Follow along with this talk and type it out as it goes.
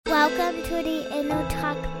Anuh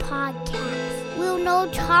Talk podcast. We'll no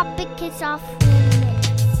topic is off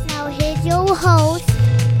limits. Now here's your host,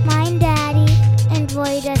 my daddy, and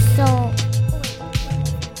Void of Soul.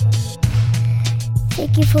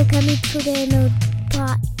 Thank you for coming to the Anuh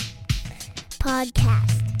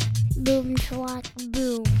podcast. Boom, schlock,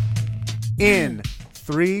 boom. In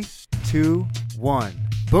 3, 2, 1.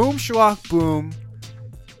 Boom, schlock, boom.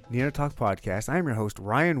 Anuh Talk podcast. I am your host,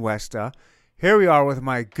 Ryan Westa. Here we are with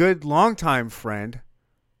my good longtime friend,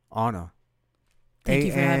 Anuh. Thank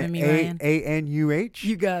you for having me, Ryan. Anuh?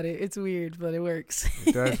 You got it. It's weird, but it works.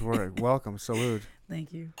 It does work. Welcome. Salute.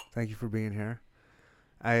 Thank you. Thank you for being here.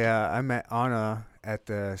 I met Anuh at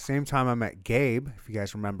the same time I met Gabe, if you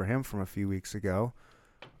guys remember him from a few weeks ago.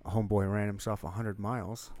 A homeboy ran himself 100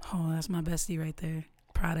 miles. Oh, that's my bestie right there.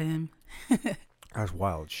 Proud of him. That was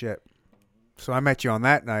wild shit. So I met you on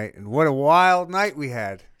that night, and what a wild night we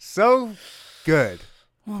had. So good.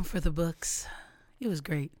 One for the books. It was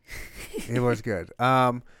great. It was good.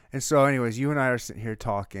 And so anyways, you and I are sitting here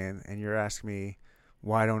talking, and you're asking me,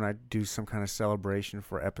 why don't I do some kind of celebration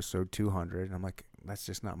for episode 200? And I'm like, that's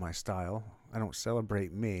just not my style. I don't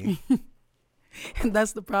celebrate me. And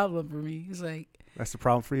that's the problem for me. It's like... That's the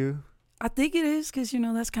problem for you? I think it is because,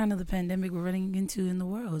 that's kind of the pandemic we're running into in the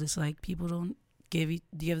world. It's like people don't give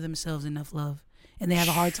themselves enough love. And they have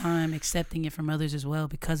a hard time accepting it from others as well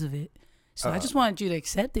because of it. So I just wanted you to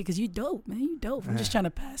accept it because you dope, man. You dope. I'm just trying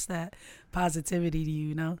to pass that positivity to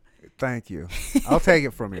you, Thank you. I'll take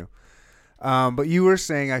it from you. But you were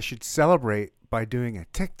saying I should celebrate by doing a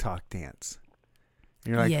TikTok dance.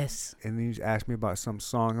 And you're like, yes. And then you asked me about some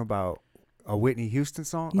song about a Whitney Houston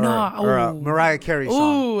song? No. Or a Mariah Carey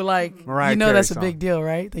song. Ooh, like, Mariah Carey that's song. A big deal,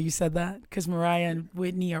 right? That you said that? Because Mariah and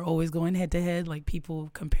Whitney are always going head to head. Like, people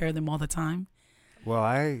compare them all the time. Well,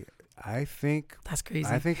 I think... That's crazy.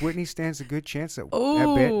 I think Whitney stands a good chance at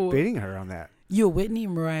beating her on that. You a Whitney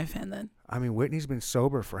and Mariah fan then? I mean, Whitney's been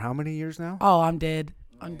sober for how many years now? Oh, I'm dead.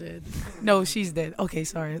 No, she's dead. Okay,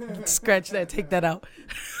 sorry. Scratch that. Take that out.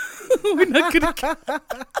 We're not gonna...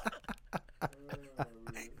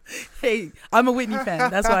 Hey, I'm a Whitney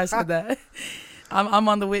fan. That's why I said that. I'm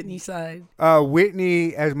on the Whitney side.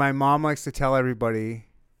 Whitney, as my mom likes to tell everybody,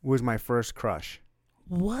 was my first crush.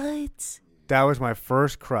 What? That was my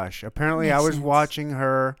first crush. Apparently, Makes I was sense. watching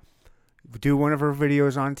her do one of her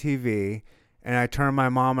videos on TV, and I turn my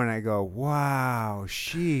mom and I go, wow,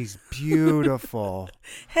 she's beautiful.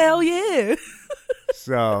 Hell yeah.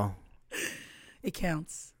 So. It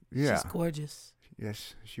counts. Yeah. She's gorgeous.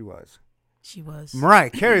 Yes, she was. She was. Mariah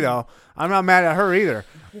Carey, though, I'm not mad at her either.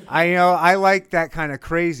 I like that kind of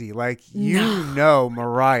crazy. Like,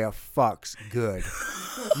 Mariah fucks good.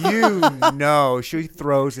 She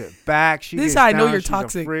throws it back. This is how I know you're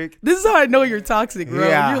toxic. This is how I know you're toxic, bro.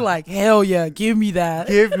 Yeah. You're like, hell yeah, give me that.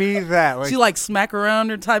 Give me that. Like, she like smack around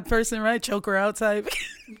her type person, right? Choke her out type.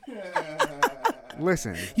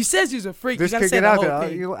 Listen. You said she was a freak. This you gotta could say get the out whole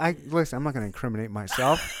there. thing. Listen, I'm not going to incriminate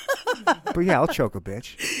myself. But yeah, I'll choke a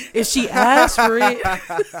bitch. If she asks for it.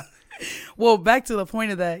 Well, back to the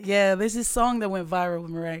point of that. Yeah, there's this song that went viral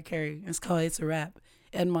with Mariah Carey. It's called It's a Rap.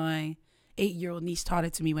 And my 8-year-old niece taught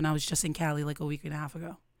it to me when I was just in Cali like a week and a half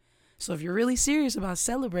ago. So if you're really serious about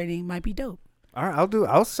celebrating, it might be dope. All right,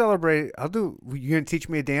 I'll celebrate. You going to teach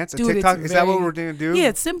me a dance? Dude, TikTok? Is that what we're going to do? Yeah,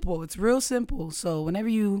 it's simple. It's real simple. So whenever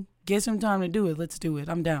you get some time to do it, let's do it.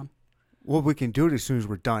 I'm down. Well, we can do it as soon as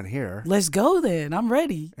we're done here. Let's go then. I'm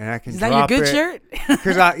ready. And I can. Is that your good shirt?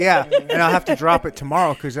 And I'll have to drop it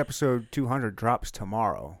tomorrow because episode 200 drops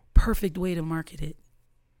tomorrow. Perfect way to market it.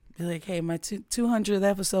 Be like, hey, my 200th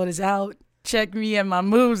episode is out. Check me and my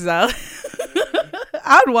moves out.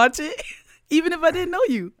 I'd watch it, even if I didn't know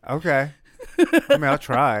you. Okay. I mean, I'll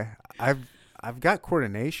try. I've got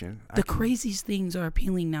coordination. The craziest things are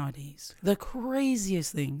appealing nowadays. The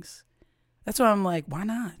craziest things. That's why I'm like, why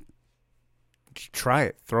not? Try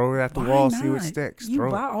it. Throw it at the Why wall. not? See what sticks. You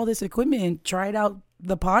buy all this equipment and try it out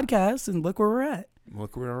the podcast and look where we're at.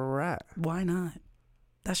 Look where we're at. Why not?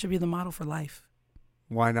 That should be the model for life.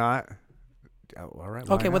 Why not? All right.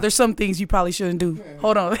 Okay, well, there's some things you probably shouldn't do.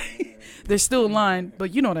 Hold on. There's still a line,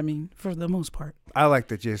 but you know what I mean, for the most part. I like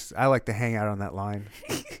to hang out on that line.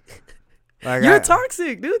 Like You're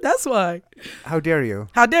toxic, dude. That's why. How dare you?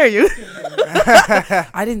 How dare you?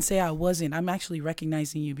 I didn't say I wasn't. I'm actually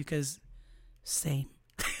recognizing you because same.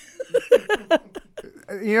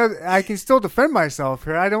 I can still defend myself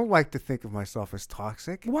here. I don't like to think of myself as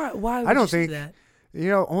toxic. Why would I don't you say think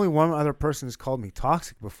that? Only one other person has called me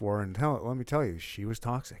toxic before, and let me tell you, she was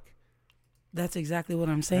toxic. That's exactly what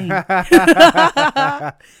I'm saying.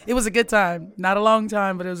 It was a good time. Not a long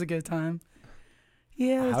time, but it was a good time.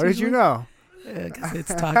 Yeah. How did you know? Because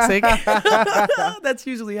it's toxic. That's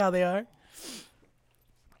usually how they are.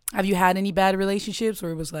 Have you had any bad relationships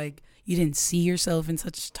where it was like you didn't see yourself in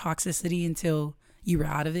such toxicity until you were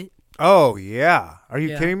out of it? Oh, yeah. Are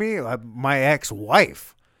you kidding me? My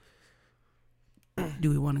ex-wife. Do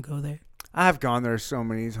we want to go there? I've gone there so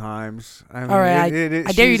many times. I mean, all right.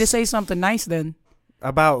 I dare you to say something nice then.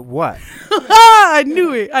 About what? I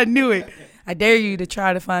knew it. I dare you to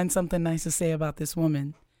try to find something nice to say about this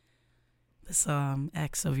woman. This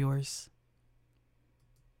ex of yours.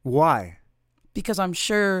 Why? Because I'm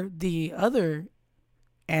sure the other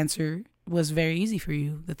answer was very easy for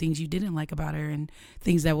you. The things you didn't like about her and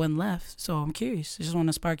things that went left. So I'm curious. I just want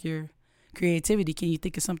to spark your creativity. Can you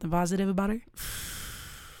think of something positive about her?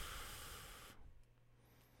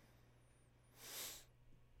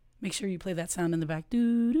 Make sure you play that sound in the back.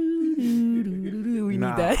 Do, do, do, do, do, do. We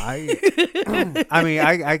need that. I mean,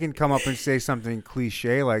 I can come up and say something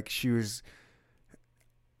cliche like she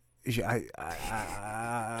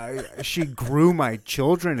grew my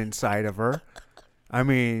children inside of her. I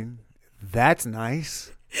mean, that's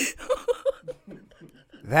nice.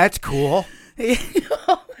 That's cool.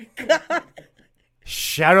 Oh my God.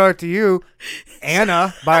 Shout out to you.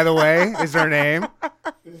 Anna, by the way, is her name.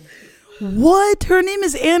 What? Her name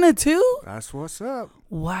is Anna too? That's what's up.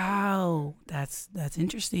 Wow. That's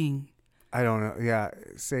interesting. I don't know. Yeah,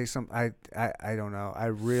 say some. I don't know. I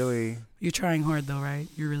really. You're trying hard though, right?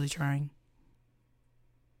 You're really trying.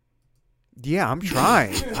 Yeah, I'm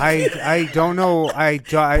trying. I don't know.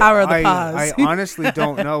 Power of the pause. I honestly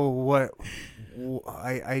don't know what.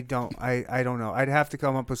 I don't know. I'd have to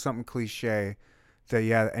come up with something cliche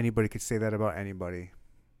that anybody could say that about anybody.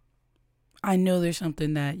 I know there's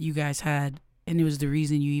something that you guys had, and it was the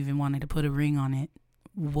reason you even wanted to put a ring on it.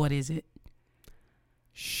 What is it?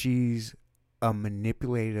 She's a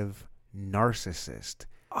manipulative narcissist.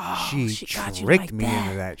 Oh, she got you tricked like me that.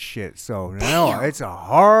 into that shit. So Damn. no, that's a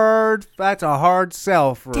hard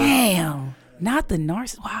sell for. Damn, not the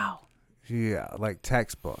narcissist. Wow. Yeah, like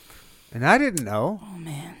textbook. And I didn't know. Oh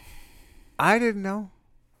man, I didn't know.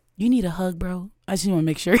 you need a hug, bro. I just want to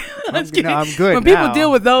make sure. I'm good. When now. people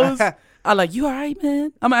deal with those, I'm like, you all right,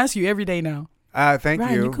 man? I'm gonna ask you every day now. Thank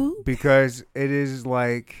Ryan, you. you cool? Because it is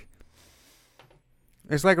like.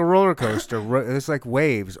 It's like a roller coaster. It's like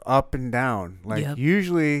waves up and down. Like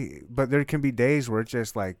usually, but there can be days where it's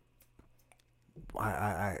just like,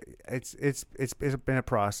 it's been a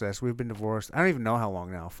process. We've been divorced. I don't even know how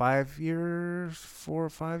long now. 5 years, 4 or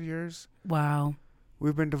 5 years. Wow.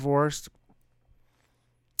 We've been divorced,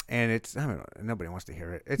 and it's I don't know. Nobody wants to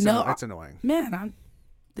hear it. It's annoying. Man,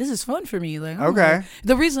 this is fun for me. Like okay.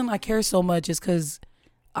 The reason I care so much is because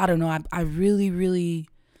I don't know. I really, really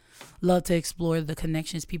love to explore the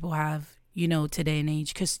connections people have, today and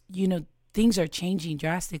age, because, things are changing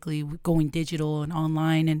drastically, going digital and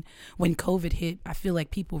online. And when COVID hit, I feel like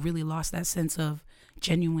people really lost that sense of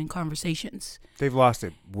genuine conversations. They've lost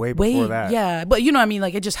it way before that. Yeah, but you know what I mean?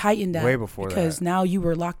 Like it just heightened that. Way before because that. now you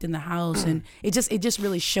were locked in the house and it just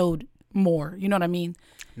really showed more. You know what I mean?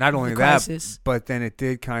 Not only that, but then it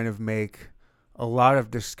did kind of make a lot of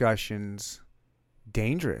discussions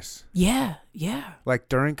dangerous. Yeah. Like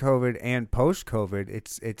during COVID and post COVID,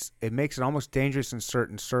 it makes it almost dangerous in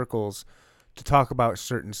certain circles to talk about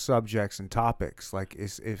certain subjects and topics. Like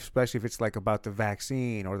especially if it's like about the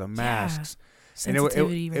vaccine or the masks.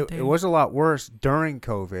 Sensitivity and right there. It was a lot worse during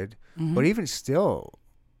COVID, Mm-hmm. but even still,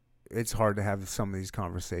 it's hard to have some of these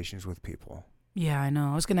conversations with people. Yeah, I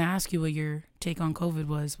know. I was gonna ask you what your take on COVID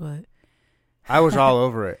was, but I was all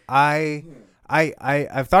over it. I've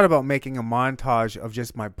thought about making a montage of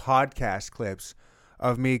just my podcast clips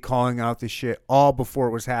of me calling out the shit all before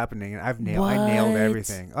it was happening, and I nailed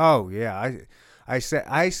everything. Oh yeah, I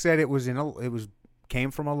said it came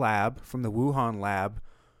from a lab, from the Wuhan lab,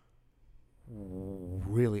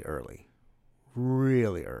 really early,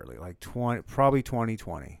 like probably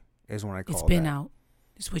 2020 is when I called it. It's been out.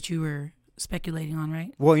 It's what you were speculating on,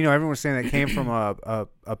 right? Well, everyone was saying that it came from a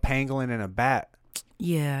pangolin and a bat.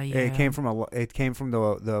 Yeah. It came from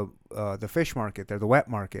the fish market there, the wet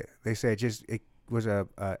market. They say it was a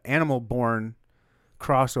animal-born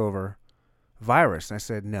crossover virus. And I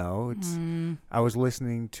said no. I was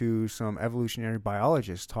listening to some evolutionary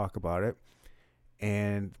biologists talk about it,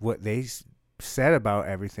 and what they said about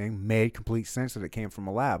everything made complete sense that it came from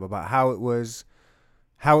a lab. About how it was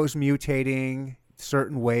mutating,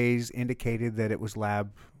 certain ways indicated that it was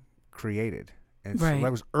lab created. And so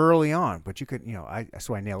that was early on, but you could,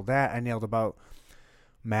 so I nailed that. I nailed about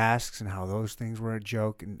masks and how those things were a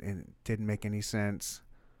joke and didn't make any sense.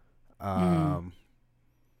 I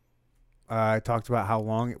talked about how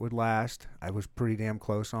long it would last. I was pretty damn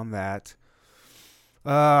close on that.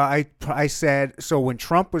 I said, so when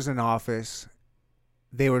Trump was in office,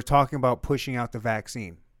 they were talking about pushing out the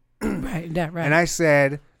vaccine. Right. And I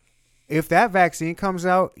said, if that vaccine comes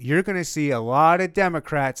out, you're going to see a lot of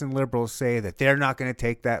Democrats and liberals say that they're not going to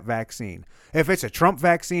take that vaccine. If it's a Trump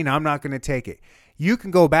vaccine, I'm not going to take it. You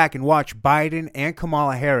can go back and watch Biden and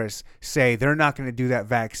Kamala Harris say they're not going to do that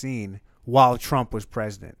vaccine while Trump was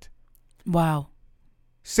president. Wow.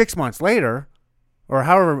 6 months later, or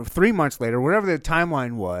however, 3 months later, whatever the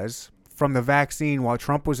timeline was, from the vaccine while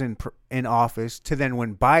Trump was in office to then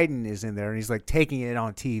when Biden is in there and he's like taking it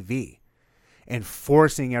on TV and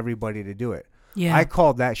forcing everybody to do it. Yeah. I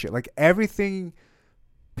called that shit. Like everything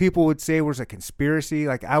people would say was a conspiracy.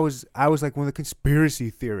 Like I was like one of the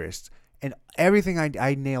conspiracy theorists, and everything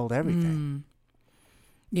I nailed everything.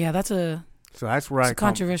 Yeah, so that's where I come.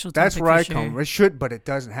 Controversial. That's where I sure. come. It should, but it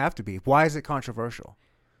doesn't have to be. Why is it controversial?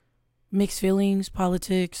 Mixed feelings,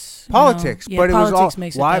 politics. Politics, you know? but it was all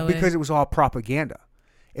makes why? It that Because way. it was all propaganda.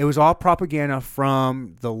 It was all propaganda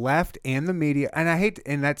from the left and the media, and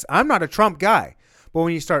I'm not a Trump guy, but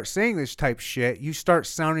when you start saying this type shit, you start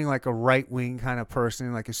sounding like a right wing kind of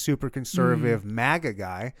person, like a super conservative MAGA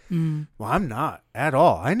guy. Well, I'm not at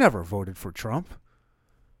all. I never voted for Trump,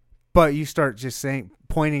 but you start just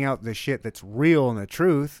pointing out the shit that's real and the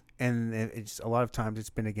truth, and it's a lot of times it's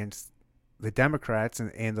been against the Democrats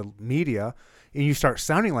and the media, and you start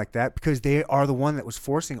sounding like that because they are the one that was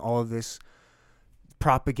forcing all of this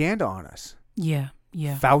propaganda on us. Yeah.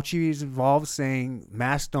 Fauci is involved saying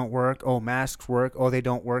masks don't work. Oh, masks work. Oh, they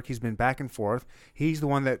don't work. He's been back and forth. He's the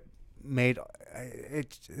one that made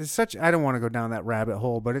it's such. I don't want to go down that rabbit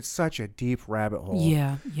hole, but it's such a deep rabbit hole.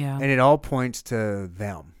 Yeah. And it all points to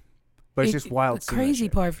them. But it's just wild. The crazy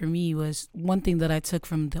part for me was one thing that I took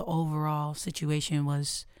from the overall situation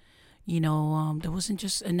was, there wasn't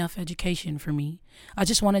just enough education for me. I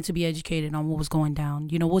just wanted to be educated on what was going down,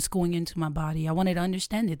 what's going into my body. I wanted to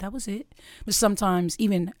understand it. That was it. But sometimes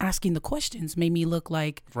even asking the questions made me look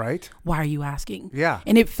like, right? Why are you asking? Yeah.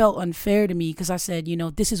 And it felt unfair to me because I said,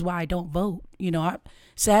 this is why I don't vote.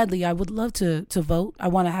 Sadly, I would love to vote. I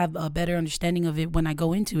want to have a better understanding of it when I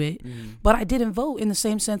go into it. But I didn't vote in the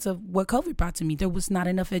same sense of what COVID brought to me. There was not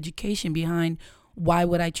enough education behind why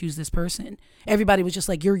would I choose this person? Everybody was just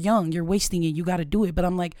like, you're young, you're wasting it, you got to do it. But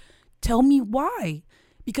I'm like, tell me why.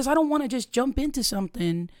 Because I don't want to just jump into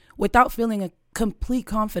something without feeling a complete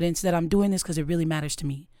confidence that I'm doing this because it really matters to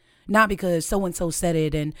me. Not because so-and-so said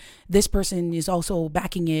it and this person is also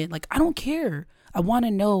backing it. Like, I don't care. I want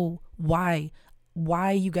to know why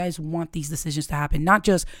you guys want these decisions to happen. Not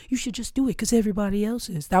just, you should just do it because everybody else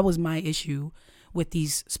is. That was my issue with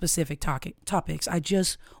these specific topics. I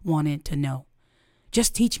just wanted to know.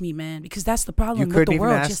 Just teach me, man, because that's the problem with the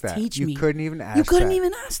world. Just teach me. You couldn't even ask that. You couldn't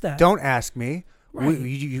even ask that. Don't ask me.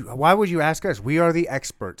 Right. Why would you ask us? We are the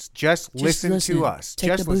experts. Just listen to us.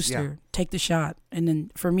 Take the booster. Take the shot. And then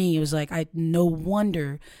for me, it was like, no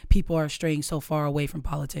wonder people are straying so far away from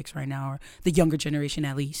politics right now, or the younger generation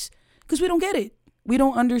at least, because we don't get it. We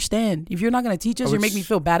don't understand. If you're not going to teach us, you make me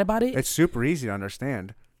feel bad about it. It's super easy to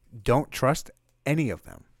understand. Don't trust any of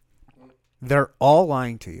them. They're all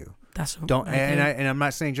lying to you. And I'm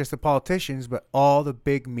not saying just the politicians, but all the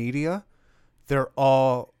big media, they're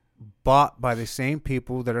all bought by the same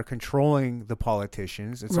people that are controlling the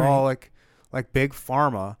politicians. It's all like big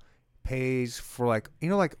pharma pays for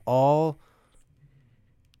all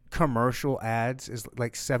commercial ads is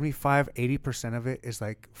like 75-80% of it is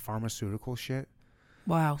like pharmaceutical shit.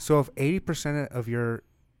 Wow. So if 80% of your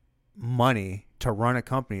money to run a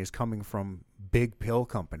company is coming from big pill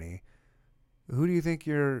company, who do you think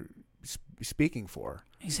you're speaking for?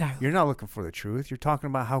 Exactly. You're not looking for the truth. You're talking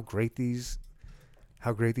about how great these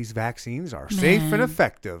vaccines are. Man, safe and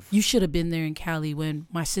effective. You should have been there in Cali when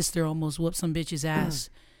my sister almost whooped some bitch's ass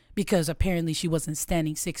because apparently she wasn't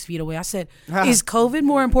standing 6 feet away. I said, is COVID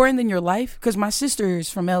more important than your life? Because my sister is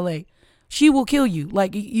from LA. She will kill you.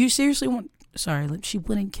 Like, you seriously want... Sorry, she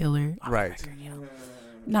wouldn't kill her. Right.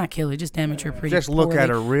 Not kill her, just damage her pretty Just look poorly. at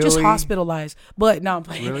her really... Just hospitalized. But no, I'm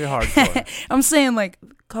playing. Really hardcore. I'm saying like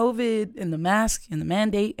COVID and the mask and the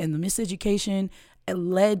mandate and the miseducation, it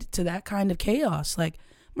led to that kind of chaos. Like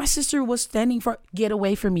my sister was standing for, get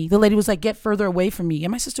away from me. The lady was like, get further away from me.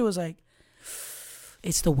 And my sister was like,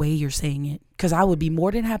 it's the way you're saying it. Because I would be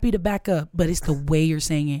more than happy to back up, but it's the way you're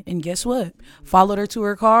saying it. And guess what? Followed her to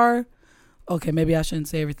her car. Okay, maybe I shouldn't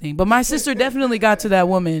say everything. But my sister definitely got to that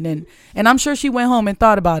woman. And I'm sure she went home and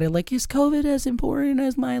thought about it. Like, is COVID as important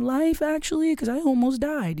as my life, actually? Because I almost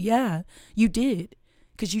died. Yeah, you did.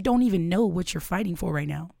 Because you don't even know what you're fighting for right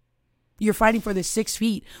now. You're fighting for the 6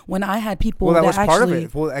 feet when I had people that was actually... part of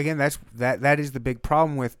it. Well, again, that is the big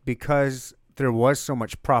problem with, because there was so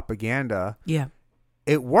much propaganda. Yeah.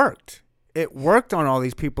 It worked. It worked on all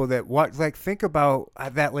these people think about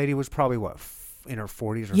that lady was probably in her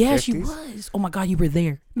 40s or 50s. Yeah, she was. Oh my God, you were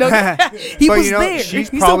there. No, he was there. He's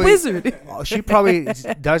probably, a wizard. She probably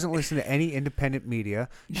doesn't listen to any independent media.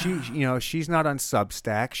 She's not on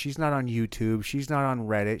Substack. She's not on YouTube. She's not on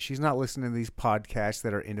Reddit. She's not listening to these podcasts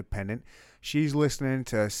that are independent. She's listening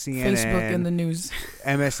to CNN, Facebook and the news,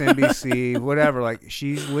 MSNBC, whatever. Like,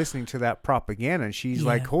 she's listening to that propaganda, and she's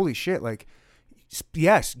like, "Holy shit!" Like,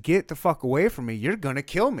 yes, get the fuck away from me. You're gonna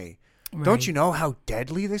kill me. Right. Don't you know how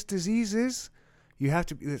deadly this disease is? You have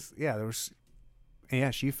to be this. Yeah,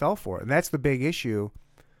 she fell for it, and that's the big issue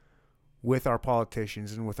with our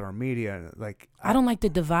politicians and with our media. Like, I don't like the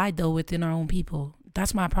divide though within our own people.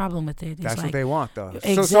 That's my problem with it. That's what they want, though.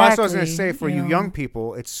 Exactly, so that's what I was going to say. For you young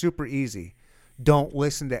people, it's super easy. Don't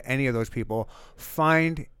listen to any of those people.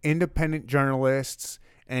 Find independent journalists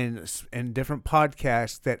and different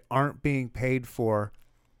podcasts that aren't being paid for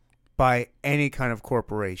by any kind of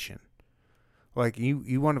corporation. Like,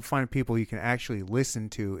 you want to find people you can actually listen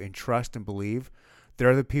to and trust and believe.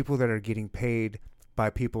 They're the people that are getting paid by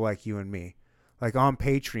people like you and me. Like on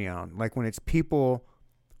Patreon. Like when it's people...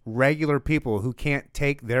 regular people who can't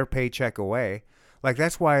take their paycheck away. Like,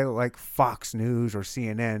 that's why like Fox News or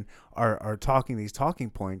CNN are talking these talking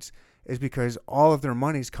points, is because all of their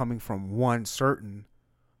money's coming from one certain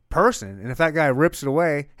person. And if that guy rips it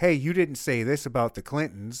away, hey, you didn't say this about the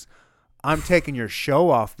Clintons, I'm taking your show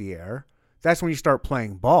off the air. That's when you start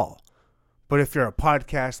playing ball. But if you're a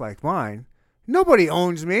podcast like mine, nobody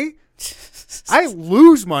owns me. I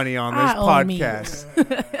lose money on this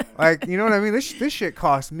podcast. Like, you know what I mean? This shit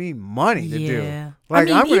costs me money to do. Like,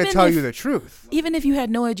 I'm going to tell you the truth. Even if you had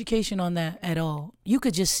no education on that at all, you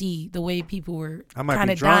could just see the way people were kind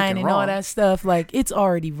of dying and all that stuff. Like, it's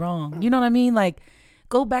already wrong. You know what I mean? Like,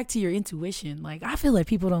 go back to your intuition. Like, I feel like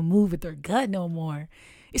people don't move with their gut no more.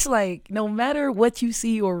 It's like, no matter what you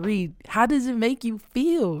see or read, how does it make you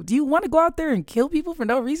feel? Do you want to go out there and kill people for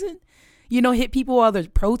no reason? You know, hit people while they're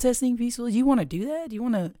protesting peaceful. Do you want to do that? Do you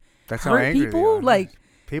want to hurt people? Like,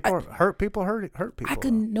 hurt people. I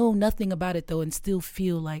could know nothing about it though and still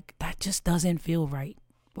feel like that just doesn't feel right.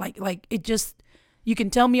 Like it just, you can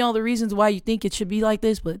tell me all the reasons why you think it should be like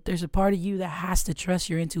this, but there's a part of you that has to trust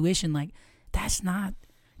your intuition. Like, that's not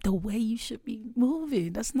the way you should be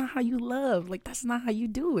moving. That's not how you love. Like, that's not how you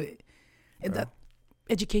do it. And that,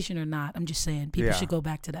 education or not, I'm just saying people should go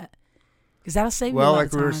back to that. Because that'll save you a lot like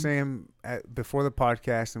of we time. were saying before the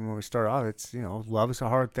podcast and when we start off, it's, love is a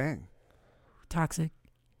hard thing. Toxic.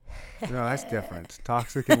 No, that's different.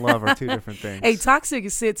 Toxic and love are two different things. Hey, toxic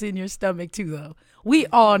sits in your stomach too, though. We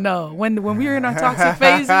all know when we're in our toxic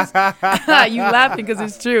phases, you laughing because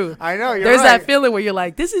it's true. I know. There's that feeling where you're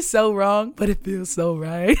like, this is so wrong, but it feels so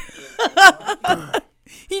right.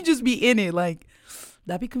 You just be in it. Like,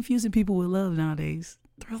 that be confusing people with love nowadays.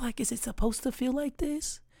 They're like, is it supposed to feel like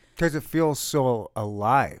this? Because it feels so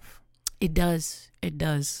alive. It does. It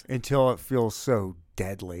does. Until it feels so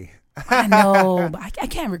deadly. I know. But I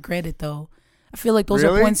can't regret it, though. I feel like those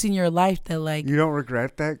are points in your life that, like... You don't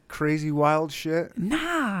regret that crazy, wild shit?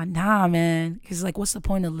 Nah, man. Because, like, what's the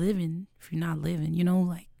point of living if you're not living, you know?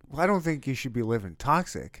 Like... Well, I don't think you should be living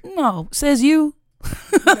toxic. No. Says you.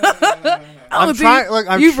 I'm trying.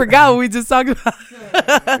 Look, you forgot what we just talked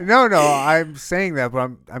about. No, I'm saying that,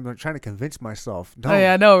 but I'm trying to convince myself. Oh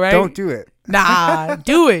yeah, I know, right? Don't do it. Nah,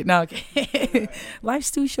 do it. No, okay.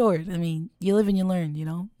 Life's too short. I mean, you live and you learn. You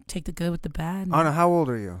know, take the good with the bad. Anna, how old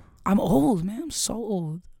are you? I'm old, man. I'm so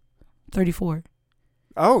old. 34.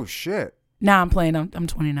 Oh shit. Nah, I'm playing. I'm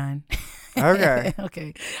 29. Okay.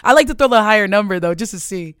 Okay. I like to throw the higher number though, just to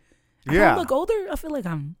see. Yeah. I look older. I feel like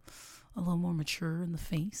I'm a little more mature in the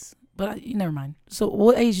face. But never mind. So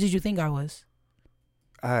what age did you think I was?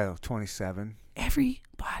 27.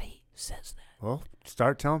 Everybody says that. Well,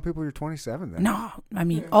 start telling people you're 27 then. No, I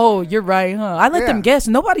mean, you're right, huh? I let them guess.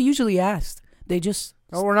 Nobody usually asked. They just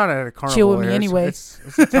we're not at a carnival. Chill with me here. anyway. It's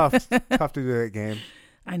a tough to do that game.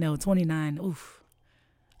 I know, 29. Oof.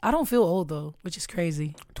 I don't feel old though, which is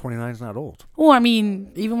crazy. 29 is not old. Well, I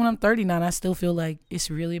mean, even when I'm 39, I still feel like it's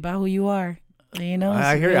really about who you are. You know,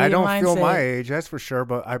 I hear. I don't feel mindset. My age, that's for sure.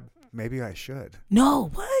 But maybe I should. No,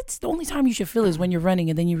 what? The only time you should feel is when you're running,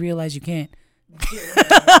 and then you realize you can't.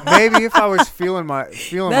 Maybe if I was feeling that's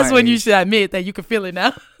my when age. You should admit that you can feel it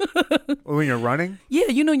now. When you're running? Yeah,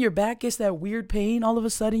 you know, your back gets that weird pain all of a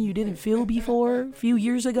sudden you didn't feel before a few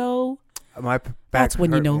years ago. My back. That's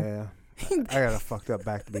when you know. Yeah. I got a fucked up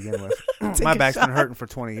back to begin with. My back's been hurting for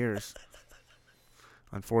 20 years.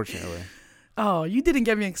 Unfortunately. Oh, you didn't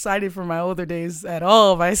get me excited for my older days at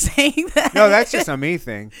all by saying that. No, that's just a me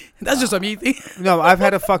thing. That's just a me thing. No, I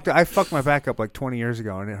fucked my back up like 20 years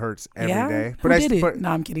ago, and it hurts every day. Who did it? No,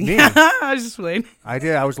 I'm kidding. Me. I was just playing. I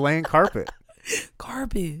did. I was laying carpet.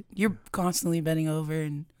 Carpet. You're constantly bending over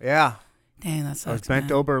and. Yeah. Dang, that sucks. I was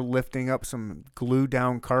bent over lifting up some glue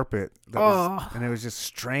down carpet. And it was just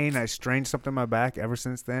strained. I strained something in my back. Ever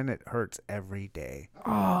since then, it hurts every day.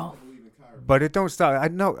 Oh. But it don't stop. I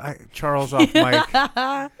know. Charles off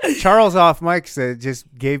mic. Charles off mic said just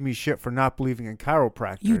gave me shit for not believing in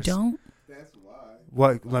chiropractors. You don't? That's why.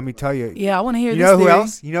 What? Let me tell you. Yeah, I want to hear You this. know who theory.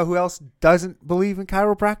 else? You know who else doesn't believe in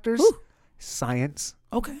chiropractors? Who? Science.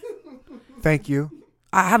 Okay. Thank you.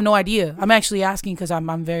 I have no idea. I'm actually asking because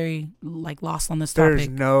I'm very like lost on this topic. There's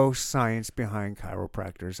no science behind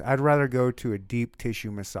chiropractors. I'd rather go to a deep tissue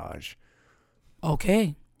massage.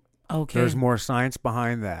 Okay. There's more science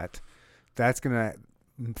behind that. That's gonna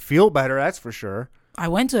feel better. That's for sure. I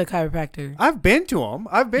went to a chiropractor. I've been to them.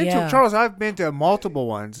 Yeah. Charles. I've been to multiple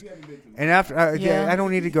ones. And after, I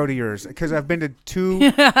don't need to go to yours because I've been to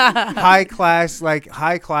two high class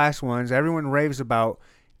ones. Everyone raves about.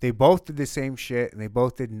 They both did the same shit and they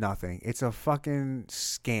both did nothing. It's a fucking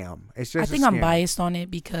scam. It's just. I think I'm biased on it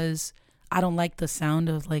because I don't like the sound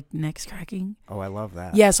of like necks cracking. Oh, I love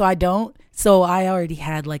that. Yeah, so I don't. So I already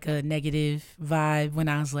had like a negative vibe when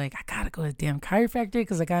I was like, I gotta go to damn chiropractor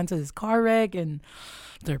because I got into this car wreck and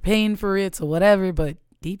they're paying for it, so whatever. But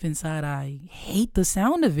deep inside, I hate the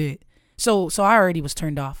sound of it. So I already was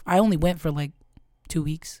turned off. I only went for like 2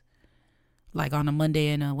 weeks, like on a Monday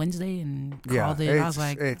and a Wednesday, and called it. I was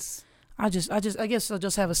like, I guess I'll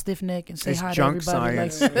just have a stiff neck and say hi to everybody.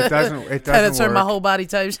 Science. Like, it doesn't kind of turn work. my whole body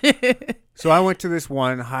type shit. So I went to this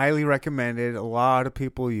one, highly recommended. A lot of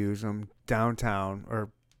people use them downtown, or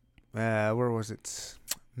where was it?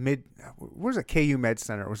 Where's it? KU Med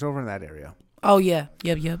Center. It was over in that area. Oh yeah,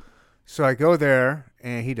 yep. So I go there,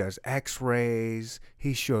 and he does X-rays.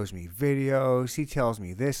 He shows me videos. He tells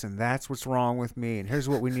me this and that's what's wrong with me, and here's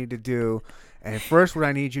what we need to do. And at first, what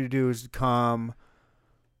I need you to do is come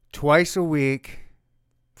twice a week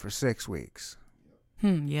for 6 weeks.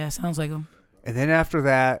 Yeah, sounds like them. And then after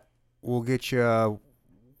that, we'll get you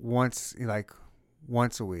once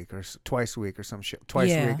a week or twice a week or some shit.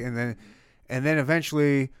 Twice a week, and then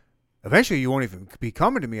eventually you won't even be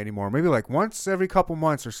coming to me anymore. Maybe like once every couple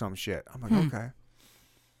months or some shit. I'm like, okay.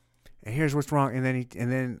 And here's what's wrong. And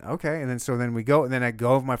then so then we go, and then I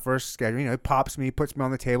go with my first schedule. You know, it pops me, puts me on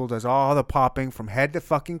the table, does all the popping from head to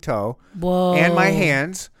fucking toe. Whoa. And my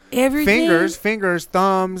hands. Everything? Fingers,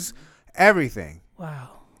 thumbs, everything. Wow.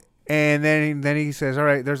 And then he says, all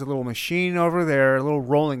right, there's a little machine over there, a little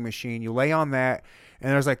rolling machine. You lay on that,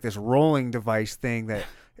 and there's like this rolling device thing that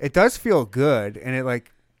it does feel good, and it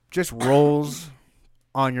like just rolls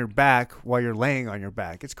on your back while you're laying on your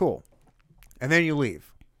back. It's cool. And then you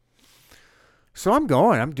leave. So I'm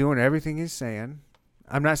doing everything he's saying.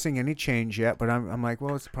 I'm not seeing any change yet, but I'm like,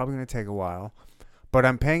 well, it's probably going to take a while. But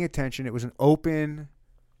I'm paying attention. It was an open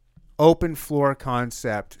floor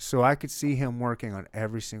concept, so I could see him working on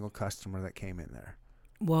every single customer that came in there.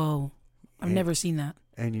 Whoa. I've never seen that.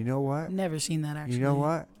 And you know what? Never seen that, actually. You know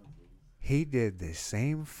what? He did the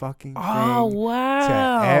same fucking thing wow.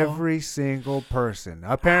 to every single person.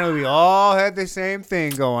 Apparently, we all had the same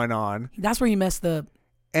thing going on. That's where you messed up.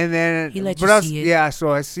 And then he let you see it. Yeah,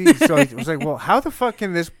 so I see. So it was like, well, how the fuck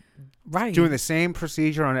can this doing the same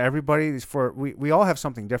procedure on everybody? We all have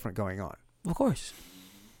something different going on. Of course.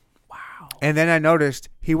 Wow. And then I noticed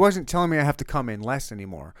he wasn't telling me I have to come in less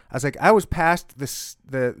anymore. I was like, I was past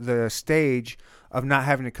the stage of not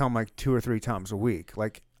having to come like 2 or 3 times a week.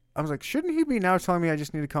 Like, I was like, shouldn't he be now telling me I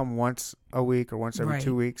just need to come once a week or once every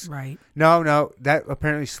 2 weeks? Right. No, that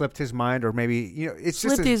apparently slipped his mind, or maybe it's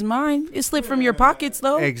slipped his mind. It slipped from your pockets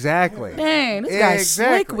though. Exactly. Dang, this guy's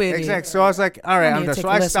slick with it. Exactly. So I was like, all right, I'm done. So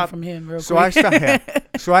I stopped from him real so quick.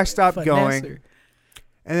 I stopped going.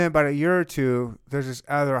 And then about a year or two, there's this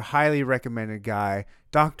other highly recommended guy,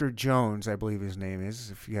 Dr. Jones, I believe his name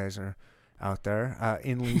is, if you guys are out there,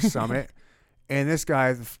 in Lee Summit. And this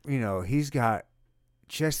guy, he's got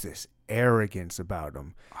just this arrogance about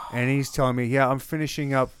him. And he's telling me, yeah, I'm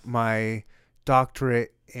finishing up my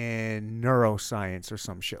doctorate in neuroscience or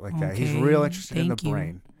some shit like that. He's real interested in the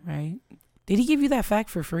brain. Right. Did he give you that fact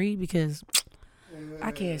for free? Because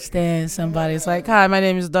I can't stand somebody. It's like, hi, my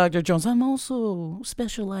name is Dr. Jones. I'm also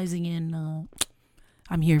specializing in,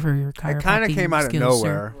 I'm here for your chiropractic. It kind of came out of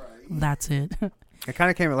nowhere. That's it. It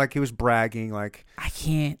kind of came out like he was bragging. Like, I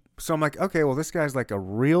can't. So I'm like, okay, well, this guy's like a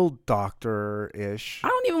real doctor-ish. I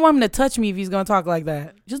don't even want him to touch me if he's going to talk like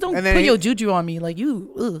that. Just don't put your juju on me. Like,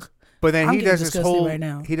 ugh. But then I'm he getting does this disgusted whole right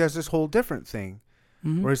now. he does this whole different thing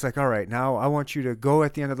Mhm. where he's like, all right, now I want you to go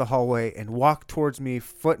at the end of the hallway and walk towards me,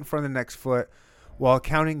 foot in front of the next foot, while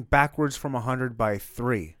counting backwards from 100 by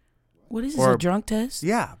 3. What is this, Or- a drunk test?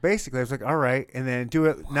 Yeah, basically, I was like, all right, and then do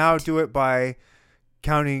it by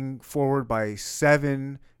counting forward by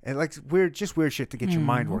 7, and like weird shit to get your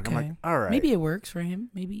mind working. I'm like, all right, Maybe it works for him.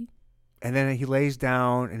 Maybe. and then he lays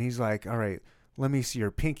down and he's like, all right, let me see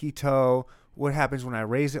your pinky toe. What happens when I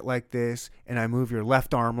raise it like this and I move your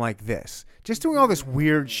left arm like this? Just doing all this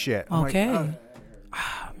weird shit. I'm Okay. like,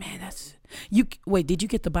 Oh man, that's you. Wait, did you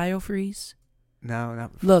get the biofreeze? no,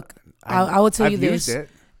 not. Look, I will tell you I've this. used it.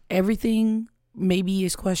 Everything maybe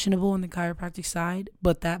is questionable on the chiropractic side,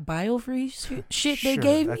 but that biofreeze shit they Sure,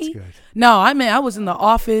 gave that's me. good. No, I was in the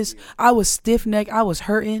office. I was stiff necked. I was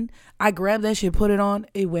hurting. I grabbed that shit, put it on.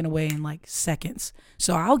 It went away in like seconds.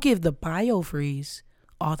 So I'll give the biofreeze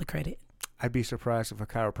all the credit. I'd be surprised if a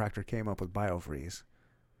chiropractor came up with biofreeze.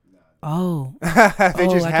 Oh, They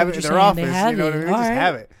Oh, just I have get it what in you're their saying. office. They You have know what I it. mean? They All just right.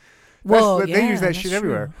 have it. well, They use that that's shit true.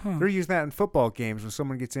 everywhere. Huh. They're using that in football games when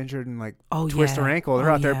someone gets injured and like Oh, twist yeah. their ankle. They're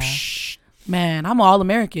Oh, out there. yeah. Psh, Man, I'm all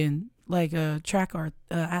American, like a track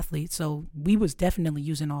athlete. So we was definitely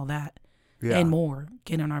using all that yeah. and more.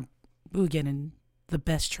 We were getting the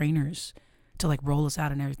best trainers to like roll us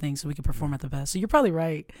out and everything, so we could perform at the best. So you're probably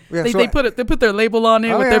right. Yeah, They so put their label on it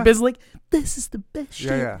Oh, with yeah. their business, like this is the best shit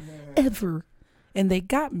yeah. ever, and they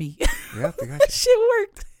got me. Yeah, they got That shit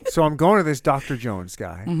worked. you. So I'm going to this Dr. Jones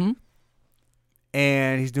guy, Mm-hmm.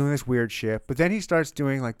 and he's doing this weird shit. But then he starts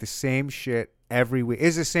doing like the same shit every week.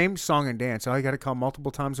 It's the same song and dance. Oh, you got to come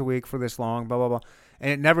multiple times a week for this long, blah, blah, blah.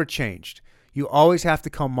 And it never changed. You always have to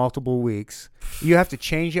come multiple weeks. You have to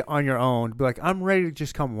change it on your own. Be like, I'm ready to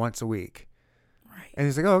just come once a week. Right. And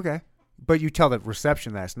he's like, oh, okay. But you tell the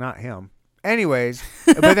reception that's not him. Anyways,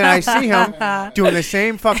 but then I see him doing the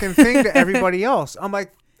same fucking thing to everybody else. I'm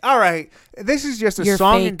like, all right, this is just a You're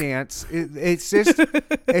song fake. and dance. It's just,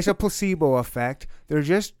 it's a placebo effect. They're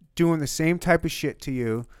just doing the same type of shit to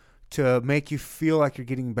you to make you feel like you're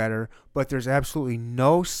getting better. But there's absolutely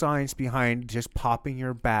no science behind just popping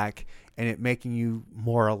your back and it making you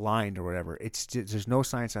more aligned or whatever. It's just, there's no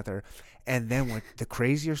science out there. And then what the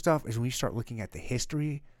crazier stuff is when you start looking at the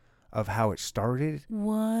history of how it started.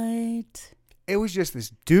 What? It was just this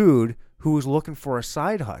dude who was looking for a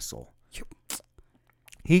side hustle.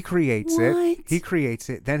 He creates What? it. He creates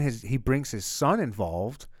it. Then he brings his son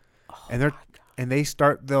involved, and they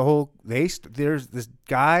start the whole. There's this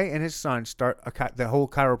guy and his son start the whole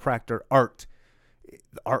chiropractor art.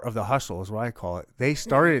 The art of the hustle is what I call it. They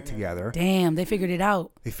started it together. Damn, they figured it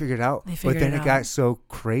out. They figured it out. They figured but then it it got out. so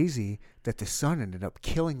crazy that the son ended up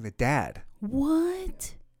killing the dad.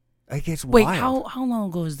 What? It gets Wait, wild. how long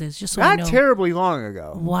ago is this? Just so I Not know. terribly long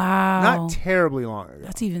ago. Wow. Not terribly long ago.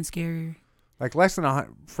 That's even scarier. Like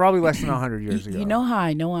probably less than 100 years ago. You know how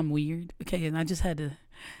I know I'm weird? Okay, and I just had to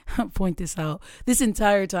point this out. This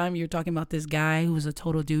entire time you're talking about this guy who was a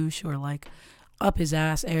total douche or like up his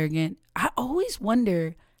ass, arrogant. I always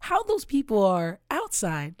wonder how those people are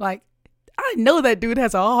outside. Like, I know that dude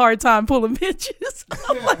has a hard time pulling bitches.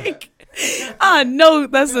 I'm like, I know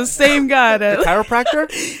that's the same guy The that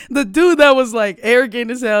chiropractor? the dude that was like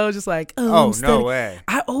arrogant as hell, just like, Oh, I'm no steady. way.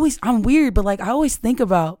 I'm weird, but like I always think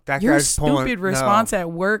about That your guy's pulling- stupid no. response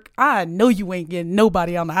at work. I know you ain't getting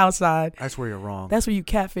nobody on the outside. That's where you're wrong. That's where you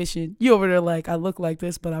catfishing. You over there like, I look like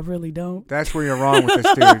this, but I really don't. That's where you're wrong with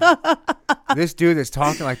this dude. This dude that's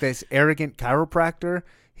talking like this arrogant chiropractor,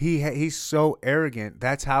 he's so arrogant.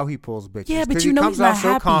 That's how he pulls bitches. Yeah, but 'Cause you he know comes he's not off so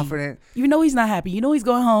happy. confident. You know he's not happy. You know he's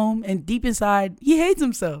going home, and deep inside, he hates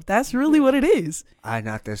himself. That's really what it is.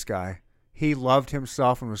 Not this guy. He loved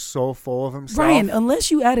himself and was so full of himself. Brian, unless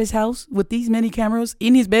you at his house with these many cameras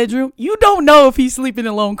in his bedroom, you don't know if he's sleeping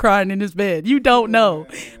alone crying in his bed. You don't know.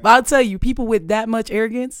 But I'll tell you, people with that much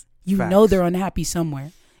arrogance, you know Facts. they're unhappy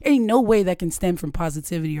somewhere. Ain't no way that can stem from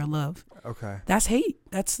positivity or love. Okay. That's hate.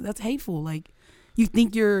 That's hateful. Like, you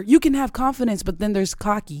think you can have confidence, but then there's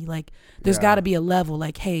cocky. Like, there's Yeah. got to be a level.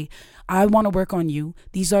 Like, hey, I want to work on you.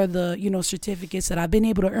 These are the, certificates that I've been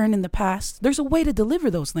able to earn in the past. There's a way to deliver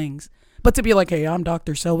those things. But to be like, hey, I'm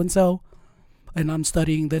Dr. So-and-so, and I'm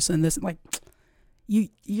studying this and this. Like,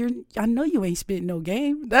 I know you ain't spitting no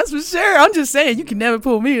game. That's for sure. I'm just saying, you can never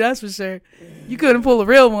pull me. That's for sure. You couldn't pull a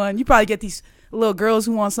real one. You probably get these little girls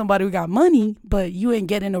who want somebody who got money, but you ain't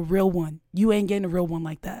getting a real one. You ain't getting a real one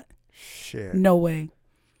like that. Shit. No way.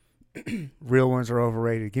 Real ones are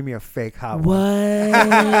overrated. Give me a fake hot What?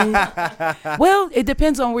 one. Well, it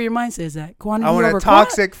depends on where your mindset is at. Quantity I want over a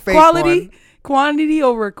toxic fake quality. one. Quantity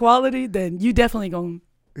over quality. Then you definitely gonna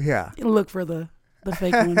Yeah. look for the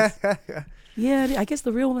fake ones. Yeah, I guess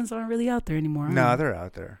the real ones aren't really out there anymore. No, they're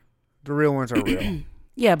out there. The real ones are real.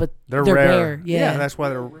 Yeah, but they're rare. rare. Yeah, that's why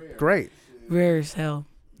they're great. Rare as hell.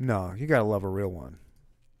 No, you gotta love a real one.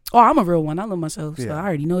 Oh, I'm a real one. I love myself, so Yeah. I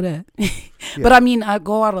already know that. Yeah. But I mean, I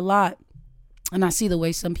go out a lot, and I see the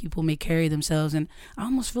way some people may carry themselves, and I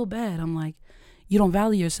almost feel bad. I'm like, you don't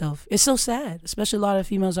value yourself. It's so sad, especially a lot of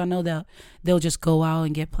females I know that they'll just go out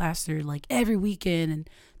and get plastered like every weekend and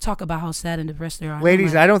talk about how sad and depressed they are.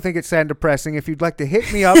 Ladies, like, I don't think it's sad and depressing. If you'd like to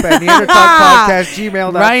hit me up at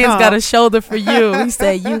neandertalkpodcast@gmail.com. Ryan's got a shoulder for you. He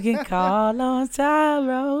said you can call on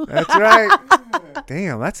Tyro. That's right.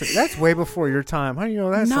 Damn, that's way before your time. How do you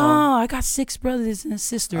know that No, song? I got 6 brothers and a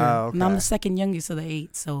sister, Oh, okay. and I'm the second youngest of the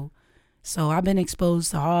 8. So I've been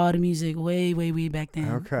exposed to all the music way back then,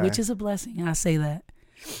 Okay. which is a blessing. I say that,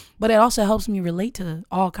 but it also helps me relate to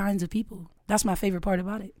all kinds of people. That's my favorite part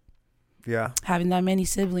about it. Yeah. Having that many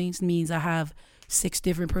siblings means I have 6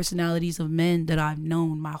 different personalities of men that I've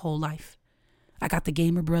known my whole life. I got the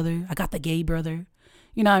gamer brother. I got the gay brother.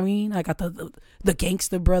 You know what I mean? I got the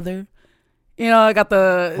gangster brother. You know, I got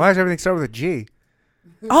the... Why does everything start with a G?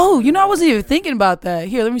 Oh, you know, I wasn't even thinking about that.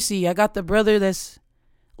 Here, let me see. I got the brother that's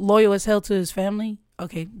loyal as hell to his family.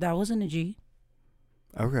 Okay, that wasn't a G.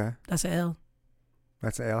 Okay. That's an L.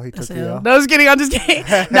 That's an L. He That's took an the L. L. No, I was kidding. I'm just kidding.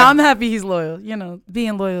 No, I'm happy he's loyal. You know,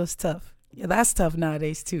 being loyal is tough. Yeah, that's tough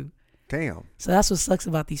nowadays, too. Damn. So that's what sucks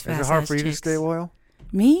about these fast Is it hard ass for you to chicks. stay loyal?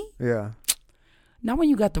 Me? Yeah. Not when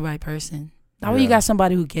you got the right person. Not when you Yeah. got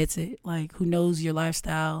somebody who gets it, like who knows your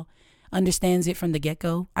lifestyle, understands it from the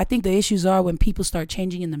get-go. I think the issues are when people start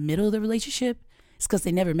changing in the middle of the relationship. It's because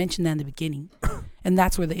they never mentioned that in the beginning. And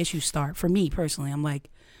that's where the issues start. For me personally, I'm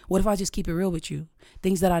like, what if I just keep it real with you?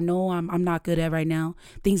 Things that I know I'm not good at right now,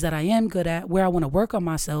 things that I am good at, where I want to work on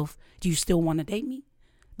myself. Do you still want to date me?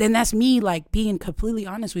 Then that's me like being completely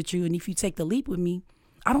honest with you. And if you take the leap with me,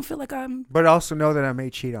 I don't feel like I'm... But also know that I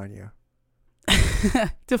may cheat on you.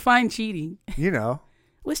 Define cheating. You know.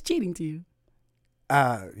 What's cheating to you?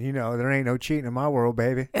 There ain't no cheating in my world,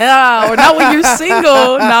 baby. Oh, not when you're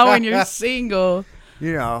single. Not when you're single.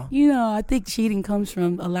 You know. I think cheating comes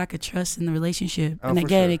from a lack of trust in the relationship. Oh, and for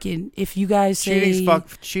again, sure. it can, if you guys say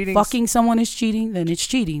fucking someone is cheating, then it's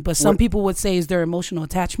cheating. But some people would say is their emotional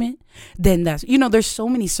attachment. Then that's, there's so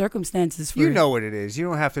many circumstances for You know what it is. You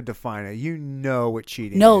don't have to define it. You know what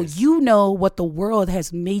cheating is. No, you know what the world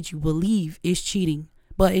has made you believe is cheating.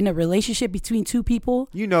 But in a relationship between 2 people,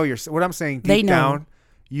 you know what I'm saying they deep know. down.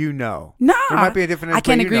 You know. Nah, there might be a difference. I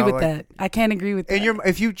can't but agree with like, that. I can't agree with that. And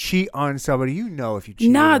if you cheat on somebody, you know if you cheat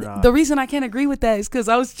or Nah, not. the reason I can't agree with that is because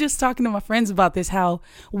I was just talking to my friends about this.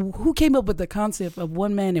 Who came up with the concept of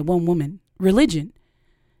one man and one woman? Religion.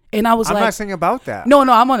 And I was I'm like, not saying about that. No,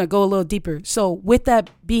 I'm gonna go a little deeper. So with that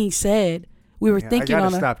being said, we were thinking I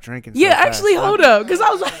on gotta stop drinking. Yeah, so fast. actually, hold up, because I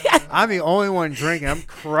was like, I'm the only one drinking. I'm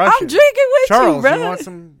crushing. I'm drinking with Charles, you, bro. you want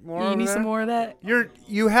some more? You need of some that? more of that,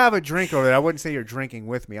 You have a drink over there. I wouldn't say you're drinking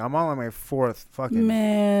with me. I'm on my 4th fucking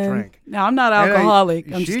drink. No, I'm not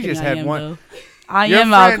alcoholic. I'm she just kidding. just I had am, one. though. I Your am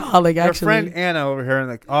friend- alcoholic. Your Actually, friend Anna over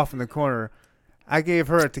here off in the corner. I gave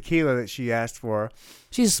her a tequila that she asked for.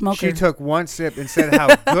 she's a smoker. She took one sip and said how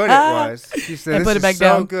good it was. She said, And "This put it is back so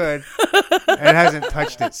down." good," and hasn't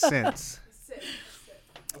touched it since.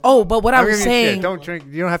 Oh, but what I I'm was giving you shit. saying, Don't drink.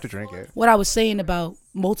 You don't have to drink it. what I was saying about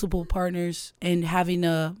multiple partners and having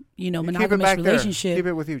a Keep it monogamous back there. relationship. Keep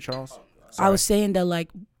it with you, Charles. I Sorry. was saying that like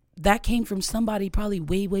that came from somebody probably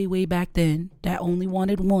way back then that only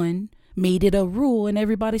wanted one, made it a rule, and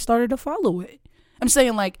everybody started to follow it. I'm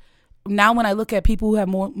saying like now when I look at people who have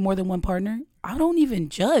more than one partner, I don't even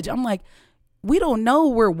judge. I'm like, we don't know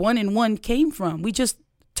where 1 and 1 came from. We just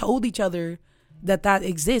told each other that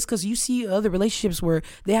exists because you see other relationships where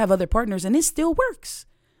they have other partners and it still works.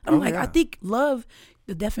 I'm like, yeah. I think love,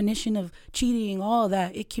 the definition of cheating, all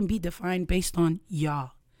that, it can be defined based on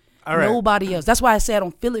y'all. All right. Nobody else. That's why I say I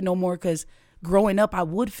don't feel it no more because growing up, I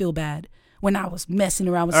would feel bad when I was messing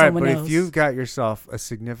around with All right, someone but else. if you've got yourself a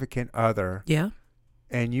significant other, yeah.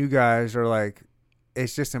 and you guys are like,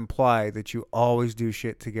 it's just implied that you always do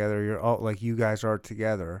shit together. You're all like, you guys are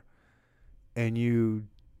together, and you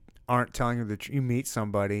aren't telling her that you meet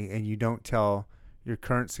somebody and you don't tell your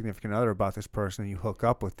current significant other about this person and you hook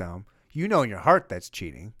up with them. You know in your heart that's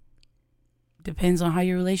cheating. Depends on how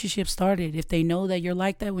your relationship started. If they know that you're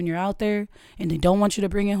like that when you're out there and they don't want you to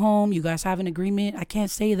bring it home, you guys have an agreement. I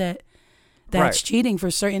can't say that that's Right. cheating for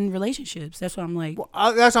certain relationships. That's what I'm like. Well,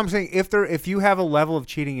 that's what I'm saying. If you have a level of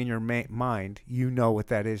cheating in your mind, you know what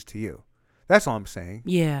that is to you. That's all I'm saying.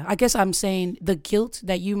 Yeah, I guess I'm saying the guilt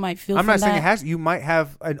that you might feel. I'm from not saying that, it has. You might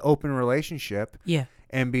have an open relationship Yeah,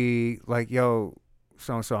 and be like, yo,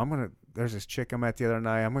 so I'm gonna there's this chick I met the other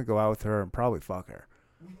night. I'm going to go out with her and probably fuck her.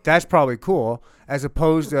 That's probably cool, as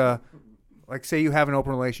opposed to, like, say you have an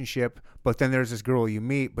open relationship, but then there's this girl you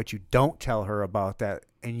meet, but you don't tell her about that,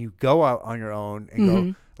 and you go out on your own and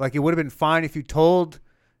go, like, it would have been fine if you told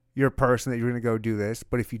your person that you're going to go do this,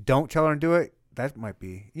 but if you don't tell her and do it, that might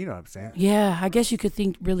be, you know what I'm saying? Yeah, I guess you could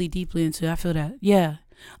think really deeply into it. I feel that. Yeah.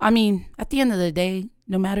 I mean, at the end of the day,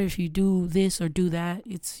 no matter if you do this or do that,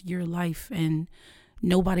 it's your life, and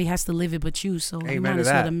nobody has to live it but you. So you might as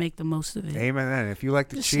well to make the most of it. Amen to that. If you like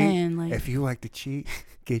to cheat,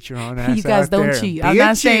 get your own ass you guys out don't there. cheat. Be I'm a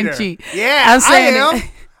not saying cheater. cheat. Yeah, I'm saying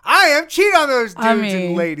I am. Cheat on those dudes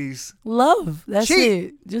and ladies. Love. That's cheat.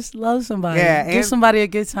 it. Just love somebody. Yeah, give somebody a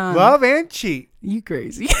good time. Love and cheat. You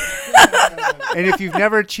crazy. And if you've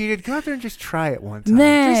never cheated, go out there and just try it one time.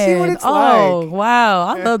 Man, just see what it's like. like. Wow,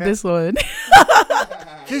 I love this one.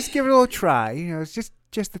 Just give it a little try. You know, it's just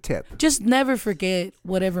the tip. Just never forget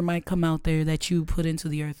whatever might come out there that you put into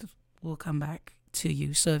the earth will come back to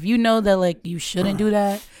you. So if you know that, like, you shouldn't do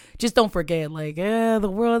that, just don't forget, like, the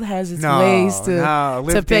world has its ways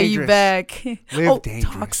to pay you back. Live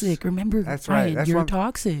dangerous. Toxic. Remember, that's Ryan, right. That's you're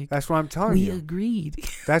toxic. That's what I'm telling you. We agreed.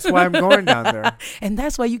 That's why I'm going down there. And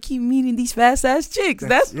that's why you keep meeting these fast ass chicks.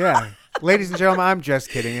 That's yeah. Ladies and gentlemen, I'm just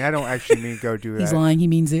kidding. I don't actually mean go do that. He's lying. He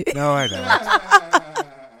means it. No, I don't.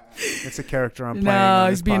 It's a character I'm playing. No,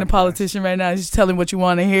 he's being a politician right now. He's just telling what you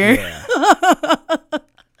want to hear. Yeah.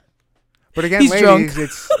 But again, he's ladies, drunk.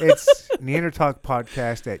 it's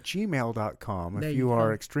neandertalkpodcast@gmail.com. If you are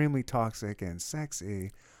go. extremely toxic and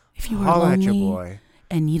sexy, if you are holla at your lonely boy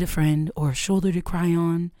and need a friend or a shoulder to cry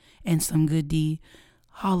on and some good D,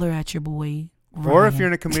 holler at your boy. Ryan. Or if you're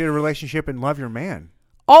in a committed relationship and love your man.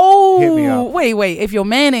 Oh, hit me up. wait. If your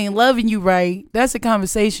man ain't loving you right, that's a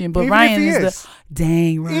conversation. But Even Ryan if he is the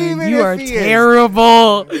dang Ryan. Even You if are he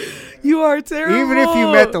terrible. You are terrible. Even if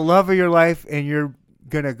you met the love of your life and you're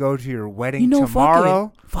gonna go to your wedding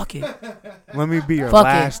tomorrow, fuck it. Let me be your Fuck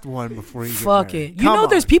last one before you fuck get married. it. You know,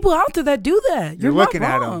 there's people out there that do that. You're not looking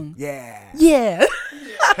at wrong. them. Yeah. Yeah.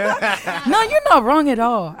 No, you're not wrong at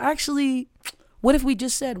all. Actually, what if we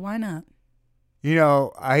just said, why not? You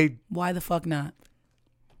know, Why the fuck not?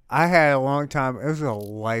 I had a long time. It was a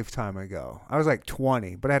lifetime ago. I was like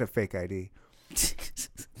 20, but I had a fake ID.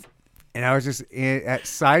 And I was just at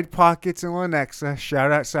Side Pockets in Lenexa.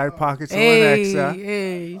 Shout out Side Pockets in Lenexa.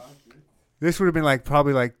 Hey. This would have been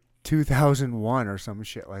probably 2001 or some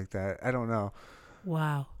shit like that. I don't know.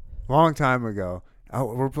 Wow. Long time ago.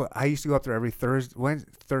 I used to go up there every Thursday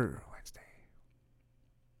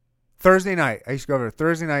night. I used to go over there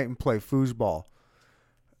Thursday night and play foosball.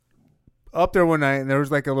 Up there one night, and there was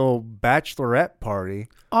like a little bachelorette party.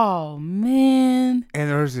 Oh, man. And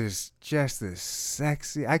there was this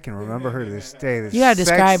sexy, I can remember her to this day. You gotta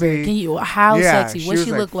describe her. Can you? How sexy? What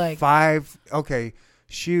she look like?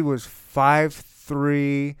 She was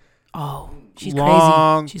 5'3". Oh, she's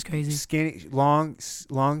long, crazy. She's crazy. Skinny, long,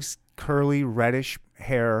 curly, reddish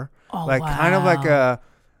hair. Oh, kind of like a,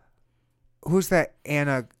 who's that?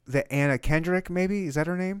 Anna Kendrick, maybe? Is that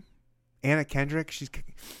her name? Anna Kendrick. She's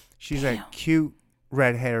Damn. a cute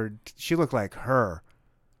red-haired. She looked like her.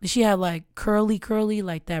 Does she have like curly,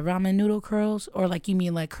 like that ramen noodle curls? Or like you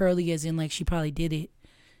mean like curly as in like she probably did it?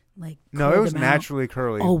 Like No, it was naturally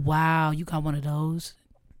curly. Oh, wow. You got one of those?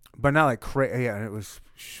 But not like crazy. Yeah, it was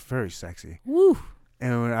very sexy. Woo.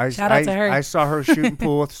 And when Shout out to her. I saw her shooting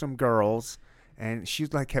pool with some girls. And she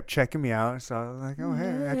kept checking me out. So I was like, oh,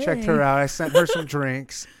 hey. I checked her out. I sent her some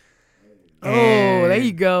drinks. Oh, there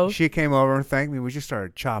you go. She came over and thanked me. We just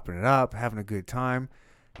started chopping it up, having a good time.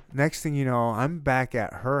 Next thing you know, I'm back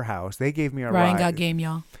at her house. They gave me a ride. Ryan got game,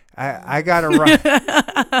 y'all. I got a ride.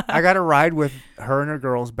 I got a ride with her and her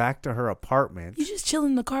girls back to her apartment. You just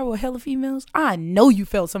chilling in the car with hella females? I know you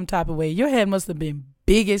felt some type of way. Your head must have been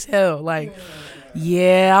big as hell. Like,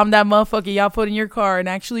 yeah, I'm that motherfucker y'all put in your car and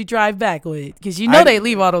actually drive back with. Because you know they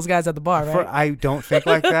leave all those guys at the bar, right? I don't think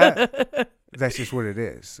like that. That's just what it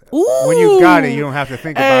is. Ooh. When you got it, you don't have to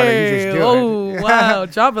think about it. You just do it. Oh, wow.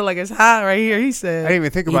 Drop it like it's hot right here, he said. I didn't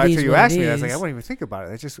even think about it until you asked me. I was like, I is. wouldn't even think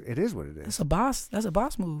about it. It is what it is. That's a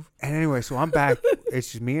boss move. And anyway, so I'm back.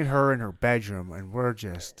 It's just me and her in her bedroom, and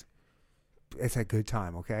it's a good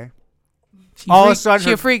time, okay? All of a sudden,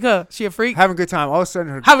 she a freak, huh? She a freak? Having a good time. All of a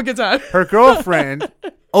sudden, have a good time. Her girlfriend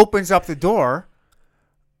opens up the door.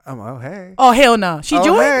 I'm like, oh, hey. Oh, hell no. She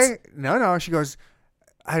joins? Hey. No. She goes,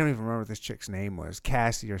 I don't even remember what this chick's name was.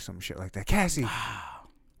 Cassie or some shit like that. Cassie,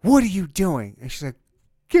 what are you doing? And she's like,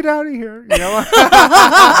 get out of here. You know?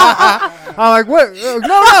 I'm like, what?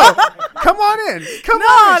 No. Come on in. Come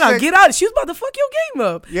on. No, get out. She was about to fuck your game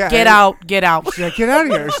up. Yeah. Get out. She's like, get out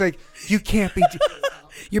of here. It's like, you can't be.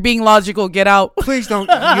 You're being logical. Get out. Please don't.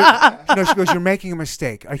 No, she goes, you're making a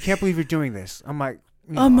mistake. I can't believe you're doing this. I'm like,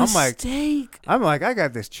 A mistake. I'm like, I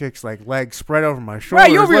got this chick's like legs spread over my shoulders.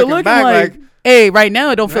 Right, you're over here looking back, like, hey, right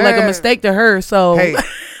now it don't feel like a mistake to her. So hey,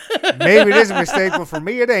 maybe it is a mistake, but for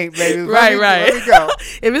me it ain't, baby. Right. Let me go.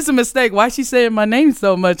 If it's a mistake, why is she saying my name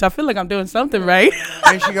so much? I feel like I'm doing something right.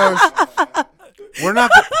 And she goes, we're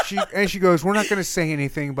not. She goes, we're not going to say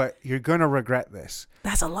anything, but you're going to regret this.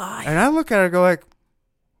 That's a lie. And I look at her, and go like,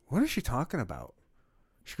 what is she talking about?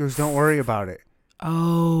 She goes, don't worry about it.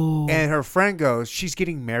 Oh. And her friend goes, she's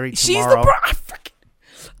getting married She's tomorrow.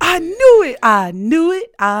 I knew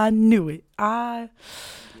it.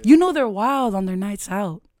 You know they're wild on their nights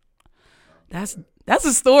out. That's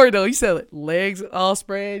a story though. You said like, legs all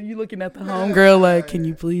spread. You looking at the homegirl like, can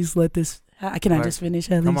you please let this? Can I just finish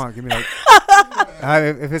at least? Come on, give me like.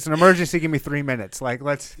 If it's an emergency, give me 3 minutes. Like,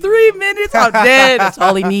 let's. 3 minutes? I'm dead. That's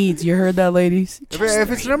all he needs. You heard that, ladies? If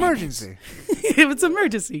it's an emergency. If it's an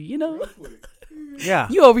emergency, you know. Yeah.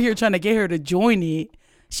 You over here trying to get her to join it.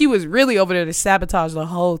 She was really over there to sabotage the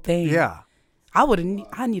whole thing. Yeah. I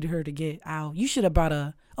needed her to get out. You should have brought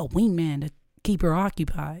a wingman to keep her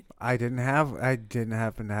occupied. I didn't happen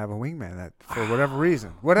to have a wingman that for whatever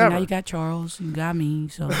reason. Whatever. Well, now you got Charles, you got me,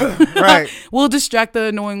 so right. We'll distract the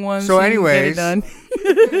annoying ones. So, anyways, get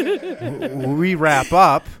it done. We wrap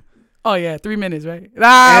up. Oh yeah, 3 minutes, right?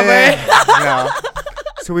 Man.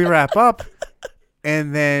 So we wrap up,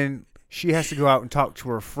 and then she has to go out and talk to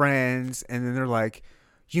her friends, and then they're like,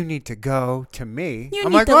 "You need to go." To me,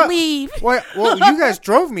 I'm like, what? Leave. What? Well, you guys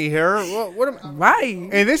drove me here. What am I? Right.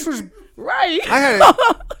 And this was. Right.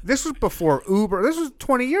 This was before Uber. This was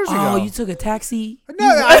 20 years ago. Oh, you took a taxi? No,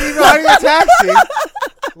 I didn't know how to get a taxi.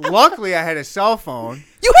 Luckily, I had a cell phone.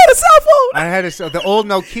 You had a cell phone? I had the old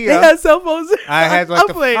Nokia. They had cell phones. I had like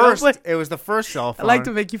first. It was the first cell phone. I like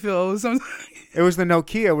to make you feel old sometimes. It was the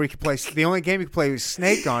Nokia where you could play. The only game you could play was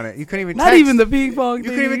Snake on it. You couldn't even Not text. even the ping pong.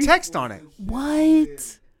 You couldn't even text on it.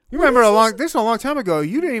 What? You remember this was a long time ago.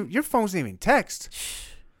 Your phones didn't even text.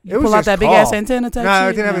 You pull out that big ass antenna type No,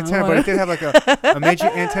 shit? it didn't have antenna, but it did have like a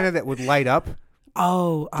midget antenna that would light up.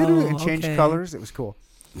 And change colors. It was cool.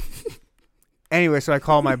 Anyway, so I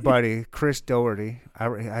call my buddy Chris Doherty.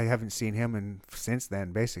 I haven't seen him since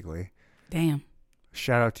then, basically. Damn.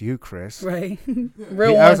 Shout out to you, Chris. Right.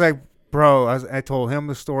 I was like, bro. I told him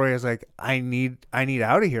the story. I was like, I need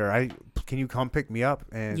out of here. Can you come pick me up?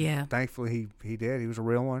 And thankfully he did. He was a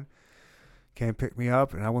real one. Came pick me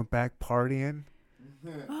up, and I went back partying.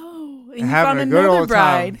 Oh, and you found another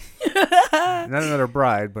bride. Not another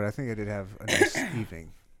bride, but I think I did have a nice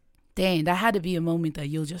evening. Dang, that had to be a moment that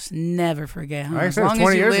you'll just never forget, huh? Like I said, it was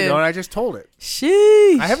 20 years ago, and I just told it.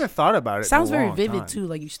 Sheesh. I haven't thought about it. Sounds in a very long vivid time. too,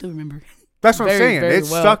 like you still remember. That's what I'm saying. It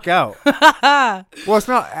stuck out. Well, it's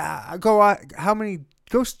not.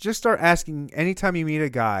 Just start asking anytime you meet a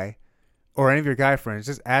guy or any of your guy friends.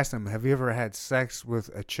 Just ask them, have you ever had sex with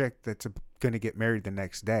a chick that's going to get married the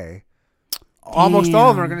next day? Damn. Almost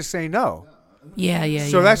all of them are going to say no. Yeah.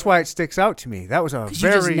 So that's why it sticks out to me. That was a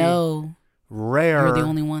very rare. You're the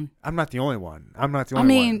only one. I'm not the only one.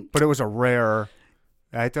 But it was a rare.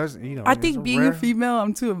 It doesn't. I think being a female,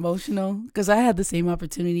 I'm too emotional because I had the same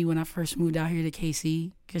opportunity when I first moved out here to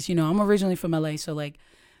KC. Because I'm originally from LA, so like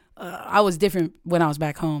I was different when I was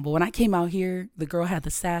back home. But when I came out here, the girl had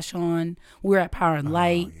the sash on. We were at Power and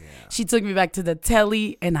Light. Yeah. She took me back to the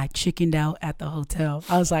telly, and I chickened out at the hotel.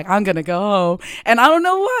 I was like, I'm gonna go home, and I don't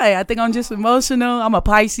know why. I think I'm just emotional. I'm a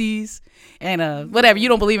Pisces, and whatever. You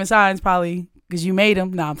don't believe in signs, probably because you made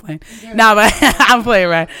them. No, I'm playing. No, but I'm playing,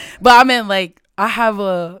 right? But I meant like I have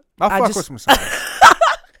a. I'll fuck with some signs.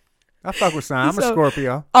 I fuck with signs. I'm a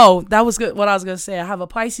Scorpio. Oh, that was good. What I was gonna say. I have a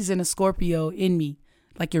Pisces and a Scorpio in me.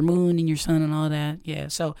 Like your moon and your sun and all that. Yeah.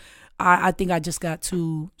 So I think I just got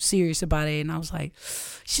too serious about it. And I was like,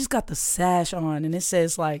 she's got the sash on. And it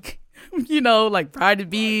says like, like bride to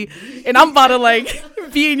be. And I'm about to like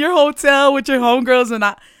be in your hotel with your homegirls. And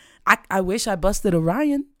I wish I busted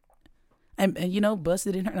Orion. And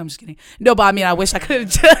busted in her. No, I'm just kidding. No, but I mean, I wish I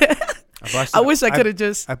could have I wish I could have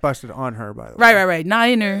just. I busted on her, by the way. Right. Not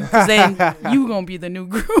in her. Because then you going to be the new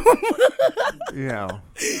groom. Now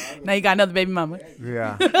you got another baby mama.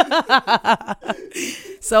 Yeah.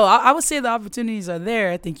 So I would say the opportunities are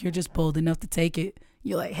there. I think you're just bold enough to take it.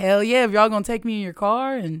 You're like, hell yeah, if y'all going to take me in your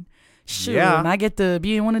car and shoot, and I get to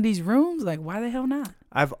be in one of these rooms, like, why the hell not?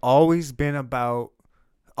 I've always been about,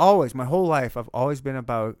 my whole life, I've always been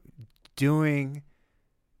about doing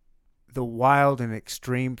the wild and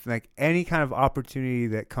extreme, like any kind of opportunity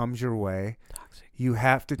that comes your way. Toxic. You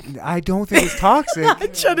have to. I don't think it's toxic.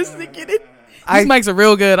 I'm trying to sneak it in. These mics are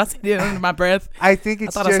real good. I said it under my breath. I think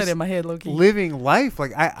it's I just said it in my head, low key. living life.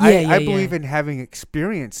 Like I believe in having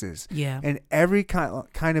experiences. Yeah. And every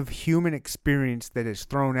kind of human experience that is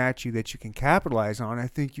thrown at you that you can capitalize on, I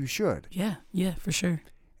think you should. Yeah, for sure.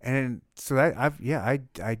 And so that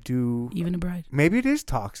I do. Even a bride. Maybe it is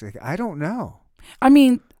toxic. I don't know. I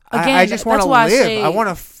mean, again, I just want to live. I want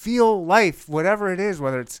to to feel life, whatever it is,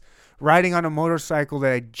 whether it's riding on a motorcycle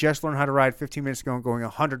that I just learned how to ride 15 minutes ago and going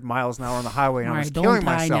 100 miles an hour on the highway and I'm just killing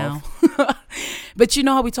myself. Now. But you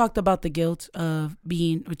know how we talked about the guilt of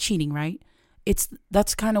cheating, right?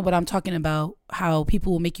 That's kind of what I'm talking about, how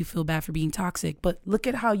people will make you feel bad for being toxic. But look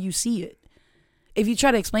at how you see it. If you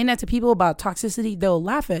try to explain that to people about toxicity, they'll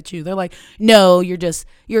laugh at you. They're like, no,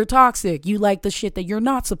 you're toxic. You like the shit that you're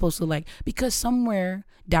not supposed to like. Because somewhere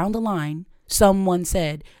down the line, someone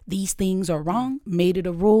said these things are wrong, made it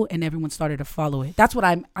a rule, and everyone started to follow it. That's what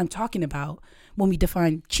I'm talking about when we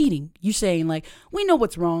define cheating. You saying like, we know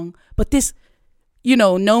what's wrong, but this,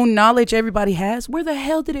 known knowledge everybody has, where the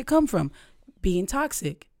hell did it come from? Being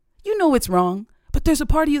toxic. You know it's wrong, but there's a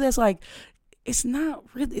part of you that's like, it's not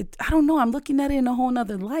really, I don't know. I'm looking at it in a whole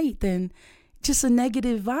nother light than just a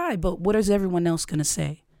negative vibe. But what is everyone else going to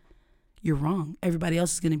say? You're wrong. Everybody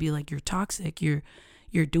else is going to be like, you're toxic. You're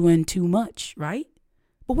doing too much, right?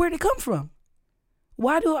 But where'd it come from?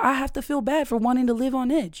 Why do I have to feel bad for wanting to live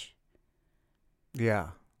on edge? Yeah.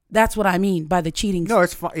 That's what I mean by the cheating. No,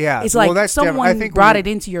 it's fine. Yeah. It's like that's someone I think brought it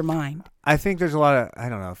into your mind. I think there's a lot of, I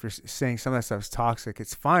don't know, if you're saying some of that stuff's toxic,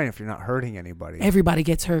 it's fine if you're not hurting anybody. Everybody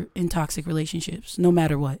gets hurt in toxic relationships, no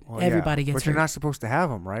matter what. Well, Everybody gets hurt. But you're not supposed to have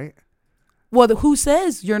them, right? Well, who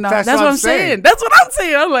says you're not? That's what I'm saying. That's what I'm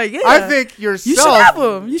saying. I'm like, yeah. I think yourself. You should have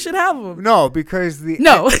them. You should have them. No, because No.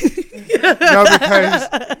 No, because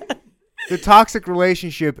the toxic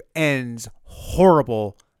relationship ends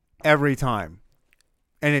horrible every time.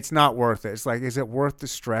 And it's not worth it. It's like, is it worth the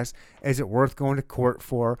stress? Is it worth going to court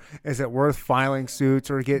for? Is it worth filing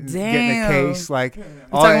suits or getting a case? Like, we're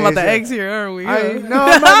talking about the eggs here, aren't we? No, I'm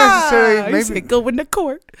not necessarily. Maybe going to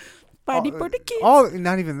court. Fighting for the kids.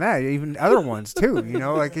 Not even that. Even other ones too.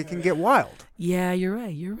 Like it can get wild. Yeah, you're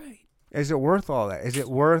right. Is it worth all that? Is it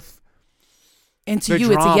worth? And to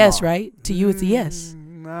you, it's a yes, right? To you, it's a yes.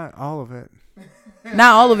 Not all of it.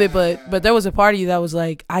 Not all of it, but there was a part of you that was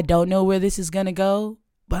like, I don't know where this is gonna go,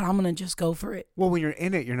 but I'm gonna just go for it. Well, when you're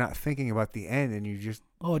in it, you're not thinking about the end, and you just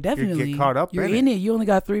definitely you get caught up. You're in it. You only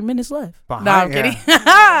got 3 minutes left. I'm kidding.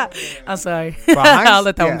 I'm sorry. I'll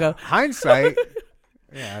let that one go. Hindsight.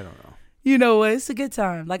 Yeah, I don't know. You know what? It's a good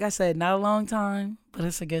time. Like I said, not a long time, but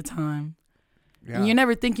it's a good time. Yeah. And you're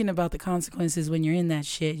never thinking about the consequences when you're in that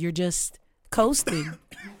shit. You're just coasting.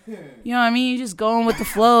 You know what I mean? You're just going with the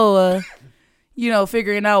flow.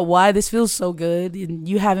 Figuring out why this feels so good. And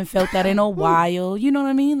you haven't felt that in a while. You know what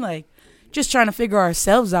I mean? Like, just trying to figure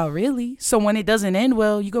ourselves out, really. So when it doesn't end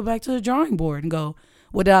well, you go back to the drawing board and go,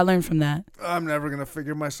 what did I learn from that? I'm never going to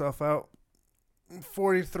figure myself out. I'm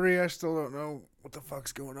 43. I still don't know what the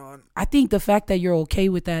fuck's going on. I think the fact that you're okay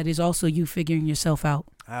with that is also you figuring yourself out.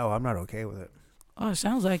 Oh, I'm not okay with it. Oh, it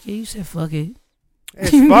sounds like it. You said fuck it. It's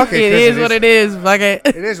fuck it. It is what it is. Fuck it.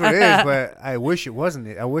 It is what it is, but I wish it wasn't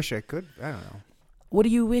it. I wish I could. I don't know. What do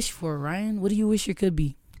you wish for, Ryan? What do you wish it could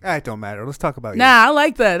be? It don't matter. Let's talk about you. Nah, I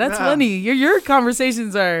like that. That's funny. Your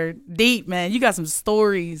conversations are deep, man. You got some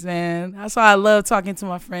stories, man. That's why I love talking to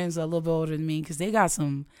my friends a little bit older than me, because they got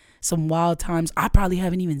some wild times I probably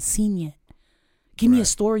haven't even seen yet. Give me a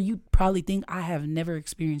story you probably think I have never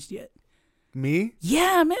experienced yet. Me?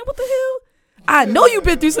 Yeah, man. What the hell? I know you've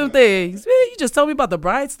been through some things. Man, you just told me about the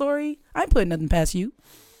bride story. I ain't putting nothing past you.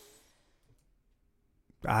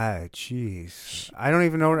 Jeez. I don't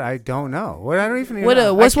even know. I don't know.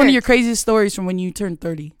 What's one of your craziest stories from when you turned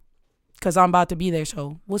 30? Because I'm about to be there,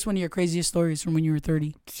 so what's one of your craziest stories from when you were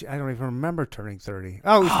 30? I don't even remember turning 30.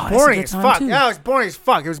 Oh, it was boring as fuck. Too. Yeah, it was boring as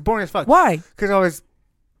fuck. It was boring as fuck. Why? Because I was...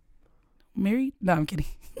 married? No, I'm kidding.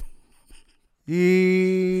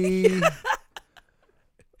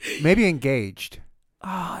 Maybe engaged.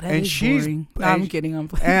 Oh, that is boring. No, I'm kidding. I'm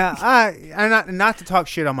playing. And not to talk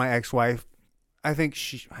shit on my ex-wife. I think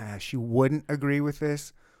she wouldn't agree with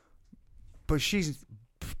this, but she's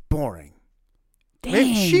boring. Damn.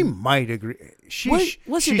 Maybe she might agree.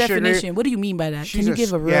 What's your definition? What do you mean by that? Can you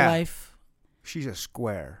give a real life? She's a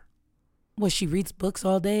square. Well, she reads books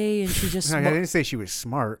all day and she just... No, I didn't say she was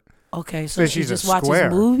smart. Okay, so she just watches square.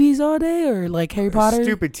 Movies all day, or like Harry Potter?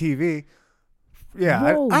 Stupid TV. Yeah,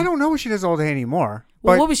 I don't know what she does all day anymore.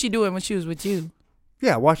 Well, what was she doing when she was with you?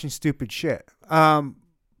 Yeah, watching stupid shit.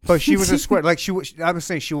 But she was a square. Like I was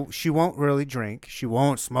saying, she won't really drink. She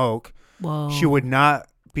won't smoke. Whoa. She would not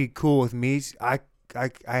be cool with me.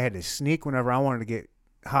 I had to sneak whenever I wanted to get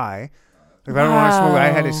high. If I don't want to smoke, I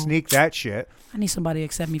had to sneak that shit. I need somebody to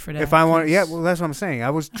accept me for that. If I want, yeah, well, that's what I'm saying. I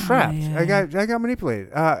was trapped. Yeah. I got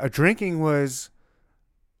manipulated. Drinking was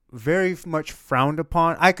very much frowned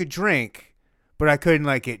upon. I could drink, but I couldn't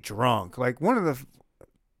like get drunk. Like one of the.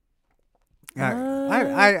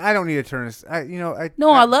 I don't need to turn this. I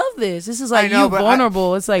love this. This is like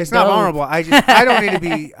vulnerable. It's like it's not vulnerable. I don't need to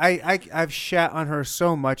be. I've shat on her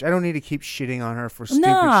so much. I don't need to keep shitting on her for stupid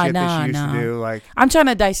shit that she used to do. Like I'm trying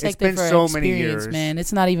to dissect it for so experience, many years, man.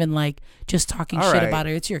 It's not even like just talking shit about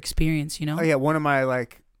her. It's your experience, you know. Oh yeah, one of my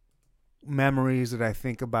like memories that I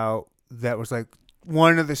think about that was like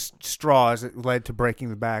one of the straws that led to breaking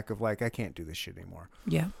the back of like I can't do this shit anymore.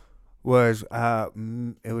 Yeah, was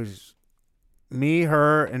it was. Me,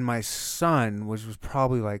 her, and my son was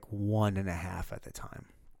probably like 1.5 at the time.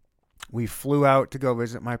 We flew out to go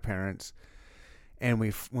visit my parents, and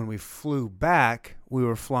when we flew back, we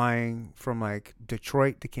were flying from like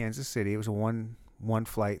Detroit to Kansas City. It was a one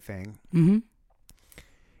flight thing. Mm-hmm.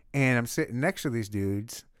 And I'm sitting next to these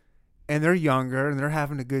dudes, and they're younger, and they're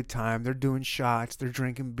having a good time. They're doing shots, they're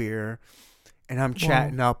drinking beer, and I'm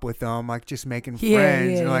chatting up with them, like just making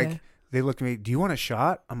friends. And like they look at me, "Do you want a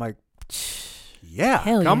shot?" I'm like. Yeah,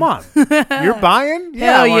 come on. You're buying?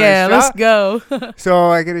 Yeah, hell yeah, let's go. So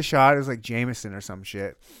I get a shot. It was like Jameson or some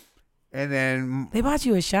shit. And then they bought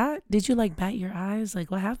you a shot? Did you like bat your eyes?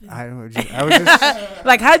 Like what happened? I don't know. I was just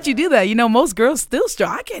like, how'd you do that? You know, most girls still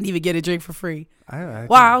strong. I can't even get a drink for free. I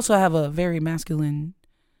also have a very masculine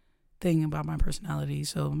thing about my personality,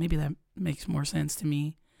 so maybe that makes more sense to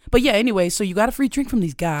me. But yeah, anyway, so you got a free drink from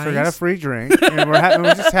these guys. So I got a free drink, and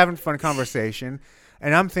we're just having fun conversation.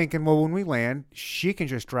 And I'm thinking, well, when we land, she can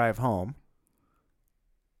just drive home.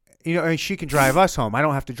 You know, and she can drive us home. I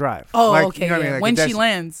don't have to drive. Oh, like, okay. You know what I mean? Like when she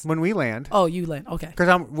lands. When we land. Oh, you land. Okay. Because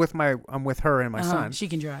I'm with her and my son. She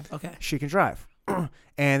can drive. Okay. She can drive.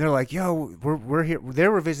 And they're like, yo, we're here. They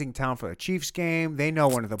were visiting town for the Chiefs game. They know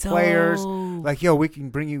one of the players. Like, yo, we can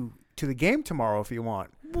bring you to the game tomorrow if you want.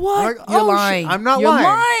 What? Like, You're lying. Shit. I'm not You're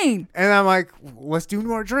lying. And I'm like, let's do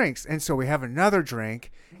more drinks. And so we have another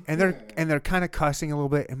drink. And they're kind of cussing a little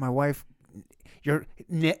bit, and my wife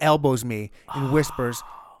elbows me and whispers,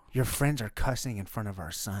 "Your friends are cussing in front of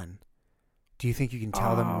our son. Do you think you can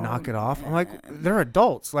tell them to knock it off?" I'm like, "They're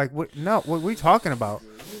adults. Like, what? No, what are we talking about?"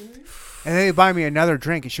 And then they buy me another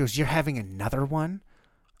drink, and she goes, "You're having another one?"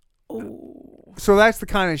 Oh. So that's the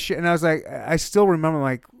kind of shit. And I was like, I still remember,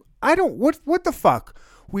 like, I don't. What the fuck?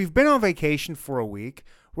 We've been on vacation for a week.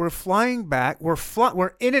 We're flying back.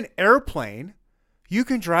 We're in an airplane. You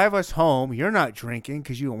can drive us home. You're not drinking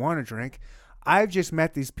because you don't want to drink. I've just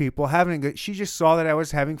met these people having a good. She just saw that I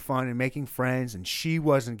was having fun and making friends, and she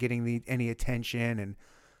wasn't getting any attention.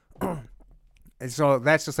 And so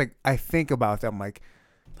that's just like I think about them. Like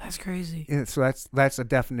that's crazy. So that's a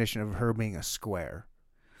definition of her being a square.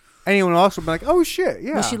 Anyone else would be like, "Oh shit,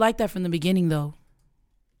 yeah." Was she like that from the beginning though?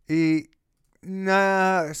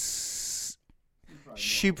 Nah.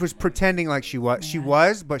 She was pretending like she was. She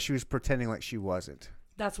was, but she was pretending like she wasn't.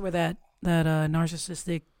 That's where that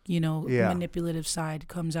narcissistic, manipulative side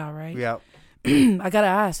comes out, right? Yeah. I gotta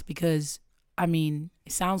ask because I mean,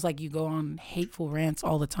 it sounds like you go on hateful rants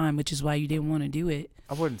all the time, which is why you didn't want to do it.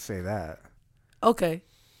 I wouldn't say that. Okay.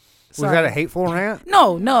 Was that a hateful rant?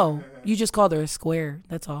 No. You just called her a square.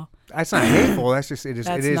 That's all. That's not hateful. That's just it is.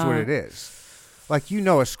 It is what it is. Like, you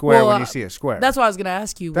know a square when you see a square. That's what I was going to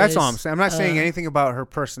ask you. That's all I'm saying. I'm not saying anything about her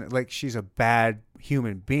person. Like, she's a bad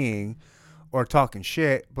human being or talking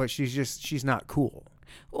shit, but she's not cool.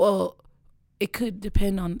 Well, it could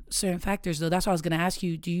depend on certain factors, though. That's what I was going to ask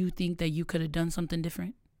you. Do you think that you could have done something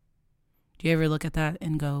different? Do you ever look at that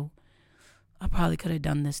and go, I probably could have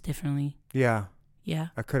done this differently? Yeah. Yeah?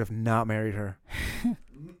 I could have not married her.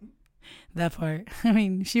 That part. I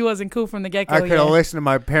mean, she wasn't cool from the get-go. I could have listened to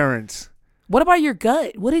my parents. What about your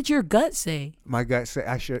gut? What did your gut say? My gut said,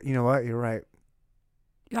 I should, you know what? You're right.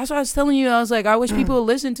 That's what I was telling you. I was like, I wish people would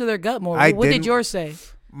listen to their gut more. What did yours say?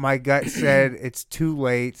 My gut said, it's too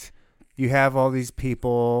late. You have all these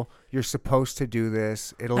people. You're supposed to do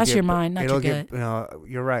this. That's your mind, not your gut.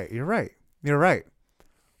 You're right.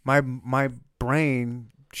 My brain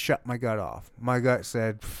shut my gut off. My gut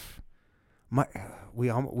said, we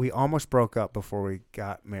almost broke up before we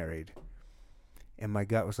got married. And my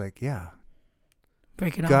gut was like, yeah.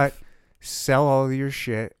 Break it gut, off. Sell all of your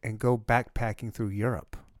shit and go backpacking through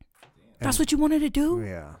Europe. That's what you wanted to do?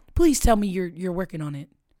 Yeah. Please tell me you're working on it.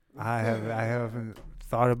 I haven't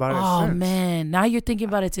thought about it since. Oh man, now you're thinking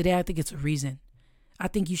about it today. I think it's a reason. I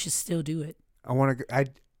think you should still do it. I want to.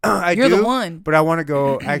 You're the one. But I want to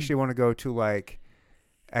go. Actually, want to go to like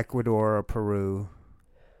Ecuador or Peru.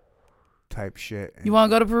 type shit. You want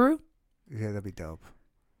to go to Peru? Yeah, that'd be dope.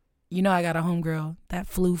 You know, I got a homegirl that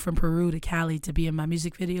flew from Peru to Cali to be in my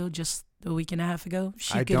music video just a week and a half ago.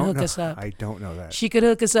 She could hook us up. I don't know that. She could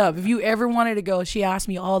hook us up. If you ever wanted to go, she asked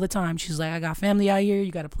me all the time. She's like, I got family out here.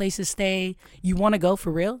 You got a place to stay. You want to go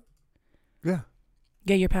for real? Yeah.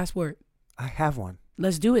 Get your passport. I have one.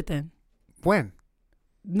 Let's do it then. When?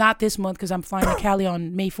 Not this month because I'm flying to Cali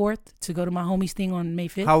on May 4th to go to my homie's thing on May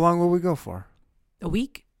 5th. How long will we go for? A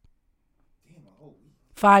week.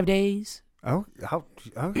 5 days. Oh,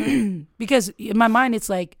 Because in my mind, it's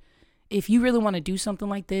like, if you really want to do something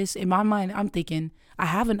like this, in my mind, I'm thinking, I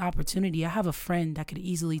have an opportunity. I have a friend that could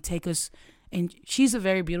easily take us. And she's a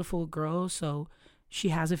very beautiful girl, so she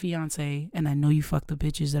has a fiance. And I know you fuck the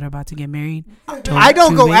bitches that are about to get married. I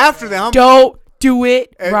don't go after them. Don't do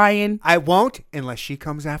it, Ryan. I won't unless she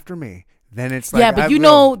comes after me. Then it's like, yeah, but you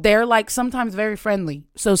know, they're like sometimes very friendly.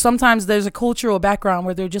 So sometimes there's a cultural background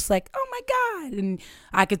where they're just like, oh my God. And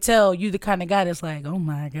I could tell you the kind of guy that's like, oh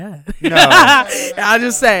my God. No. I'll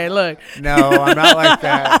just say, look. No, I'm not like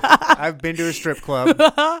that. I've been to a strip club.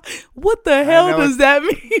 What the hell does that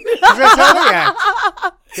mean? That's how they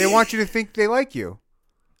act. They want you to think they like you.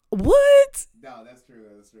 What? No, that's true.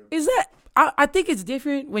 That's true. Is that? I think it's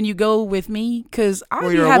different when you go with me because I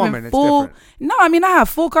be you're a having woman, it's full. different. No, I mean I have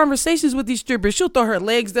full conversations with these strippers. She'll throw her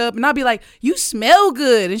legs up and I'll be like, "You smell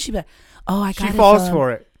good," and she'll be like, "Oh, I got it." She falls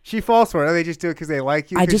for it. She falls for it. They just do it because they like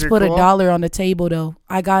you. I just put cool? $1 on the table though.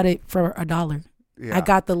 I got it for $1. Yeah. I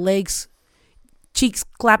got the legs, cheeks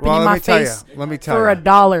clapping Well, in let my me tell face you. Let me tell for you.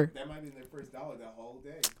 $1. That might be their first dollar that whole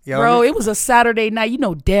day. Yeah, Bro, it was a Saturday night. You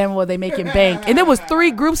know damn well they making bank, and there was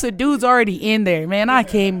 3 groups of dudes already in there. Man, I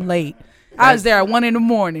came late. I was there at 1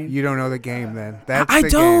 a.m. You don't know the game then. That's I the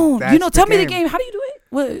don't. Game. That's You know, tell me the game. How do you do it?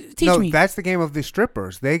 What? Teach me. That's the game of the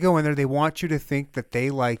strippers. They go in there. They want you to think that they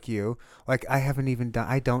like you. Like, I haven't even done.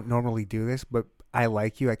 I don't normally do this, but I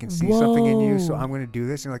like you. I can see something in you, so I'm going to do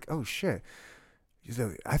this. And you're like, oh shit.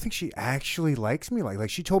 So I think she actually likes me. Like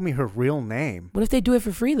she told me her real name. What if they do it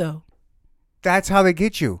for free though? That's how they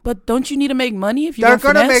get you. But don't you need to make money if you? They're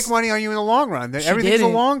going to make money on you in the long run. Everything's a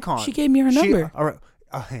long con. She gave me her number.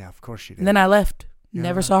 Oh yeah, of course she did. And then I left. Yeah.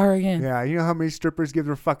 Never saw her again. Yeah, you know how many strippers give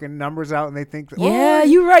their fucking numbers out and they think, yeah,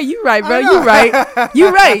 you right, bro. You right.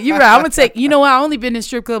 I'm gonna take. You know what? I only been in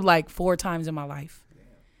strip club like 4 times in my life.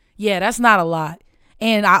 Yeah, that's not a lot.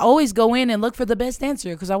 And I always go in and look for the best dancer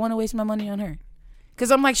because I want to waste my money on her.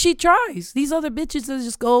 Because I'm like, she tries. These other bitches that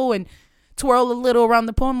just go and twirl a little around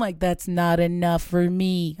the pole. I'm like, that's not enough for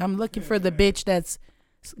me. I'm looking for the bitch that's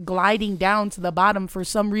gliding down to the bottom for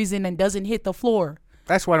some reason and doesn't hit the floor.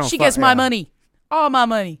 That's why I don't. She gets my money. All my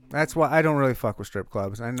money. That's why I don't really fuck with strip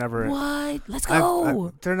clubs. I never. What? Let's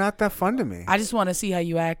go. They're not that fun to me. I just want to see how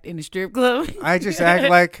you act in the strip club. I just act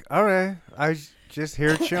like, all right, I just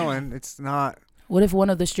here chilling. It's not. What if one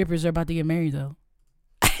of the strippers are about to get married though?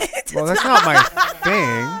 Well, that's not my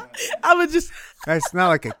thing. I would just. That's not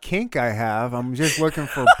like a kink I have. I'm just looking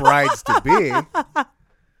for brides to be.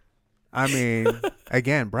 I mean,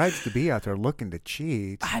 again, brides to be out there looking to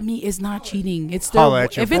cheat. I mean, it's not cheating. It's still. Holla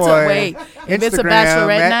at your If boy. it's a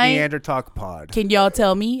bachelorette night, Neanderthal Pod. can y'all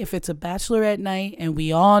tell me if it's a bachelorette night and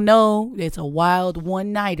we all know it's a wild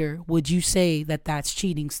one nighter? Would you say that that's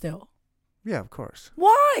cheating still? Yeah, of course.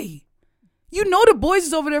 Why? You know the boys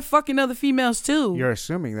is over there fucking other females too. You're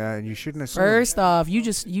assuming that, and you shouldn't assume. First off, you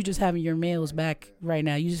just having your males back right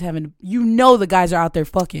now. You just having, you know, the guys are out there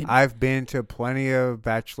fucking. I've been to plenty of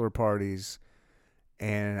bachelor parties,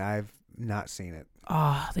 and I've not seen it.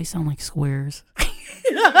 Oh, they sound like squares.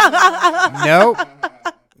 Nope.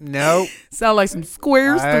 Sound like some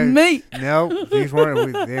squares to me. Nope. They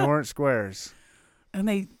weren't squares.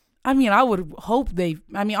 And I would hope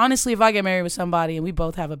honestly, if I get married with somebody and we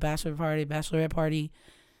both have a bachelorette party,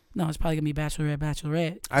 no, it's probably gonna be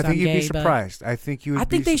bachelorette. I think you'd be surprised. I think you would. I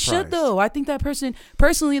think they should though. I think that person,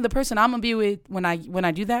 personally, the person I'm gonna be with when I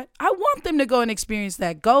do that, I want them to go and experience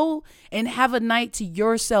that. Go and have a night to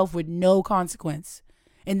yourself with no consequence.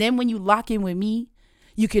 And then when you lock in with me,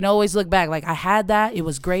 you can always look back. Like, I had that, it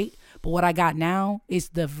was great, but what I got now is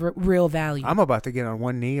the real value. I'm about to get on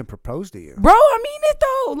one knee and propose to you, bro. I mean it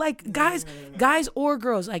though. Like, guys or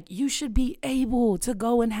girls, like, you should be able to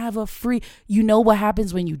go and have a free. You know what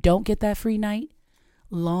happens when you don't get that free night?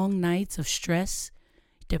 Long nights of stress,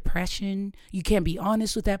 depression. You can't be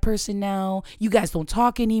honest with that person now. You guys don't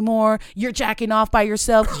talk anymore. You're jacking off by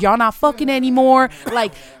yourself 'cause y'all not fucking anymore.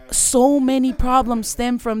 Like, so many problems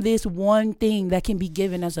stem from this one thing that can be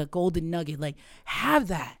given as a golden nugget. Like, have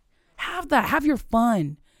that. Have your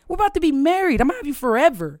fun. We're about to be married. I'm gonna have you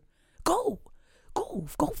forever. Go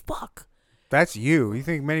fuck. That's you. You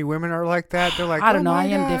think many women are like that? They're like, I don't oh know. my I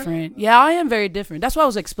am God. different. Yeah, I am very different. That's why I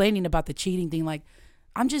was explaining about the cheating thing. Like,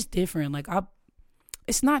 I'm just different. Like,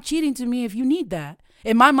 it's not cheating to me if you need that.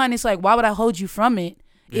 In my mind, it's like, why would I hold you from it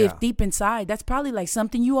if deep inside, that's probably like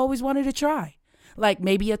something you always wanted to try. Like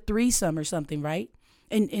maybe a threesome or something, right?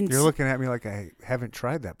 And You're looking at me like I haven't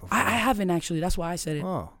tried that before. I haven't actually. That's why I said it.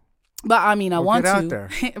 Oh. But I mean, I want get to. out there.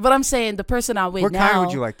 But I'm saying the person I'm with What now. kind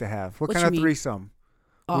would you like to have? What kind you of mean? threesome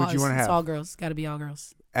Oh, would you want to It's have? all girls. Got to be all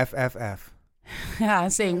girls. FFF. I'm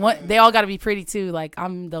saying they all got to be pretty too. Like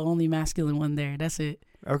I'm the only masculine one there. That's it.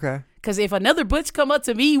 Okay. Because if another butch come up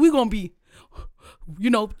to me, we gonna be,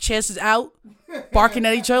 chances out, barking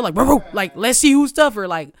at each other like, bro, like let's see who's tougher.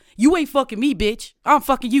 Like you ain't fucking me, bitch. I'm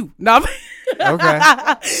fucking you. No. Okay.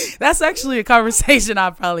 That's actually a conversation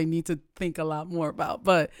I probably need to think a lot more about.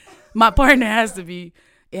 But my partner has to be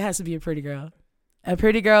a pretty girl. A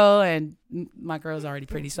pretty girl, and my girl's already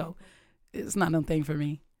pretty, so it's not no thing for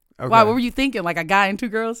me. Okay. Why? What were you thinking? Like a guy and two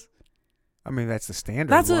girls? I mean, that's the standard.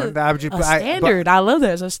 That's one. a standard. I love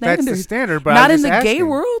that. It's a standard. That's the standard, but not I'm in just the gay asking.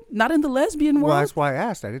 world, not in the lesbian world. Well, that's why I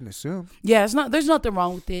asked. I didn't assume. Yeah, it's not. There's nothing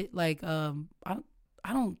wrong with it. Like, I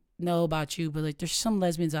don't know about you, but like, there's some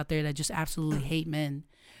lesbians out there that just absolutely hate men,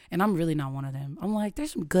 and I'm really not one of them. I'm like,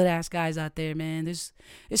 there's some good ass guys out there, man. There's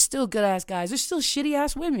still good ass guys. There's still shitty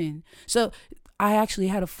ass women. So I actually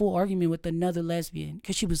had a full argument with another lesbian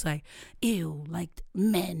because she was like, ew, like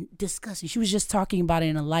men, disgusting. She was just talking about it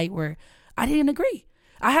in a light where I didn't agree.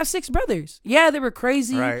 I have 6 brothers. Yeah, they were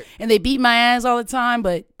crazy and they beat my ass all the time,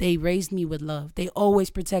 but they raised me with love. They always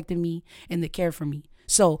protected me and they cared for me.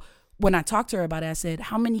 So when I talked to her about it, I said,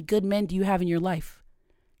 how many good men do you have in your life?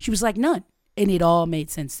 She was like, none. And it all made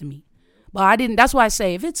sense to me. But I didn't. That's why I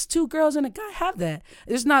say if it's 2 girls and a guy, have that.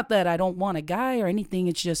 It's not that I don't want a guy or anything.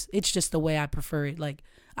 It's just the way I prefer it. Like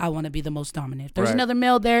I want to be the most dominant. If there's another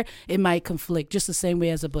male there, it might conflict just the same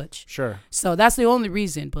way as a butch. Sure. So that's the only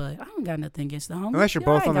reason. But I don't got nothing against the homie. Unless you're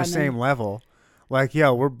both on the same level. Like,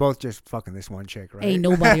 yo, we're both just fucking this one chick, right? Ain't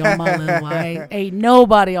nobody on my level. Ain't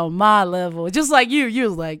nobody on my level. Just like you. You're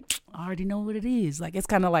like, I already know what it is. Like it's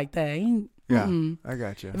kind of like that. Yeah, I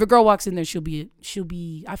got you. If a girl walks in there, she'll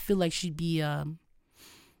be. I feel like she'd be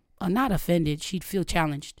not offended. She'd feel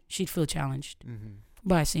challenged.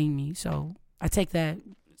 By seeing me. So I take that.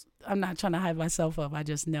 I'm not trying to hype myself up. I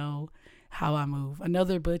just know how I move.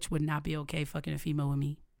 Another butch would not be okay fucking a female with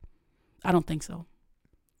me. I don't think so.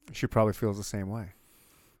 She probably feels the same way.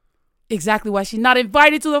 Exactly why she's not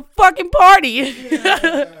invited to the fucking party.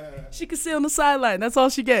 She can sit on the sideline. That's all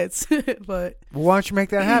she gets. But well, why don't you make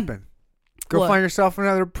that happen? Go find yourself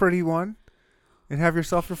another pretty one and have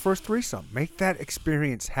yourself your first threesome. Make that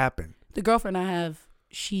experience happen. The girlfriend I have,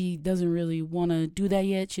 she doesn't really want to do that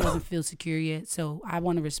yet. She doesn't feel secure yet. So I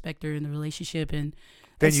want to respect her in the relationship and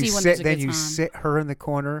then you sit her in the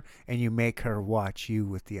corner and you make her watch you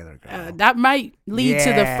with the other girl. That might lead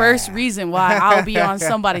to the first reason why I'll be on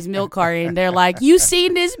somebody's milk cart and they're like, you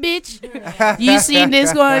seen this bitch? You seen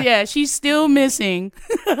this one? Yeah, she's still missing.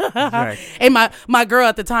 Right. And my girl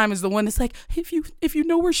at the time is the one that's like, if you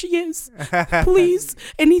know where she is, please,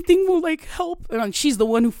 anything will like help. And she's the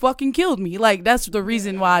one who fucking killed me. Like that's the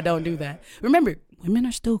reason why I don't do that. Remember, women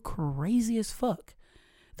are still crazy as fuck.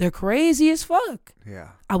 They're crazy as fuck.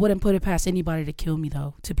 Yeah. I wouldn't put it past anybody to kill me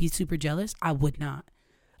though. To be super jealous, I would not.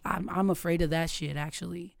 I'm afraid of that shit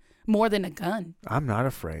actually. More than a gun. I'm not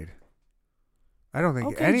afraid. I don't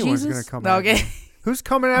think anyone's gonna come after me. Who's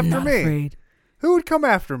coming I'm after not me? Afraid. Who would come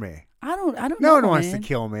after me? I don't No know. one wants to man.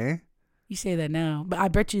 kill me. You say that now, but I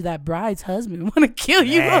bet you that bride's husband want to kill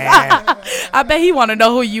you. I bet he want to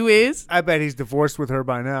know who you is. I bet he's divorced with her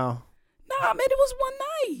by now. Nah, man, it was one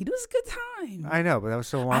night. It was a good time. I know, but that was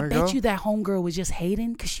so long ago. I bet you that homegirl was just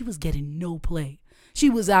hating because she was getting no play. She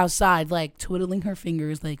was outside, like, twiddling her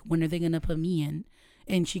fingers, like, when are they going to put me in?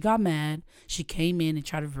 And she got mad. She came in and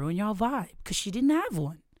tried to ruin y'all vibe because she didn't have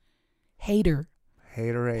one. Hater.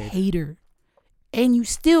 Hater. And you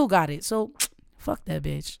still got it. So, fuck that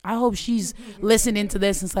bitch. I hope she's listening to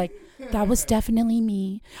this and it's like, that was definitely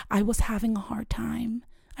me. I was having a hard time.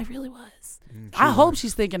 I really was. I hope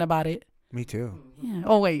she's thinking about it. Me too. Yeah.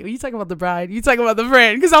 Oh, wait. Are you talking about the bride? You talking about the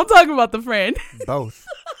friend? Because I'm talking about the friend. Both.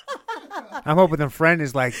 I'm hoping the friend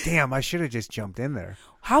is like, damn, I should have just jumped in there.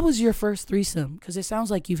 How was your first threesome? Because it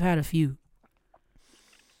sounds like you've had a few.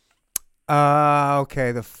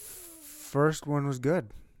 Okay. The first one was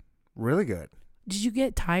good. Really good. Did you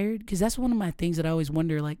get tired? Because that's one of my things that I always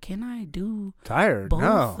wonder, like, can I do tired? Both?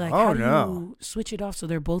 No. Like, how do you switch it off so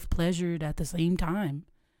they're both pleasured at the same time?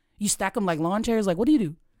 You stack them like lawn chairs? Like, what do you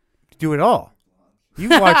do? Do it all. You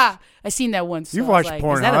watch. I seen that once. So You I was watch like,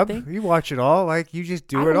 is that a thing? Pornhub. You watch it all. Like you just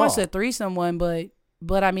do I it don't all. watch the threesome one,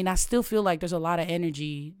 but I mean, I still feel like there's a lot of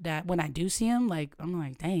energy that when I do see him, like I'm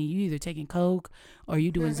like, dang, you either taking coke or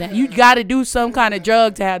you doing that. You got to do some kind of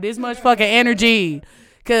drug to have this much fucking energy,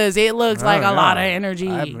 because it looks like a lot of energy.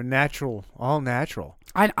 I'm natural, all natural.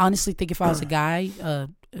 I honestly think if I was a guy,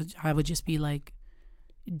 I would just be like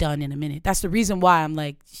done in a minute. That's the reason why I'm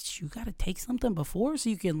like, you got to take something before so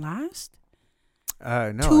you can last.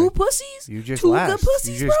 No, Two pussies? You just Two last. good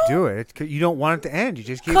pussies, You just bro? do it. You don't want it to end. You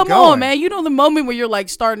just keep Come going. on, man. You know the moment where you're like,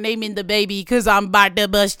 start naming the baby because I'm about to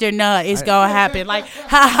bust your nut. It's gonna happen. Like,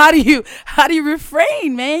 how do you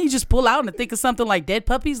refrain, man? You just pull out and think of something like dead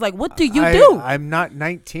puppies. Like, what do you do? I'm not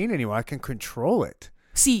 19 anymore. I can control it.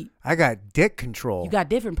 See, I got dick control. you got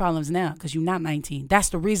different problems now because you're not 19. That's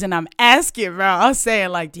the reason I'm asking, bro. I'm saying,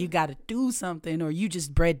 like, do you got to do something or you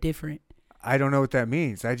just bred different? I don't know what that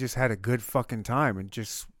means. I just had a good fucking time and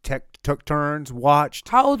just took turns, watched.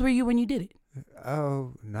 How old were you when you did it?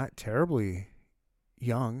 Oh, not terribly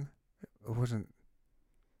young. It wasn't.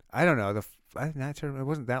 I don't know. It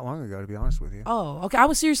wasn't that long ago, to be honest with you. Oh, okay. I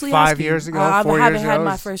was seriously 5 asking. years ago, I 4 haven't years had ago.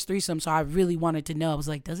 my first threesome, so I really wanted to know. I was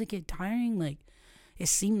like, does it get tiring? Like, it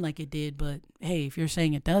seemed like it did, but hey, if you're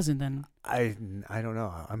saying it doesn't, then I don't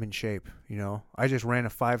know. I'm in shape. You know. I just ran a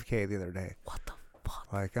 5K the other day. what the fuck?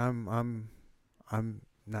 Like I'm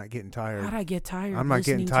not getting tired. How'd I get tired? I'm not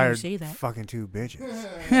listening getting to tired. you say that. Fucking two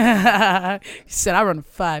bitches. He said I run a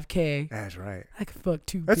 5K. That's right. I could fuck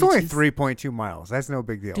two. That's bitches. only 3.2 miles. That's no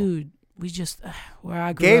big deal. Dude, we just where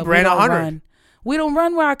I grew Gabe up. ran we don't 100. run. We don't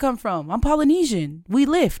run where I come from. I'm Polynesian. We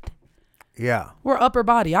lift. Yeah. We're upper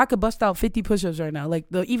body. I could bust out 50 push-ups right now. Like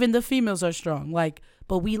even the females are strong. Like,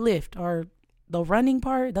 but we lift. The running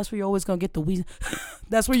part, that's where you're always gonna get the wheeze.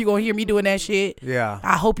 That's where you're gonna hear me doing that shit. Yeah.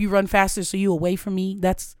 I hope you run faster so you away from me.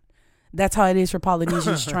 That's how it is for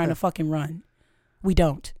Polynesians trying to fucking run. We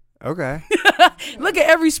don't. Okay. Look at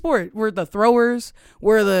every sport. We're the throwers.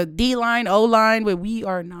 We're the D-line, O-line, but we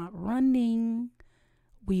are not running.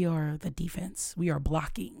 We are the defense. We are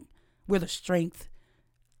blocking. We're the strength.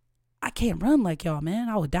 I can't run like y'all, man.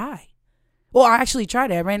 I would die. Well, I actually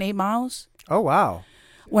tried it. I ran 8 miles. Oh, wow.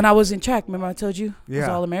 When I was in track, remember I told you? I was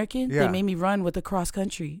Yeah. All-American? Yeah. They made me run with the cross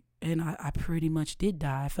country. And I pretty much did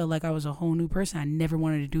die. I felt like I was a whole new person. I never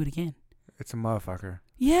wanted to do it again. It's a motherfucker.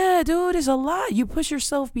 Yeah, dude, it's a lot. You push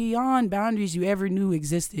yourself beyond boundaries you ever knew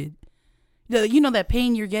existed. You know that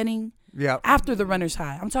pain you're getting Yeah. after the runner's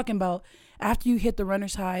high. I'm talking about after you hit the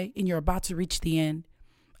runner's high and you're about to reach the end.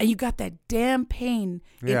 And you got that damn pain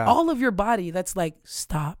in Yeah. all of your body that's like,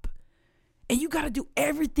 stop. And you got to do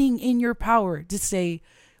everything in your power to say,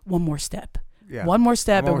 one more step. Yeah. One more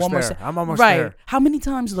step I'm and one more almost step. there. I'm almost right. there. How many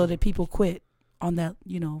times, though, did people quit on that,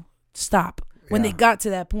 stop? When they Yeah. got to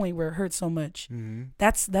that point where it hurt so much. Mm-hmm.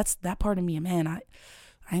 That's that part of me. Man, I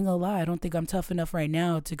ain't gonna lie. I don't think I'm tough enough right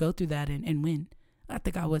now to go through that and win. I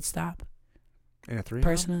think I would stop. In a 3?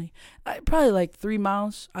 Personally. Probably like 3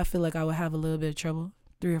 miles. I feel like I would have a little bit of trouble.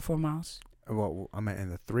 3 or 4 miles. Well, I meant in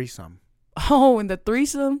the threesome. Oh, and the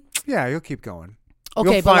threesome? Yeah, you'll keep going.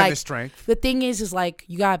 Okay, You'll but find like the strength. the thing is like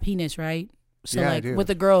you got a penis, right? So Yeah, I like do. with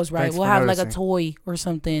the girls, right? Thanks we'll for have like a noticing. toy or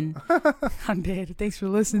something. I'm dead. Thanks for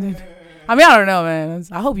listening. I mean, I don't know, man.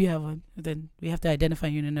 I hope you have one. Then we have to identify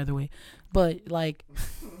you in another way. But like,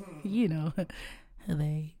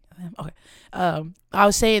 they. Okay. I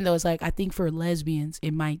was saying though, it's like I think for lesbians,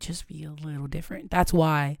 it might just be a little different. That's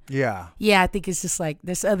why. Yeah. Yeah, I think it's just like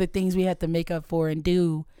there's other things we have to make up for and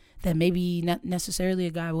do that maybe not necessarily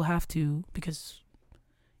a guy will have to because,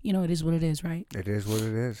 it is what it is, right? It is what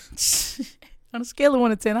it is. On a scale of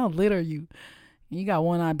 1 to 10, how lit are you? You got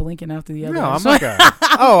one eye blinking after the other. No, I'm like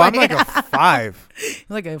I'm like a 5.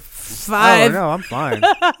 like a 5. Oh, no, I'm fine.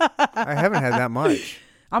 I haven't had that much.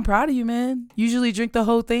 I'm proud of you, man. Usually drink the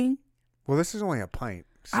whole thing. Well, this is only a pint.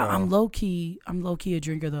 So. I'm low key a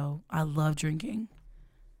drinker though. I love drinking.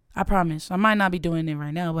 I promise. I might not be doing it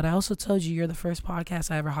right now, but I also told you you're the first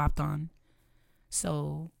podcast I ever hopped on.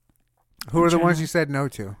 So Who are the ones you said no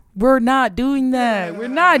to? we're not doing that. We're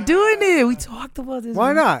not doing it. We talked about this.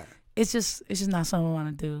 Why not? It's just not something I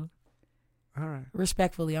want to do. All right.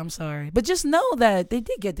 Respectfully, I'm sorry. But just know that they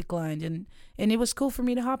did get declined and it was cool for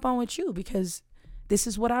me to hop on with you because this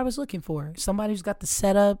is what I was looking for. Somebody who's got the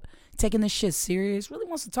setup, taking this shit serious, really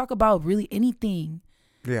wants to talk about really anything.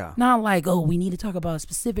 Yeah. Not like, oh, we need to talk about a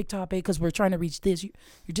specific topic because we're trying to reach this. You're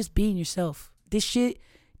just being yourself. This shit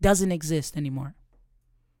doesn't exist anymore.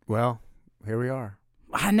 Well, here we are.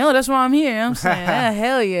 I know. That's why I'm here. I'm saying,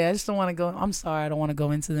 hell yeah. I just don't want to go. I'm sorry. I don't want to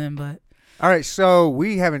go into them, but. All right. So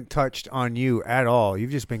we haven't touched on you at all.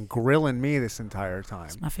 You've just been grilling me this entire time.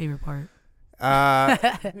 It's my favorite part.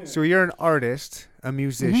 So you're an artist, a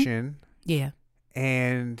musician, Yeah.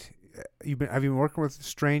 and have you been working with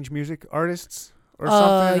strange music artists or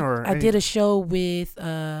something? Or I did a show with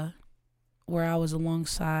where I was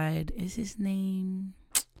alongside. Is his name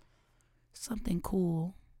something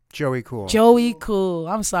cool? Joey Cool. Joey Cool.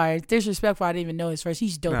 I'm sorry, it's disrespectful. I didn't even know his first.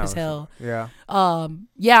 He's dope as hell. Yeah.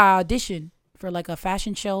 Yeah, I auditioned for like a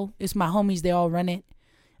fashion show. It's my homies. They all run it.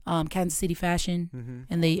 Kansas City Fashion,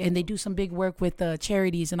 and they do some big work with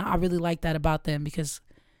charities, and I really like that about them because,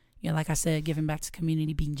 you know, like I said, giving back to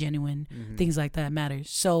community, being genuine, things like that matters.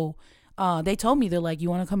 So they told me, they're like, you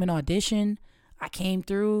want to come and audition? I came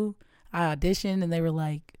through, I auditioned, and they were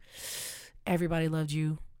like, everybody loved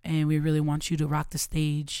you, and we really want you to rock the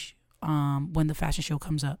stage when the fashion show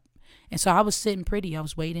comes up. And so I was sitting pretty, I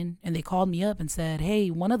was waiting, and they called me up and said, hey,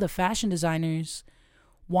 one of the fashion designers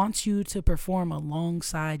wants you to perform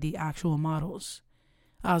alongside the actual models.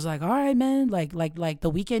 I was like, all right, man, like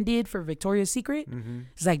The Weeknd did for Victoria's Secret.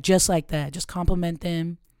 It's like just like that, just compliment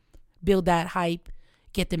them, build that hype,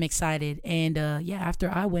 get them excited. And yeah, after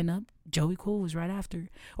I went up, Joey Cool was right after,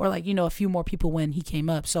 or like, you know, a few more people when he came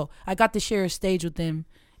up. So I got to share a stage with him,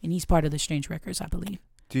 and he's part of the Strange Records, I believe.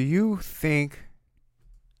 Do you think,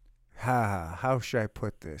 how should I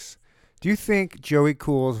put this? Do you think Joey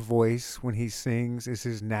Cool's voice when he sings is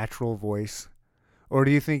his natural voice? Or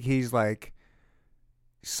do you think he's like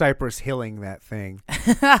Cypress Hilling that thing?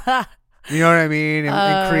 You know what I mean?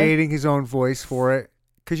 And creating his own voice for it.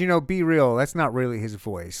 Because, you know, be real, that's not really his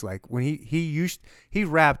voice. Like when he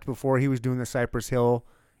rapped before he was doing the Cypress Hill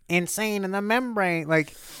Insane in the Membrane.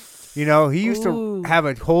 Like, you know, he used to have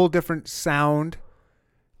a whole different sound.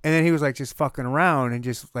 And then he was like just fucking around and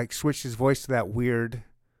just like switched his voice to that weird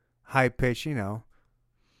high pitch, you know.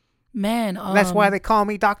 Man, that's why they call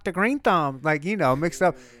me Dr. Green Thumb, like, you know, mixed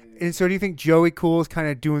up. And so do you think Joey Cool is kind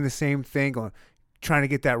of doing the same thing, trying to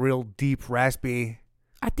get that real deep, raspy?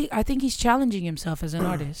 I think he's challenging himself as an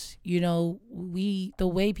artist. You know, the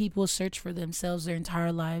way people search for themselves their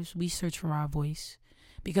entire lives, we search for our voice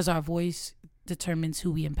because our voice determines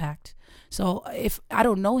who we impact. So if I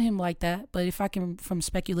don't know him like that, but if I can, from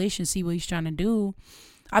speculation, see what he's trying to do,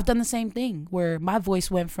 I've done the same thing where my voice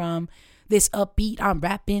went from this upbeat, I'm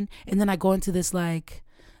rapping, and then I go into this like,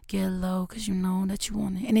 get low because you know that you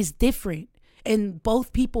want it. And it's different. And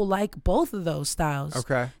both people like both of those styles.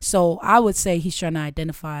 Okay. So I would say he's trying to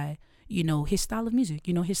identify, you know, his style of music,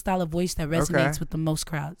 you know, his style of voice that resonates with the most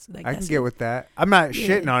crowds. Like, I can get with that. I'm not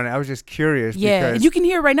shitting on it. I was just curious. Yeah, because and you can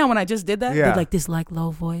hear right now when I just did that. Yeah. They're like, this like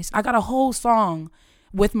low voice. I got a whole song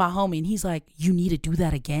with my homie, and he's like, you need to do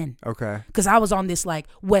that again. Okay. Because I was on this like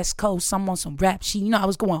West Coast, some rap shit, you know, I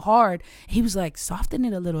was going hard. He was like, soften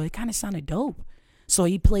it a little. It kind of sounded dope. So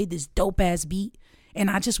he played this dope ass beat,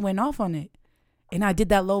 and I just went off on it. And I did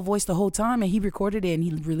that low voice the whole time, and he recorded it and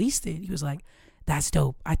he released it. He was like, that's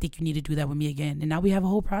dope. I think you need to do that with me again. And now we have a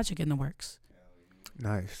whole project in the works.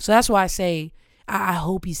 Nice. So that's why I say I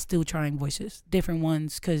hope he's still trying voices, different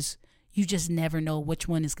ones, because you just never know which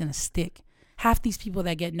one is going to stick. Half these people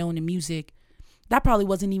that get known in music, that probably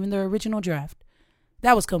wasn't even their original draft.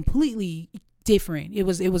 That was completely different. It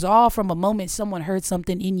was all from a moment someone heard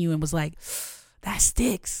something in you and was like, that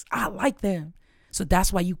sticks. I like them. So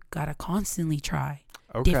that's why you got to constantly try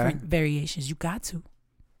different variations. You got to.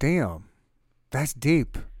 Damn. That's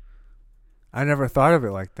deep. I never thought of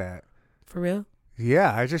it like that. For real?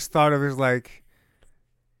 Yeah, I just thought of it as like,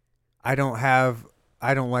 I don't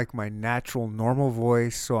like my natural normal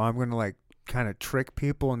voice, so I'm going to like kind of trick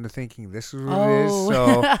people into thinking this is what it is.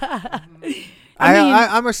 So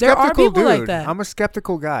I'm a skeptical dude. Like that. I'm a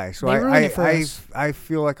skeptical guy. So I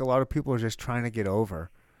feel like a lot of people are just trying to get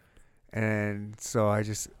over. And so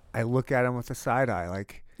I look at him with a side eye,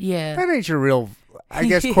 like, yeah, that ain't your real, I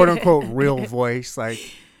guess, quote unquote, real voice. Like,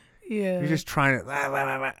 yeah, you're just trying to,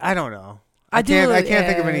 I don't know. I can't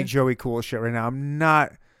think of any Joey Cool shit right now. I'm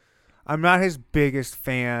not his biggest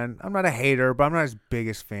fan. I'm not a hater, but I'm not his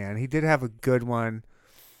biggest fan. He did have a good one.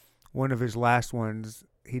 One of his last ones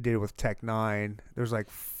he did with Tech Nine. There's like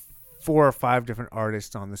 4 or 5 different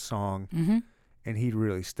artists on the song, and he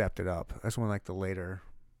really stepped it up. That's one of like the later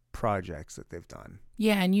projects that they've done.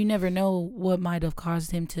 Yeah, and you never know what might have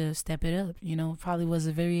caused him to step it up. You know, probably was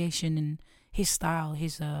a variation in his style,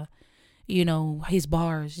 his you know, his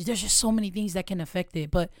bars. There's just so many things that can affect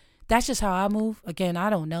it. But that's just how I move. Again, I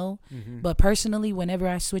don't know. But personally, whenever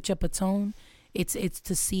I switch up a tone, it's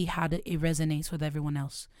to see how it resonates with everyone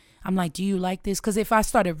else. I'm like, do you like this? Because if I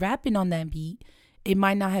started rapping on that beat, it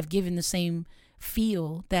might not have given the same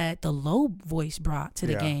feel that the low voice brought to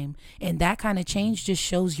the game. And that kind of change just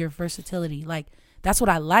shows your versatility. Like, that's what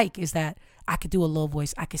I like, is that I could do a low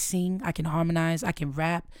voice. I could sing. I can harmonize. I can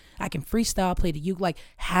rap. I can freestyle, play the uke. Like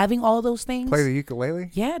having all those things. Play the ukulele?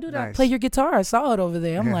 Yeah, dude. I Nice. play your guitar. I saw it over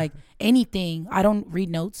there. I'm Yeah. like, anything. I don't read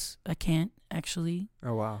notes. I can't actually.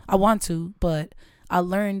 Oh, wow. I want to, but I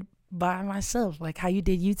learned by myself. Like how you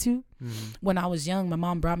did YouTube. Mm-hmm. When I was young, my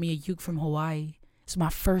mom brought me a uke from Hawaii. It's my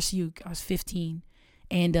first uke. I was 15.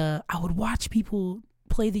 And I would watch people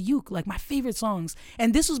play the uke, like my favorite songs.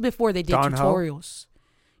 And this was before they did Don Ho? tutorials.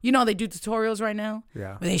 You know, they do tutorials right now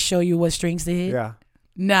Yeah. where they show you what strings to hit. Yeah.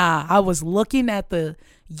 Nah, I was looking at the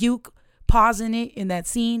uke, pausing it in that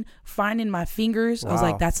scene, finding my fingers. I was Wow.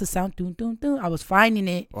 like, that's the sound. Dun, dun, dun. I was finding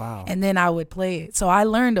it. Wow. And then I would play it. So I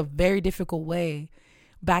learned a very difficult way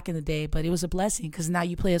back in the day, but it was a blessing because now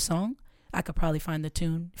you play a song, I could probably find the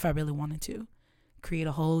tune if I really wanted to. Create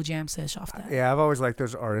a whole jam sesh off that. Yeah, I've always liked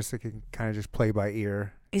those artists that can kind of just play by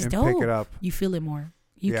ear It's and dope. pick it up. You feel it more.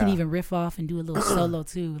 You can Yeah. even riff off and do a little solo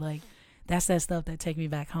too. Like that's that stuff that take me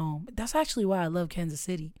back home. That's actually why I love Kansas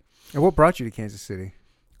City. And what brought you to Kansas City?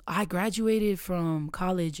 I graduated from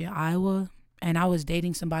college in Iowa, and I was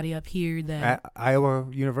dating somebody up here that. At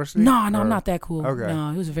Iowa University? No, I'm Or- not that cool. Okay.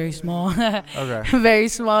 No, it was a very small, Okay. very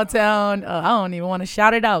small town. I don't even want to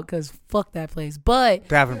shout it out because fuck that place. But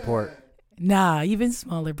Davenport. nah, even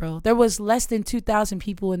smaller, bro. There was less than 2,000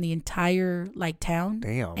 people in the entire like town,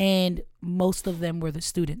 Damn. and most of them were the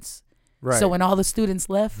students. Right. So when all the students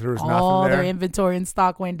left, There was all nothing their there? inventory and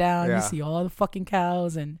stock went down. Yeah. You see all the fucking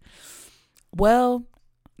cows. And well,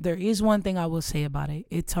 there is one thing I will say about it.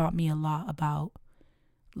 It taught me a lot about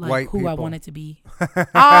like White who I people. wanted to be.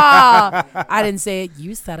 I didn't say it.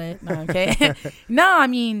 You said it. No, okay. No, I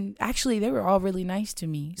mean, actually, they were all really nice to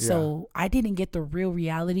me. So I didn't get the real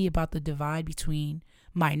reality about the divide between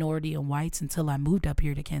minority and whites until I moved up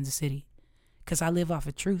here to Kansas City. Because I live off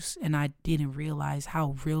a truce, and I didn't realize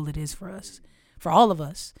how real it is for us, for all of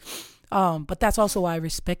us. But that's also why I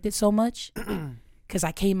respect it so much. Because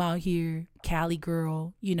I came out here, Cali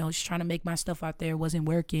girl, you know, just trying to make my stuff out there, wasn't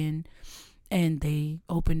working. And they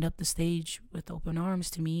opened up the stage with open arms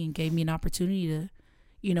to me and gave me an opportunity to,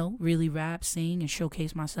 you know, really rap, sing, and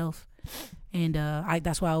showcase myself. And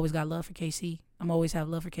that's why I always got love for KC. I'm always have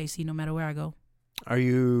love for KC no matter where I go.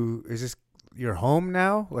 Is this your home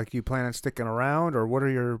now? Like, you plan on sticking around, or what are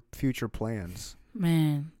your future plans?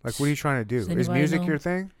 Man. Like, what are you trying to do? Does Is anybody music know? your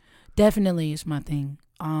thing? Definitely is my thing.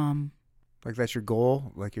 Like, that's your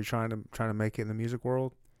goal? Like, you're trying to make it in the music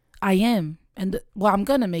world? I am. And, well, I'm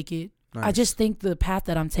going to make it. Nice. I just think the path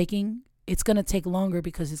that I'm taking, it's going to take longer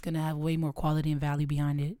because it's going to have way more quality and value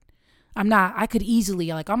behind it. I could easily,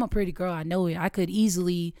 like, I'm a pretty girl. I know it. I could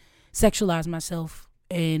easily sexualize myself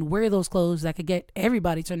and wear those clothes that could get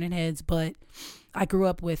everybody turning heads. But I grew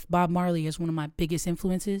up with Bob Marley as one of my biggest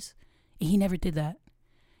influences. And he never did that.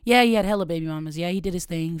 Yeah, he had hella baby mamas. Yeah, he did his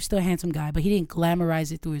thing. He was still a handsome guy, but he didn't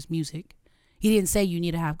glamorize it through his music. He didn't say you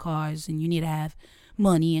need to have cars and you need to have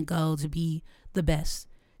money and gold to be the best.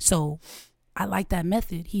 So I like that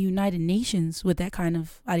method. He united nations with that kind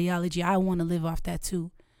of ideology. I want to live off that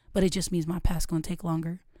too. But it just means my path's going to take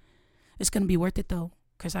longer. It's going to be worth it though,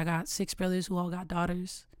 because I got 6 brothers who all got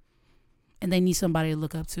daughters. And they need somebody to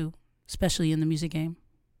look up to, especially in the music game.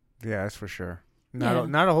 Yeah, that's for sure. Yeah.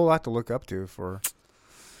 Not a whole lot to look up to for.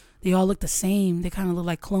 They all look the same. They kind of look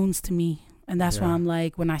like clones to me. And that's why Yeah. I'm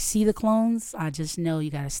like, when I see the clones, I just know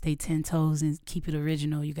you got to stay 10 toes and keep it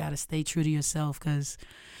original. You got to stay true to yourself because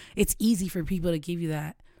it's easy for people to give you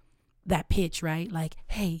that pitch, right? Like,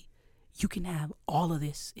 hey, you can have all of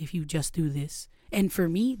this if you just do this. And for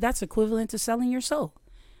me, that's equivalent to selling your soul.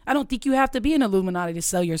 I don't think you have to be an Illuminati to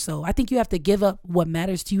sell your soul. I think you have to give up what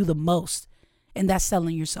matters to you the most, and that's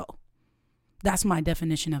selling your soul. That's my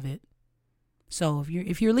definition of it. So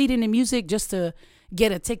if you're leading in music just to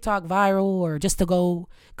get a TikTok viral or just to go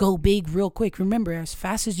big real quick, remember, as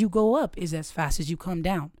fast as you go up is as fast as you come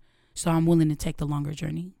down. So I'm willing to take the longer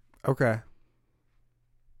journey. Okay.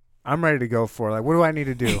 I'm ready to go for it. Like, what do I need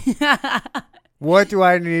to do? What do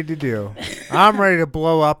I need to do? I'm ready to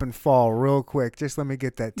blow up and fall real quick. Just let me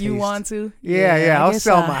get that taste. You want to? Yeah. I I'll guess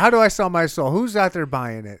sell how do I sell my soul? Who's out there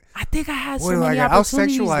buying it? I think I had What so do I many got? I'll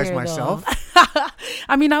opportunities sexualize there, myself. though.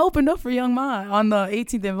 I mean, I opened up for Young Ma on the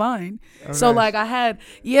 18th and Vine. Oh, So nice. like I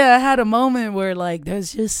had a moment where like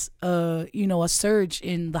there's just a surge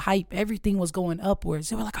in the hype. Everything was going upwards.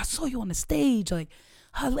 They were like, I saw you on the stage. Like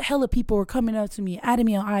hella people were coming up to me, adding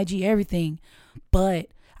me on IG, everything. But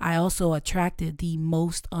I also attracted the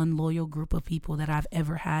most unloyal group of people that I've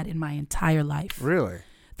ever had in my entire life. Really?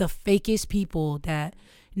 The fakest people that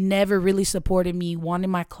never really supported me, wanted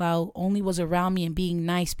my clout, only was around me and being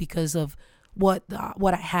nice because of what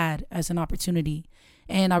I had as an opportunity.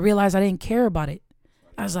 And I realized I didn't care about it.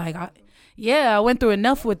 I was like, Yeah, I went through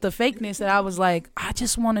enough with the fakeness that I was like, I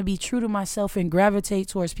just want to be true to myself and gravitate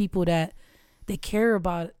towards people that they care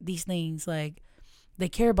about these things. Like, they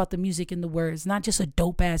care about the music and the words, not just a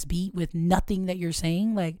dope ass beat with nothing that you're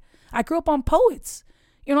saying. Like, I grew up on poets.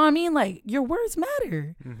 You know what I mean? Like, your words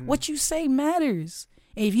matter. Mm-hmm. What you say matters.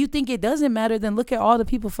 And if you think it doesn't matter, then look at all the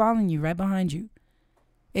people following you right behind you.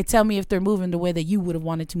 And tell me if they're moving the way that you would have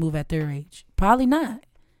wanted to move at their age. Probably not.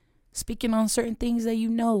 Speaking on certain things that you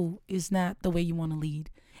know is not the way you want to lead.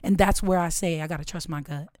 And that's where I say I got to trust my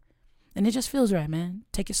gut. And it just feels right, man.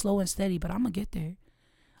 Take it slow and steady, but I'm going to get there.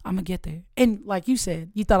 I'm going to get there. And like you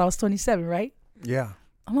said, you thought I was 27, right? Yeah.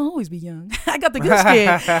 I'm going to always be young. I got the good skin.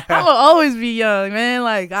 I'm going to always be young, man.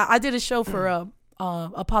 Like, I did a show for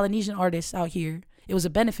a Polynesian artist out here. It was a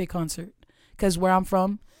benefit concert because where I'm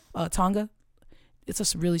from, Tonga,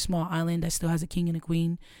 it's a really small island that still has a king and a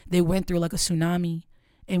queen. They went through like a tsunami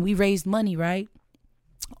and we raised money, right?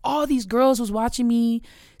 All these girls was watching me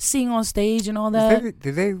sing on stage and all that.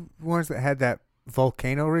 Did they ones that had that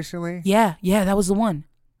volcano recently? Yeah, that was the one.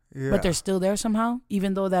 Yeah. But they're still there somehow,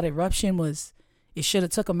 even though that eruption it should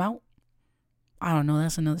have took them out. I don't know.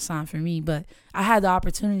 That's another sign for me. But I had the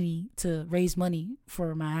opportunity to raise money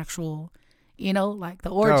for my actual, like the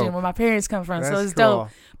origin where my parents come from. That's so it's cool. dope.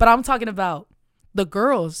 But I'm talking about the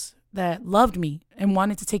girls that loved me and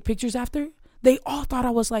wanted to take pictures after. They all thought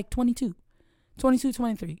I was like 22,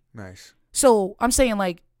 23. Nice. So I'm saying,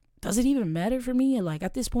 like, does it even matter for me? Like,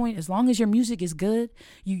 at this point, as long as your music is good,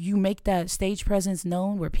 you make that stage presence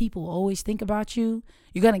known where people always think about you,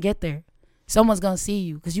 you're going to get there. Someone's going to see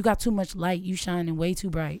you because you got too much light. You shining way too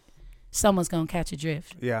bright. Someone's going to catch a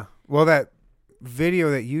drift. Yeah. Well, that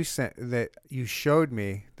video that you sent, that you showed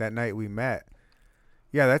me that night we met,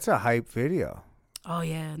 yeah, that's a hype video. Oh,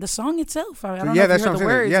 yeah. The song itself. I don't know Yeah, if that's you what heard I'm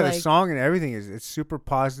the saying. words. Yeah, like, the song and everything it's super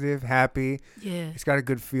positive, happy. Yeah. It's got a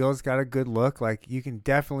good feel. It's got a good look. Like, you can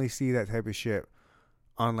definitely see that type of shit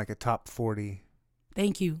on like a top 40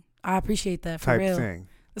 Thank you. I appreciate that for type real. thing.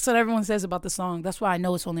 That's what everyone says about the song. That's why I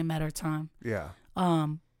know it's only a matter of time. Yeah.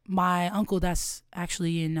 My uncle that's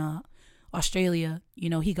actually in Australia,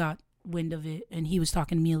 he got wind of it and he was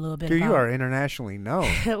talking to me a little bit Dude, about you are internationally known.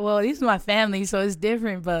 well, he's my family, so it's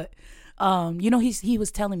different, but he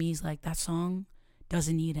was telling me, he's like, that song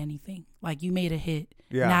doesn't need anything. Like, you made a hit.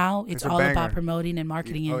 Yeah. Now it's a all banger. about promoting and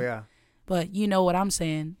marketing it. Oh, yeah. But you know what I'm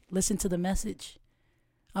saying? Listen to the message.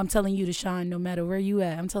 I'm telling you to shine no matter where you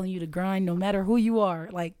at. I'm telling you to grind no matter who you are.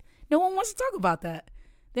 Like, no one wants to talk about that.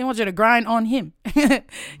 They want you to grind on him. You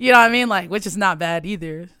know what I mean? Like, which is not bad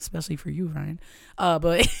either, especially for you, Ryan.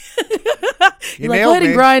 But You like, nailed go ahead me.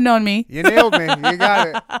 and grind on me. You nailed me. You got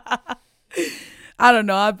it. I don't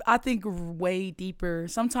know. I think way deeper.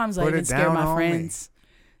 Sometimes I Put even it scare down my on friends.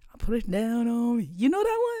 I put it down on me. You know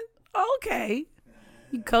that one? Okay.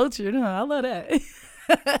 You cultured, huh? I love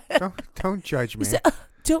that. Don't judge me. You said,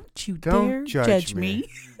 don't you Don't dare judge judge me.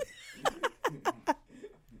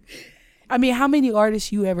 I mean, how many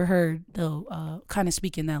artists you ever heard, though, kind of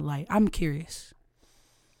speak in that light? I'm curious.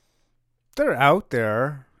 They're out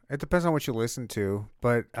there. It depends on what you listen to,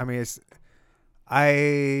 but I mean,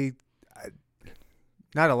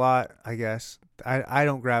 not a lot, I guess. I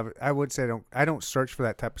don't grab it. I would say I don't search for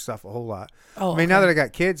that type of stuff a whole lot. Oh, I mean, now that I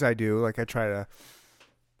got kids, I do. Like, I try to.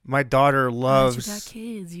 My daughter loves. You got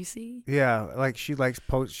kids, you see? Yeah, like she likes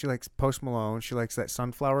Post Malone. She likes that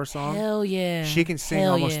Sunflower song. Hell yeah. She can sing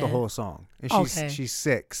Hell almost yeah. the whole song, and Okay. she's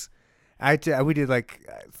 6. We did like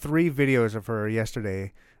 3 videos of her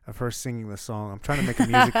yesterday of her singing the song. I'm trying to make a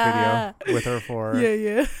music video with her for her.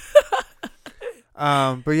 Yeah.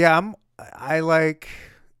 But yeah, I like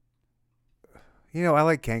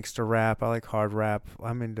gangster rap. I like hard rap.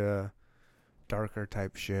 I'm into darker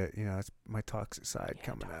type shit. It's my toxic side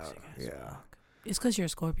coming out. Yeah. It's because you're a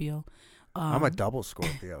Scorpio. I'm a double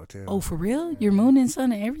Scorpio too. Oh, for real? Your moon and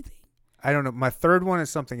sun and everything? I don't know. My third one is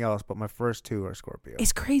something else, but my first 2 are Scorpio.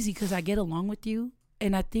 It's crazy because I get along with you,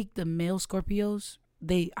 and I think the male Scorpios,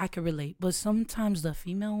 I can relate. But sometimes the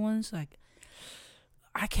female ones, like,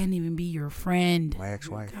 I can't even be your friend. My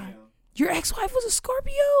ex-wife. God. Your ex-wife was a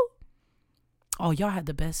Scorpio? Oh, y'all had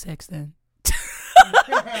the best sex then.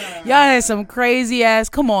 Y'all had some crazy ass.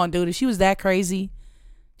 Come on, dude. If she was that crazy,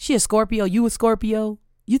 she a Scorpio, you a Scorpio.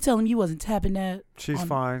 You tell him you wasn't tapping that. She's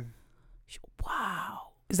fine.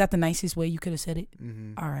 Wow. Is that the nicest way you could have said it?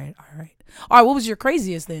 Mm-hmm. All right. What was your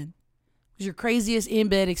craziest then? What was your craziest in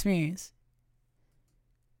bed experience?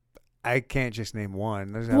 I can't just name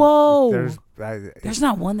one. Whoa. There's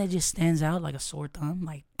not one that just stands out like a sore thumb.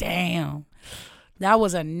 Like, damn, that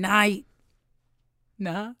was a night.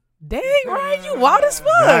 Nah. Dang, Ryan, you wild as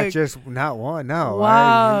fuck. Not one. No.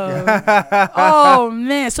 Wow. Oh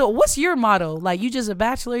man. So what's your motto? Like, you just a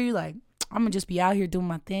bachelor? You like, I'm gonna just be out here doing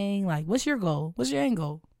my thing. Like, what's your goal? What's your end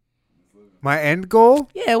goal? My end goal?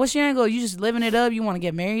 Yeah, what's your end goal? You just living it up? You want to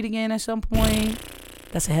get married again at some point?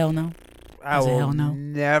 That's a hell no. I will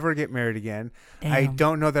never get married again. Damn. I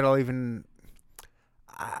don't know that I'll even.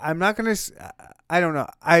 I'm not gonna. I don't know.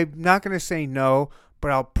 I'm not gonna say no,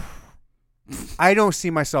 but I don't see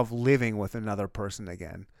myself living with another person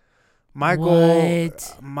again. My goal,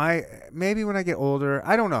 maybe when I get older,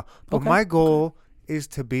 I don't know. But my goal is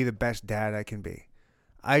to be the best dad I can be.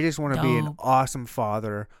 I just want to be an awesome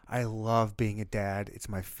father. I love being a dad. It's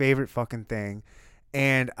my favorite fucking thing.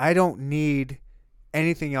 And I don't need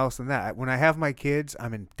anything else than that. When I have my kids,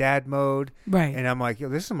 I'm in dad mode. Right. And I'm like, yo,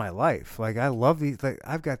 this is my life. Like, I love these. Like,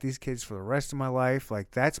 I've got these kids for the rest of my life.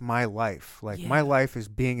 Like, that's my life. Like, my life is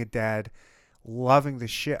being a dad, loving the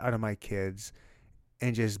shit out of my kids,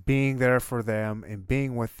 and just being there for them and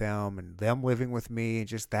being with them and them living with me and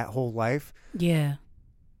just that whole life. Yeah.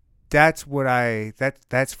 That's what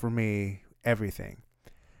that's for me, everything.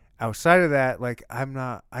 Outside of that, like,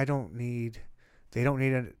 they don't need a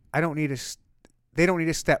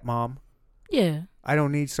stepmom. Yeah. I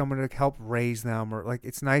don't need someone to help raise them, or like,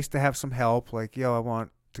 it's nice to have some help. Like, yo, I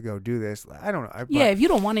want to go do this. I don't know. If you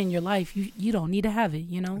don't want it in your life, you don't need to have it,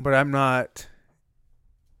 you know? But I'm not.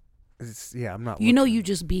 I'm not. You know, you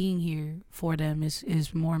just being here for them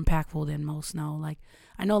is more impactful than most know. Like,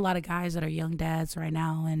 I know a lot of guys that are young dads right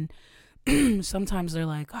now, and sometimes they're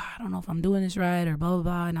like, I don't know if I'm doing this right or blah, blah,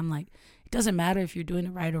 blah. And I'm like, it doesn't matter if you're doing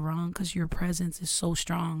it right or wrong, because your presence is so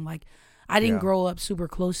strong. Like, I didn't grow up super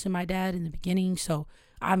close to my dad in the beginning, so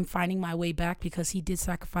I'm finding my way back because he did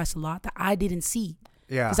sacrifice a lot that I didn't see.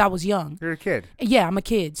 Yeah. Because I was young. You're a kid. Yeah, I'm a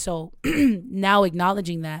kid. So now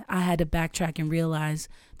acknowledging that, I had to backtrack and realize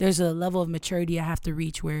there's a level of maturity I have to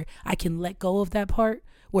reach where I can let go of that part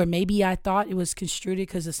where maybe I thought it was construed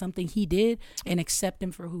because of something he did, and accept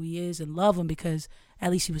him for who he is and love him because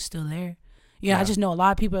at least he was still there. You know, I just know a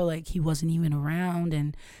lot of people are like, he wasn't even around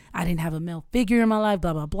and I didn't have a male figure in my life,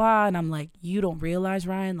 blah, blah, blah. And I'm like, you don't realize,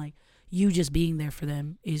 Ryan, like, you just being there for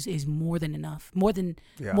them is more than enough, more than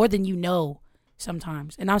you know.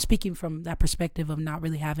 Sometimes. And I'm speaking from that perspective of not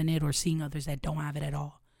really having it or seeing others that don't have it at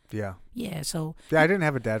all. Yeah. Yeah. So. Yeah, I didn't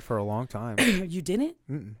have a dad for a long time. You didn't?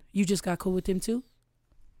 Mm-mm. You just got cool with him too?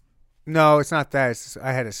 No, it's not that. It's just,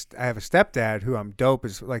 I have a stepdad who I'm dope.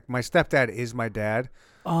 Is like, my stepdad is my dad.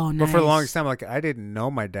 Oh, nice. But for the longest time, like, I didn't know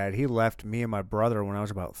my dad. He left me and my brother when I was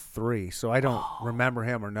about 3. So I don't remember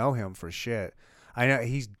him or know him for shit. I know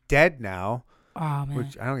he's dead now. Oh, man.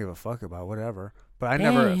 Which I don't give a fuck about, whatever. But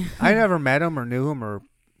I never met him or knew him, or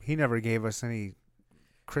he never gave us any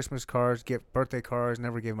Christmas cards, birthday cards,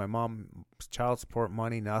 never gave my mom child support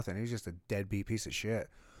money, nothing. He was just a deadbeat piece of shit.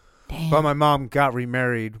 Damn. But my mom got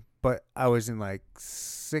remarried, but I was in like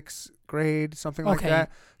 6th grade, something like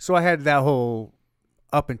that. So I had that whole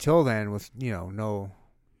up until then with, you know, no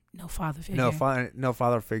father figure. No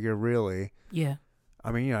father figure, really. Yeah.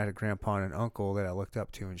 I mean, you know, I had a grandpa and an uncle that I looked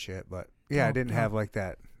up to and shit, but yeah, I didn't have like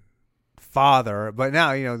that father. But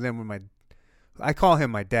now, you know, then when I call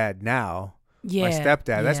him my dad now. Yeah, my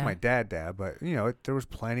stepdad. That's my dad. But you know, there was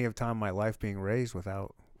plenty of time in my life being raised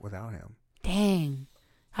without him. Dang.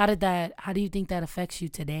 How do you think that affects you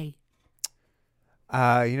today?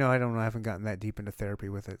 You know, I don't know. I haven't gotten that deep into therapy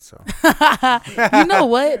with it, so. You know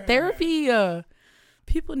what? Therapy,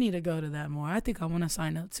 people need to go to that more. I think I want to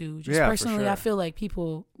sign up too. Just personally, for sure. I feel like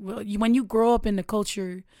people, when you grow up in the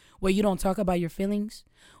culture where you don't talk about your feelings,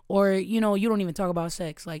 or, you know, you don't even talk about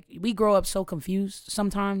sex. Like, we grow up so confused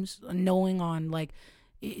sometimes, knowing on, like,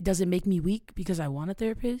 it doesn't make me weak because I want a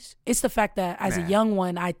therapist. It's the fact that as a young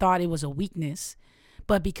one, I thought it was a weakness.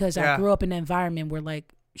 But because I grew up in an environment where,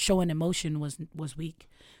 like, showing emotion was weak.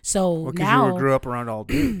 So now. Because you grew up around all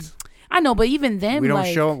dudes. I know, but even then, we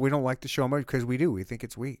don't like to show emotion because we do. We think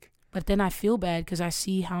it's weak. But then I feel bad because I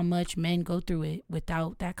see how much men go through it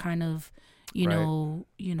without that kind of, you know,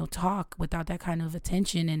 talk, without that kind of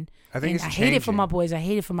attention. And I hate it for my boys. I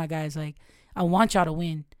hate it for my guys. Like, I want y'all to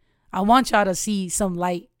win. I want y'all to see some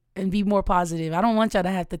light and be more positive. I don't want y'all to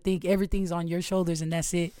have to think everything's on your shoulders and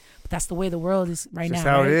that's it. But that's the way the world is right now. That's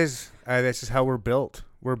how it is. That's just how we're built.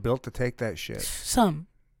 We're built to take that shit.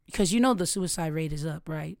 Because you know the suicide rate is up,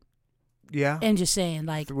 right? Yeah. And just saying,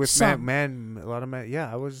 like, with a lot of men. Yeah,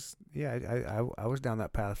 I was down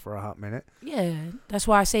that path for a hot minute. Yeah, that's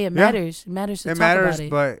why I say it matters. It matters to talk about it.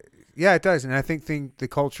 But yeah, it does, and I think the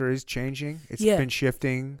culture is changing. It's been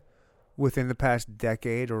shifting within the past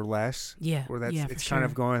decade or less. Yeah, where it's kind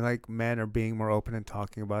of going like men are being more open and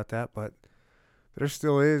talking about that, but there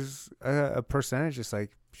still is a percentage. It's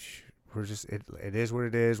like we're just it is what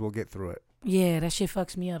it is. We'll get through it. Yeah, that shit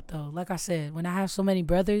fucks me up though. Like I said, when I have so many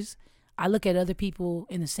brothers, I look at other people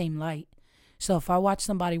in the same light. So if I watch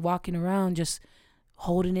somebody walking around just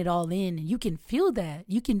holding it all in, and you can feel that.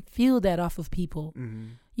 You can feel that off of people. Mm-hmm.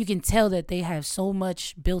 You can tell that they have so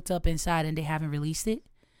much built up inside and they haven't released it.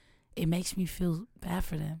 It makes me feel bad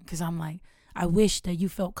for them because I'm like, I wish that you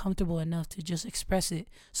felt comfortable enough to just express it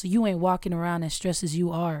so you ain't walking around as stressed as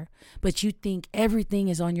you are, but you think everything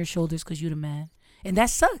is on your shoulders because you're the man. And that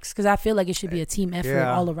sucks because I feel like it should be a team effort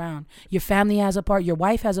all around. Your family has a part. Your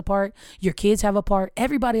wife has a part. Your kids have a part.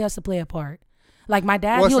 Everybody has to play a part. Like my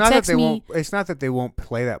dad, he'll text me. It's not that they won't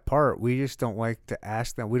play that part. We just don't like to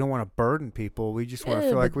ask them. We don't want to burden people. We just want to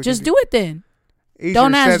feel like we just do it then. Easier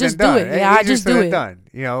don't ask, said just than do done. it. Yeah, I Easier just said do than it. Done.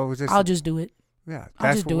 You know, it was just, I'll just do it. Yeah,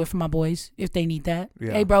 I'll just do it for my boys if they need that.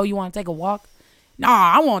 Yeah. Hey, bro, you want to take a walk? Nah,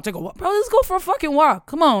 I want to take a walk. Bro, let's go for a fucking walk.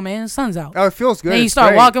 Come on, man. The sun's out. Oh, it feels good. Then you It's start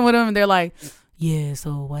great. walking with them, and they're like, yeah,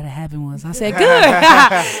 so what happened was, I said, good.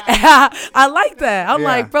 I like that. I'm Yeah.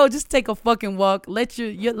 like, bro, just take a fucking walk. Let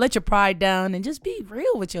your pride down and just be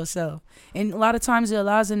real with yourself. And a lot of times it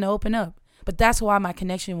allows them to open up. But that's why my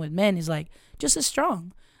connection with men is like just as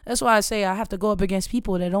strong. That's why I say I have to go up against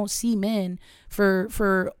people that don't see men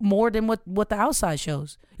for more than what the outside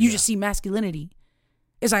shows. You just see masculinity.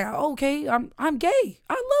 It's like, okay, I'm gay.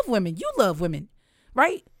 I love women. You love women,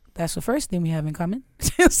 right? That's the first thing we have in common.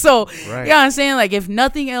 So, Right. you know what I'm saying? Like, if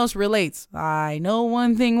nothing else relates, I know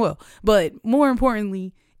one thing will. But more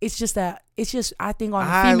importantly, I think on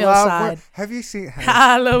the female side. Have you seen?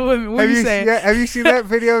 I love women. What are you saying? Have you seen that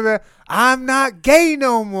video that I'm not gay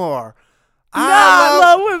no more? I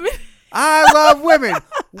love women. I love women.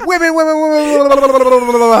 Women.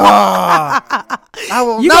 I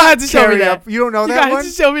will You not gonna have to show me carry that. up. You don't know You that gotta one?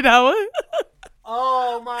 just show me that one.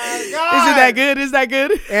 Oh my god! Isn't that good? Is that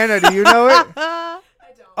good? Anna, do you know it?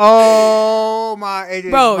 Oh my! It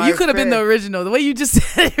is Bro, my you could have been the original. The way you just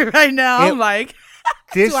said it right now, I'm like,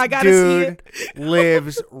 This do I gotta see dude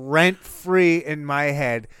lives rent free in my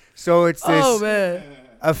head. So it's this oh man,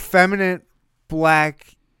 effeminate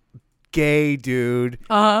black gay dude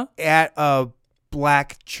at a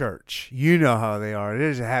black church. You know how they are. They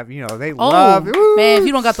just have, they love. Ooh. Man, if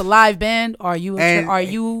you don't got the live band, are you And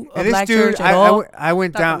a this black dude, church at all? I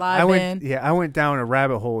went Not the down. live band. I went down a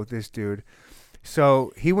rabbit hole with this dude.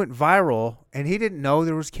 So he went viral, and he didn't know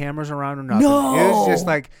there was cameras around or nothing. No. It was just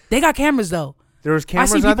like They got cameras though. there was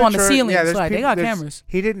cameras. I see people on the church. ceiling. Yeah, It's there's like, they got cameras.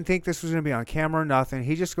 He didn't think this was going to be on camera or nothing.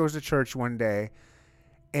 He just goes to church one day,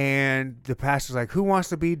 and the pastor's like, "Who wants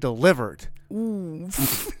to be delivered?" Ooh.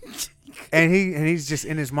 And he's just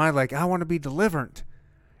in his mind like, I want to be delivered.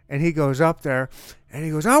 And he goes up there and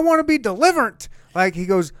he goes, I want to be delivered. Like he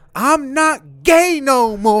goes, I'm not gay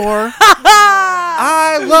no more.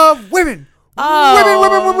 I love women.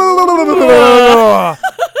 Oh. Women.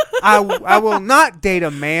 I will not date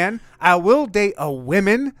a man. I will date a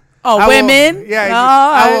woman. Oh, women?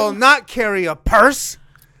 I will not carry a purse.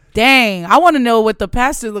 Dang, I want to know what the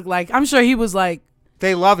pastor looked like. I'm sure he was like,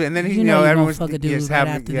 They love it. And then you know, everyone's fuck a dude just right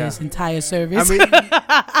having after this entire service.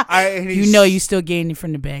 I mean, you know you still getting it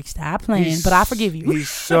from the back. Stop playing, but I forgive you. He's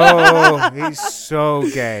so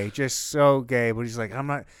gay, just so gay. But he's like, I'm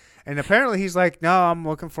not. And apparently he's like, no, I'm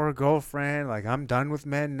looking for a girlfriend. Like I'm done with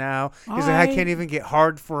men now. He's like, I can't even get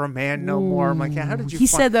hard for a man no more. I'm like, yeah, how did you? He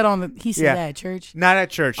said that he said that at church. Not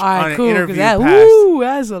at church. All right, on cool. an interview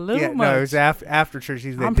That's a little much. No, it was after church.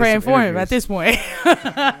 I'm praying for him at this point.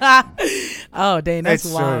 Oh, dang, that's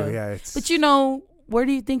wild. But where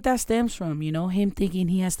do you think that stems from? Him thinking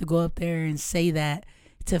he has to go up there and say that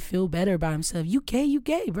to feel better about himself. You gay,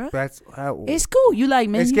 bro. That's how it's cool. You like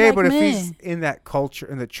men. It's you gay, like but men. if he's in that culture,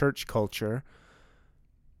 in the church culture,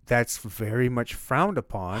 that's very much frowned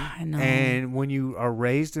upon. I know. And when you are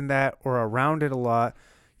raised in that or around it a lot,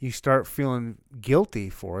 you start feeling guilty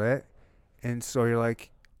for it. And so you're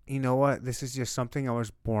like, you know what? This is just something I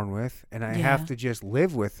was born with, and I have to just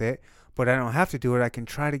live with it. But I don't have to do it. I can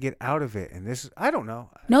try to get out of it. And I don't know.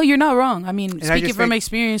 No, you're not wrong. I mean, And speaking from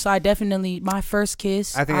experience, I definitely, my first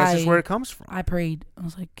kiss, I think that's just where it comes from. I prayed. I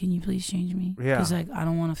was like, can you please change me? Yeah. Because I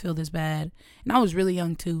don't want to feel this bad. And I was really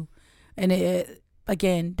young too. And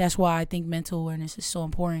again, that's why I think mental awareness is so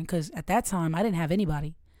important. Because at that time, I didn't have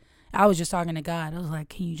anybody. I was just talking to God. I was like,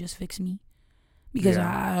 can you just fix me? Because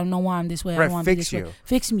I don't know why I'm this way. Right, I don't want to be fix this you. way.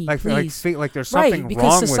 Fix me, like please. like there's something wrong with you.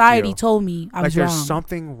 Because society told me I was like wrong. there's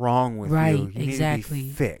something wrong with you. You Exactly. need to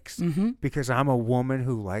be fixed. Mm-hmm. Because I'm a woman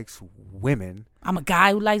who likes women. I'm a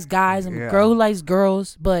guy who likes guys. I'm a girl who likes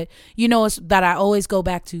girls. But it's that I always go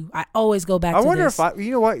back to. I always go back to I wonder this.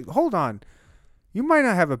 you know what? Hold on. You might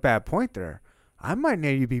not have a bad point there. I might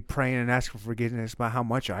need to be praying and asking for forgiveness about how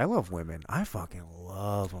much I love women. I fucking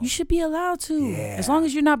love them. You should be allowed to. Yeah. As long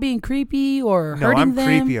as you're not being creepy or No, hurting I'm them.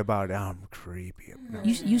 creepy about it. I'm creepy. No.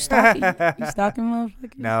 You stalking? You stalking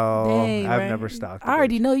motherfuckers? No, Dang, I've right? never stalked. I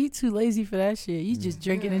already know you too lazy for that shit. You just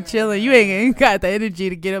drinking and chilling. You ain't got the energy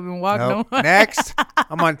to get up and walk Nope. no more. Next.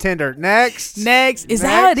 I'm on Tinder. Next. Next. Is that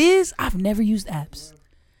how it is? I've never used apps.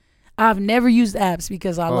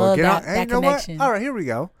 Because I love that connection. What? All right, here we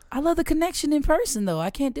go. I love the connection in person, though. I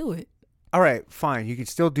can't do it. All right, fine. You can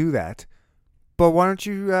still do that. But why don't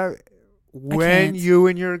you, when can't. you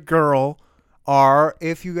and your girl are,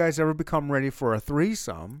 if you guys ever become ready for a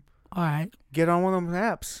threesome, All right. get on one of them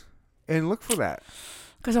apps and look for that.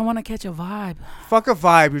 Because I want to catch a vibe. Fuck a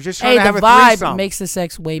vibe. You're just trying to have the a vibe threesome. makes the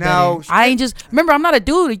sex way No, better. I ain't just... Remember, I'm not a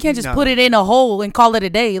dude. You can't just No. put it in a hole and call it a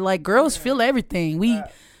day. Like, girls feel everything.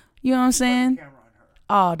 You know what I'm saying?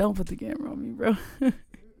 Oh, don't put the camera on me, bro.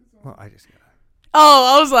 Well, I just got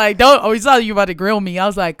Oh, I was like, don't. Oh, he thought you were about to grill me. I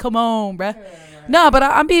was like, come on, bruh. No, but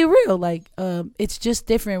I'm being real. Like, it's just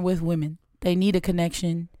different with women. They need a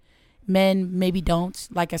connection. Men maybe don't.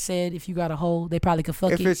 Like I said, if you got a hole, they probably could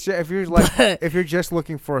fuck it. if you're like if you're just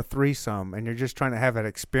looking for a threesome and you're just trying to have that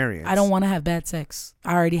experience, I don't want to have bad sex.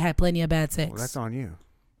 I already had plenty of bad sex. Well, that's on you.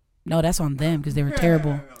 No, that's on them because they were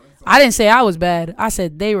terrible. I didn't say I was bad. I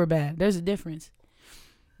said they were bad. There's a difference.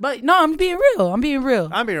 But no, I'm being real. I mean,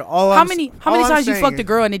 how many times you fucked a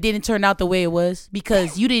girl and it didn't turn out the way it was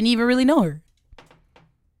because you didn't even really know her?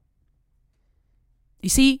 You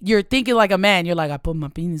see, you're thinking like a man. You're like, I put my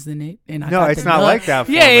penis in it, and I No, got it's the not nut. like that.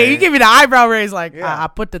 For Yeah, me. you give me the eyebrow raise. Like, Yeah. I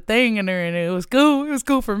put the thing in her, and it was cool. It was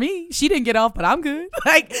cool for me. She didn't get off, but I'm good.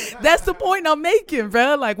 Like, that's the point I'm making,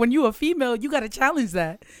 bro. Like, when you a female, you got to challenge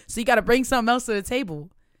that. So you got to bring something else to the table.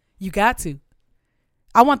 You got to.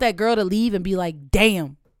 I want that girl to leave and be like,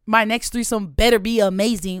 damn, my next threesome better be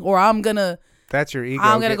amazing, or I'm gonna. That's your ego.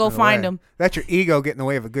 I'm gonna go find him. That's your ego getting in the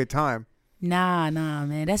way of a good time. Nah,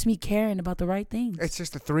 man. That's me caring about the right things. It's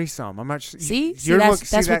just a threesome. I'm not. See,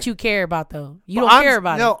 that's what you care about, though. You don't care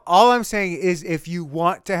about it. No, all I'm saying is if you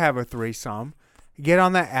want to have a threesome, get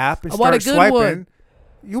on that app and I want start a good swiping. one.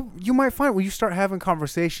 You might find when you start having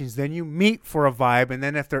conversations, then you meet for a vibe, and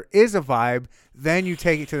then if there is a vibe, then you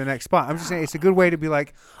take it to the next spot. I'm just saying it's a good way to be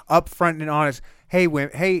like upfront and honest. Hey,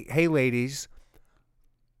 hey, ladies,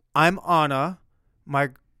 I'm Anna. My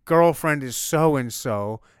girlfriend is so and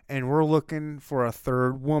so, and we're looking for a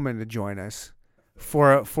third woman to join us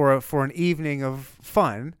for an evening of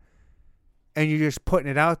fun. And you're just putting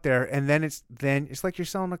it out there, and then it's like you're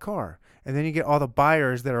selling a car. And then you get all the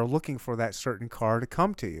buyers that are looking for that certain car to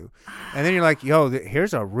come to you. And then you're like, yo,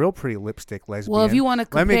 here's a real pretty lipstick lesbian. Well, if you want to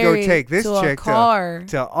let me compare go take this to chick a car,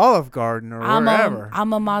 to Olive Garden or wherever.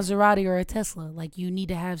 I'm a Maserati or a Tesla. Like, you need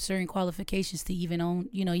to have certain qualifications to even own,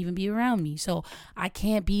 even be around me. So I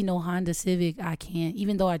can't be no Honda Civic. I can't,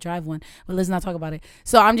 even though I drive one. But let's not talk about it.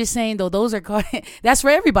 So I'm just saying, though, those are cars. That's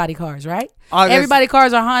for everybody cars, right? Everybody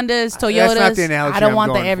cars are Hondas, Toyotas. That's not the analogy I don't I'm want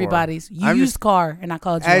the going for. everybody's. You I'm used just- car, and I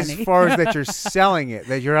called you As on it. far as that you're selling it,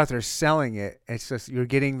 that you're out there selling it, it's just you're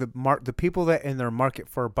getting the people that in their market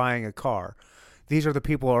for buying a car. These are the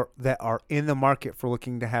people that are in the market for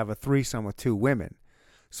looking to have a threesome with two women.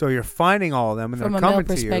 So you're finding all of them, and From they're a male coming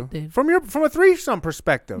to you perspective. from a threesome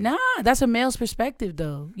perspective. Nah, that's a male's perspective,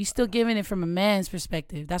 though. You still giving it from a man's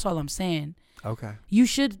perspective. That's all I'm saying. Okay.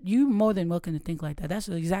 You more than welcome to think like that. That's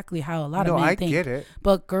exactly how a lot of men think. I get it.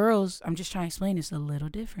 But girls, I'm just trying to explain, it's a little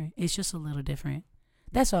different. It's just a little different.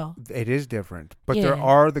 That's all. It is different. But Yeah. there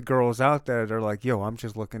are the girls out there that are like, yo, I'm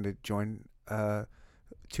just looking to join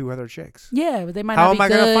two other chicks. Yeah, but they might How not am be I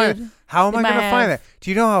good. gonna find it? How am They I might gonna find have- that? Do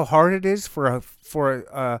you know how hard it is for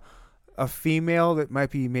a female that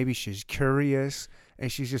might be, maybe she's curious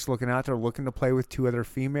and she's just looking out there looking to play with two other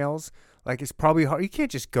females? Like, it's probably hard. You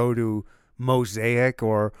can't just go to Mosaic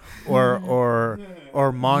or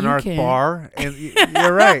Monarch can. Bar. And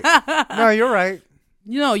you're right. No, you're right.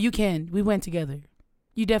 You can. We went together.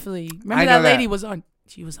 You definitely remember I that know lady that. was on.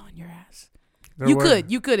 She was on your ass. There You were-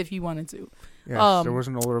 could if you wanted to. Yes, there was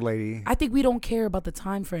an older lady. I think we don't care about the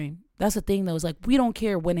time frame. That's the thing, though. It's like we don't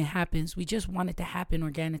care when it happens. We just want it to happen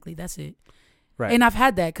organically. That's it. Right. And I've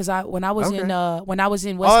had that because when I was Okay. in West All I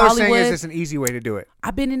was Hollywood, saying is it's an easy way to do it.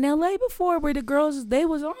 I've been in LA before where the girls, they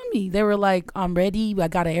was on me. They were like, I'm ready. I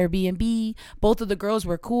got an Airbnb. Both of the girls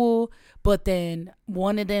were cool. But then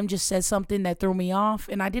one of them just said something that threw me off,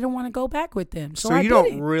 and I didn't want to go back with them. So you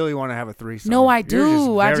don't really want to have a threesome. No, I You're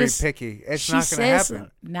do. Just very picky. It's not going to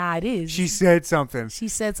happen. Nah, it is. She said something. She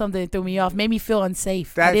said something that threw me off, made me feel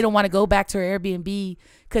unsafe. I didn't want to go back to her Airbnb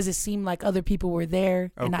because it seemed like other people were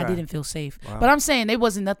there, and I didn't feel safe. Wow. But I'm saying there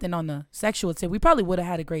wasn't nothing on the sexual tip. We probably would have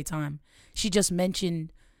had a great time. She just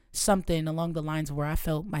mentioned something along the lines where I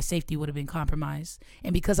felt my safety would have been compromised,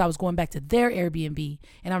 and because I was going back to their Airbnb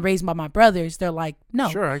and I'm raised by my brothers, they're like, no,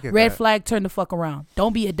 I get red that. Flag, turn the fuck around,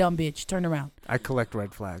 don't be a dumb bitch, turn around. I collect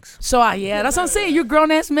red flags. So that's what I'm saying. You're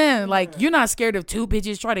grown ass man, like you're not scared of two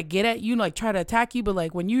bitches try to get at you, like try to attack you, but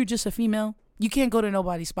like when you're just a female, you can't go to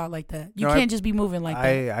nobody's spot like that. You can't just be moving like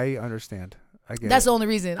that. I understand. I get That's it. the only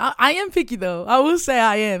reason. I am picky though. I will say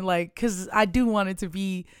I am, like, because I do want it to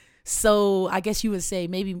be. So I guess you would say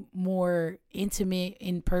maybe more intimate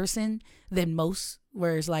in person than most,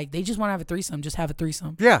 where it's like they just want to have a threesome, just have a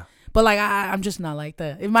threesome. Yeah. But like I'm just not like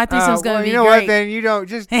that. If my threesome's gonna be you know great, what? Then you don't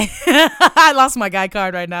just. I lost my guy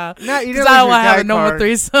card right now. No, you because I don't want to have a normal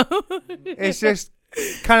threesome. It's just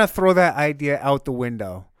kind of throw that idea out the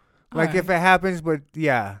window. Like if it happens, but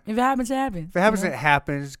yeah. If it happens, it happens. If it happens, it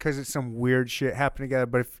happens because it's some weird shit happening together.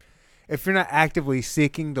 But if you're not actively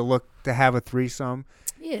seeking to have a threesome.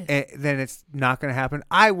 Yeah. Then it's not going to happen.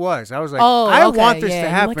 I was like, I want this to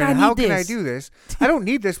happen. Like, how can I do this? I don't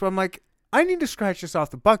need this, but I'm like, I need to scratch this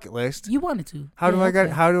off the bucket list. You wanted to. How do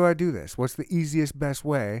I do this? What's the easiest, best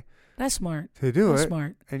way? That's smart. To do That's it.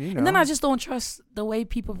 Smart. And then I just don't trust the way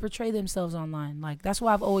people portray themselves online. Like that's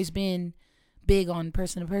why I've always been big on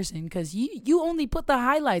person to person, because you only put the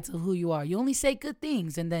highlights of who you are. You only say good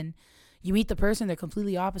things, and then you meet the person, they're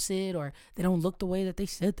completely opposite, or they don't look the way that they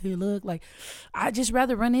said they look. Like, I just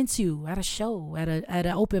rather run into at a show, at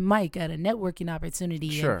an open mic, at a networking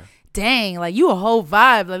opportunity. Sure. And dang, like you a whole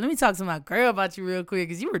vibe. Like, let me talk to my girl about you real quick,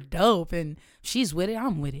 because you were dope, and she's with it,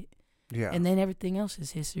 I'm with it. Yeah. And then everything else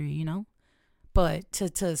is history, you know? But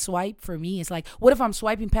to swipe for me, it's like, what if I'm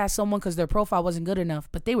swiping past someone because their profile wasn't good enough,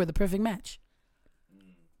 but they were the perfect match?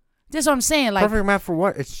 That's what I'm saying. Like, perfect match for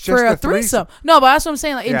what? It's just for a threesome. No, but that's what I'm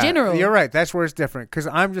saying. Like in general, you're right. That's where it's different. Because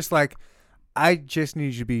I'm just like, I just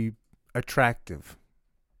need you to be attractive.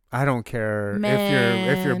 I don't care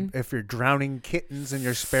if you're drowning kittens in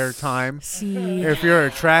your spare time. See, if you're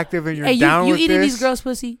attractive and you're you down with eating this, these girls'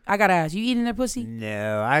 pussy? I gotta ask. You eating their pussy?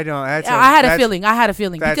 No, I don't. I had a feeling.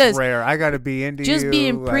 That's because rare. I gotta be into just you.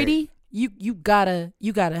 Being pretty. You gotta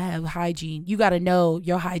have hygiene. You gotta know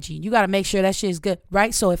your hygiene. You gotta make sure that shit is good,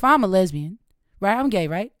 right? So if I'm a lesbian, right? I'm gay,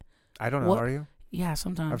 right? I don't know. Are you? Yeah,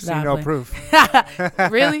 sometimes. I've seen no proof.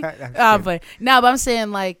 Really? But I'm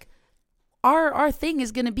saying like our thing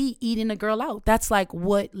is gonna be eating a girl out. That's like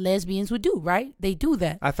what lesbians would do, right? They do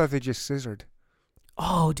that. I thought they just scissored.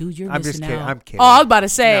 Oh, dude, you're I'm missing just kidding. out. I'm kidding. Oh, I was about to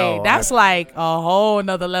say, No, that's like a whole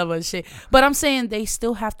nother level of shit. But I'm saying they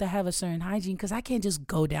still have to have a certain hygiene, because I can't just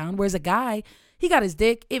go down. Whereas a guy, he got his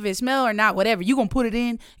dick, if it smell or not, whatever, you going to put it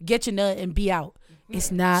in, get your nut, and be out.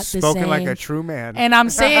 It's not the same. Spoken like a true man. And I'm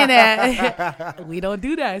saying that we don't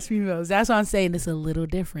do that as females. That's why I'm saying it's a little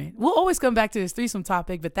different. We'll always come back to this threesome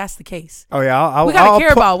topic, but that's the case. Oh, yeah. We got to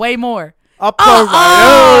care about way more. I'll plug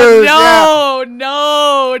my nose.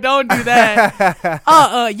 No, don't do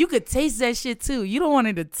that. You could taste that shit too. You don't want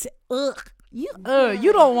it to. You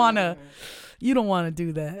don't want to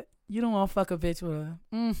do that. You don't want to fuck a bitch with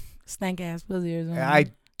a stank ass pussy or something. I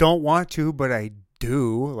don't want to, but I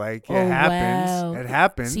do. Like it happens. Wow. It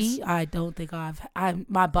happens. See, I don't think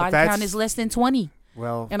my body count is less than 20.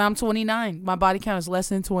 Well, and I'm 29. My body count is less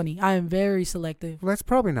than 20. I am very selective. Well, that's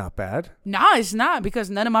probably not bad. No, it's not, because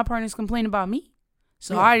none of my partners complain about me.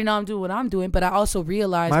 So I already know I'm doing what I'm doing, but I also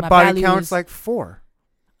realize my body count's like 4.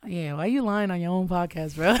 Yeah, why you lying on your own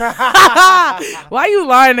podcast, bro? Why you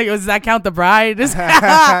lying? Does that count the bride?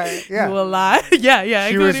 Yeah. You will lie. Yeah.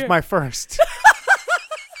 She was my first.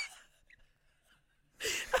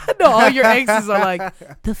 I know all your exes are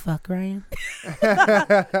like, the fuck, Ryan?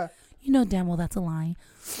 You know damn well that's a lie.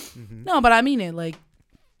 Mm-hmm. No, but I mean it. Like,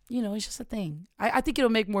 you know, it's just a thing. I think it'll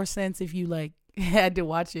make more sense if you like had to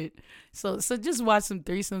watch it. So just watch some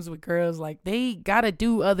threesomes with girls. Like, they gotta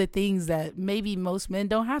do other things that maybe most men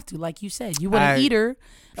don't have to. Like you said, you wouldn't eat her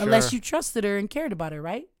unless you trusted her and cared about her,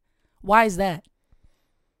 right? Why is that?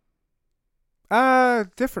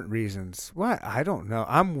 Different reasons. What? I don't know.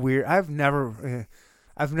 I'm weird. I've never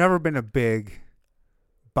been a big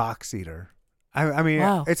box eater. I mean,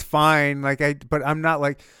 it's fine. But I'm not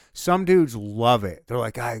like, some dudes love it. They're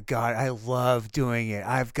like, I love doing it.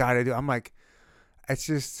 I've got to do. I'm like, it's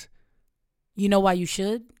just. You know why you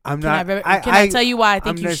should? Can I tell you why I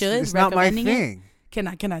think you should? It's not my thing. Can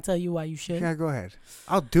I tell you why you should? Yeah, go ahead.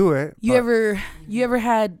 I'll do it. You ever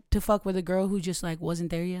had to fuck with a girl who just like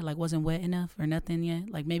wasn't there yet, like wasn't wet enough or nothing yet?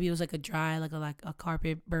 Like maybe it was like a dry, like a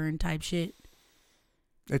carpet burn type shit.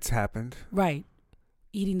 It's happened. Right.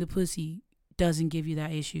 Eating the pussy doesn't give you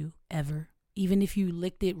that issue ever. Even if you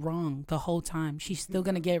licked it wrong the whole time, she's still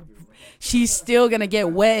gonna get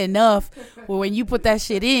wet enough where when you put that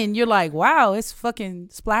shit in, you're like, wow, it's fucking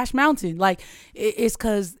Splash Mountain. Like it's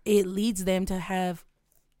because it leads them to have,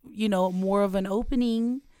 more of an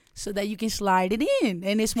opening so that you can slide it in,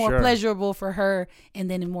 and it's more pleasurable for her,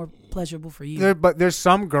 and then more pleasurable for you. But there's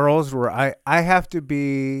some girls where I have to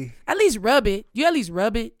be at least rub it. You at least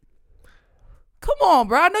rub it. Come on,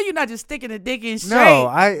 bro. I know you're not just sticking a dick in straight. No,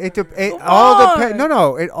 it all depends.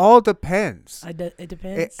 No, it all depends. It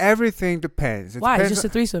depends. Everything depends. Why? It's just a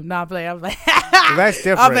threesome. Nah, I'm playing. I'm like, that's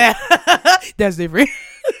different. That's different.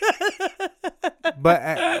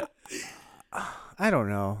 But I don't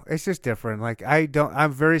know. It's just different. Like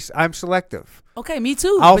I'm selective. Okay, me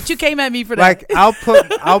too. But you came at me for that. I'll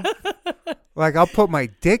put my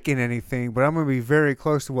dick in anything, but I'm gonna be very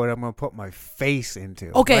close to what I'm gonna put my face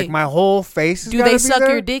into. Okay, like my whole face. Do they suck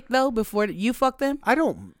your dick though before you fuck them? I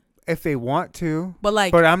don't. If they want to,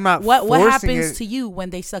 but I'm not. What happens to you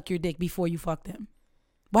when they suck your dick before you fuck them?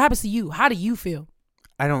 What happens to you? How do you feel?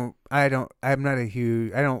 I'm not a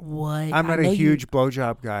huge. What? I'm not a huge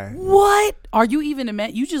blowjob guy. What? Are you even a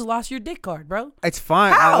man? You just lost your dick card, bro. It's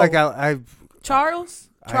fine. How? Charles,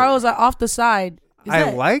 off the side.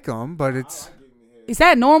 I like them, but is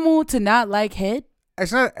that normal to not like head?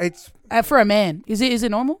 It's not. It's for a man. Is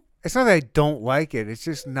it normal? It's not that I don't like it. It's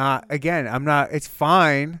just not. Again, I'm not. It's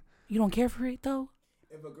fine. You don't care for it though.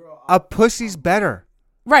 A pussy's better.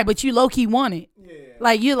 Right, but you low key want it. Yeah.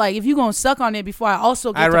 Like if you gonna suck on it before I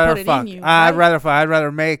also get to put it in you. I'd rather fuck. I'd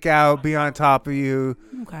rather make out, be on top of you.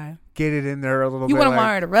 Okay. Get it in there a little bit. You want to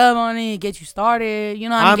learn to rub on it, get you started. Get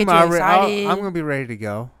you excited. I'm gonna be ready to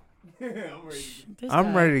go.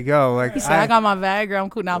 I'm ready to go. Like he said, I got my Viagra. I'm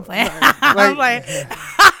cool. Now I'm playing. I'm playing.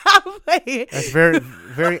 That's very,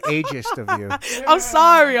 very ageist of you. I'm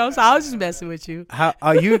sorry. I was just messing with you. How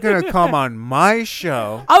are you gonna come on my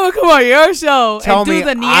show? I'm gonna come on your show and do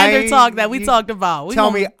the Neander talk that we talked about.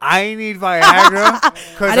 Tell me I need Viagra.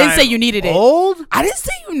 I didn't say you needed it. Old? I didn't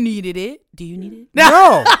say you needed it. Do you need it?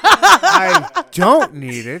 No, I don't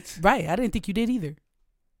need it. Right. I didn't think you did either.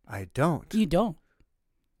 I don't. You don't.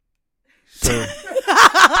 So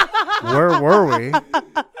where were we?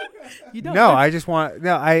 You don't. No, I just want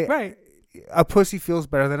right. A pussy feels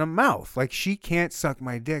better than a mouth. Like she can't suck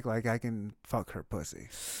my dick like I can fuck her pussy.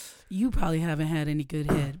 You probably haven't had any good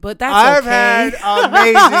head, but that's I've okay. had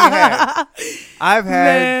amazing head. I've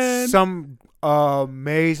had some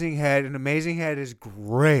amazing head. An amazing head is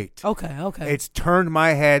great. Okay. It's turned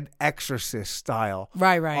my head Exorcist style.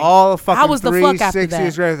 Right. All fucking How was the fuck after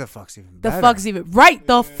that? The fuck's even better. The fuck's even right.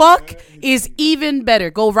 The fuck is even better.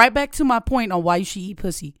 Go right back to my point on why you should eat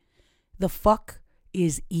pussy. The fuck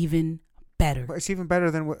is even better. But it's even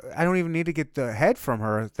better than I don't even need to get the head from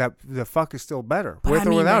her. That the fuck is still better but or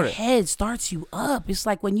without the it. Head starts you up. It's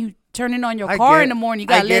like when you turning on your car in the morning. You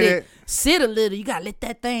gotta let it sit a little. You gotta let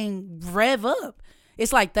that thing rev up.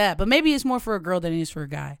 It's like that. But maybe it's more for a girl than it is for a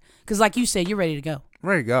guy. Because like you said, you're ready to go. I'm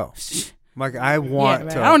ready to go. Like I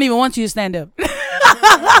want to. I don't even want you to stand up.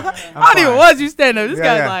 I don't even want you to stand up. This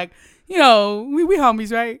guy's like, we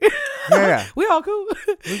homies, right? Yeah. We all cool.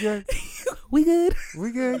 We good. We good.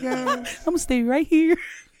 We good, guys. I'm gonna stay right here.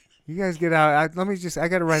 You guys get out. I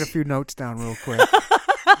gotta write a few notes down real quick.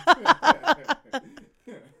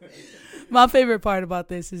 My favorite part about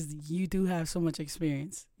this is you do have so much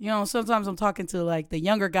experience. Sometimes I'm talking to like the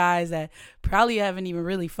younger guys that probably haven't even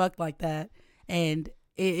really fucked like that. And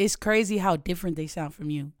it's crazy how different they sound from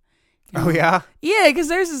you. Oh, yeah? Yeah, because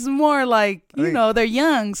theirs is more like, they're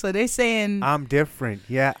young. So they're saying, I'm different.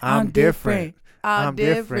 Yeah, I'm different. I'm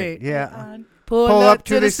different. Yeah. Pull up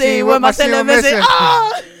to the scene with my television.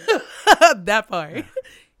 Oh! That part.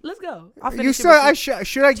 Let's go.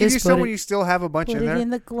 Should I give you some when you still have a bunch in there? Put it in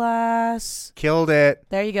the glass. Killed it.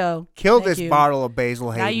 There you go. Killed this bottle of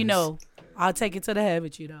Basil Hayden's. Now you know. I'll take it to the head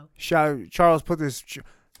with you, though. Charles, put this...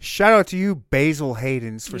 Shout out to you, Basil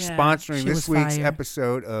Hayden's, for sponsoring this week's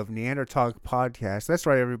episode of Neander Talk Podcast. That's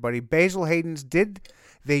right, everybody. Basil Hayden's did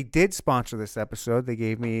sponsor this episode. They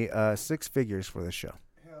gave me 6 figures for the show.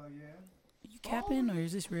 Hell yeah. Are you capping or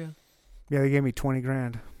is this real? Yeah, they gave me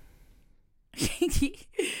 $20,000.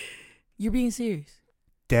 You're being serious.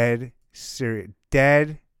 Dead serious.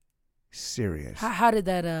 Dead serious. How did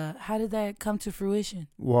that come to fruition?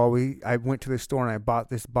 Well, I went to the store and I bought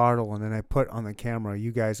this bottle and then I put on the camera,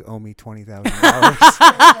 you guys owe me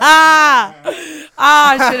 $20,000.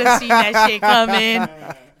 I should have seen that shit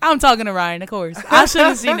coming. I'm talking to Ryan, of course. I should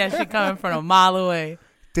have seen that shit coming from a mile away.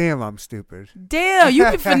 Damn, I'm stupid. Damn, you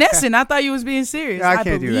be finessing. I thought you was being serious. Yeah, I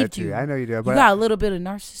can't do that believed to you. you. I know you do. But You got a little bit of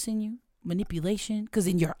narcissism in you, manipulation, because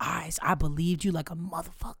in your eyes, I believed you like a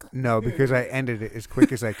motherfucker. no, because I ended it as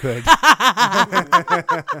quick as I could.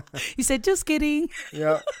 You said, just kidding.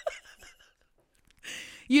 Yeah.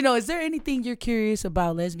 You know, is there anything you're curious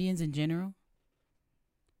about lesbians in general?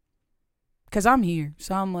 Because I'm here.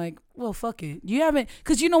 So I'm like, well, fuck it. You haven't,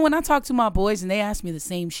 because, you know, when I talk to my boys and they ask me the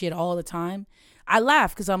same shit all the time, I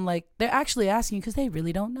laugh because I'm like, they're actually asking because they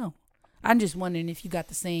really don't know. I'm just wondering if you got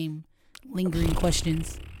the same lingering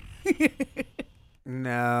questions.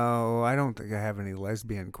 No, I don't think I have any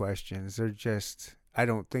lesbian questions. They're just, I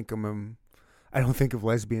don't think of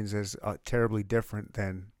lesbians as terribly different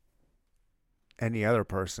than any other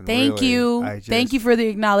person. Thank really. you. Thank you for the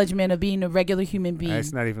acknowledgement of being a regular human being.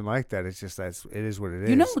 It's not even like that. It's just it is what it is.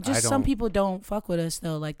 You know, just some people don't fuck with us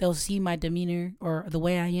though. Like they'll see my demeanor or the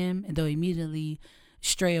way I am, and they'll immediately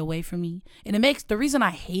stray away from me. And it makes the reason I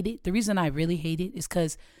hate it. The reason I really hate it is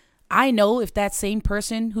because I know if that same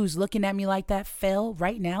person who's looking at me like that fell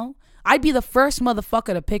right now, I'd be the first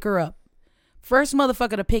motherfucker to pick her up, first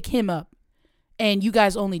motherfucker to pick him up, and you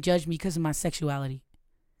guys only judge me because of my sexuality.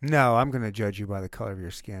 No, I'm going to judge you by the color of your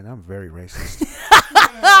skin. I'm very racist.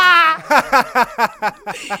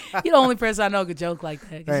 You're the only person I know could joke like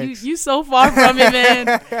that. 'Cause you so far from it,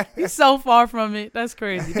 man. You so far from it. That's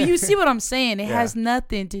crazy. But you see what I'm saying? It has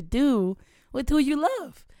nothing to do with who you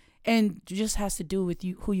love. And it just has to do with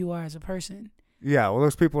you, who you are as a person. Yeah, well,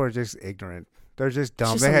 those people are just ignorant. They're just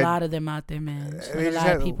dumb. There's a lot of them out there, man. There's a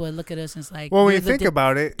lot of people that look at us and it's like, well, when you think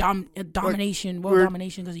about it, domination, world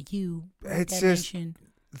domination because of you. It's just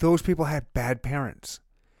those people had bad parents.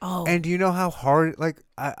 Oh, and do you know how hard? Like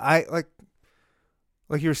I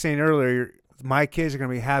like you were saying earlier, my kids are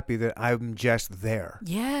gonna be happy that I'm just there.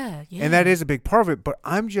 Yeah. And that is a big part of it. But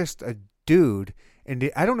I'm just a dude, and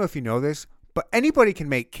I don't know if you know this, but anybody can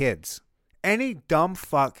make kids. Any dumb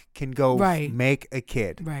fuck can go make a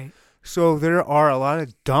kid. Right. So there are a lot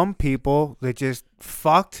of dumb people that just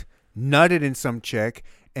fucked, nutted in some chick,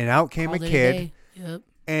 and out came a kid. Yep.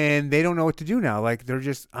 And they don't know what to do now. Like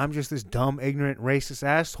I'm just this dumb, ignorant, racist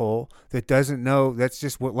asshole that doesn't know that's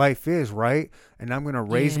just what life is, right? And I'm gonna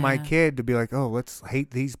raise my kid to be like, oh, let's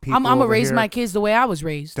hate these people. I'm gonna raise my kids the way I was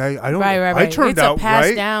raised. I don't. Right. I turned out right. It's a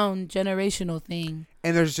passed down generational thing.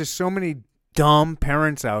 And there's just so many dumb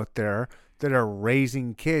parents out there that are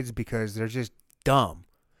raising kids because they're just dumb.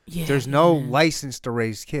 Yeah, there's no license to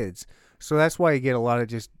raise kids, so that's why you get a lot of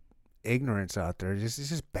just ignorance out there. It's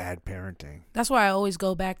just bad parenting. That's why I always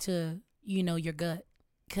go back to, you know, your gut,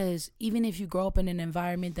 because even if you grow up in an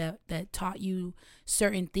environment that taught you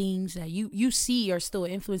certain things that you see are still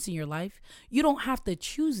influencing your life, you don't have to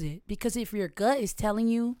choose it, because if your gut is telling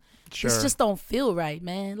you this just don't feel right,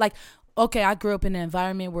 man. Like, okay, I grew up in an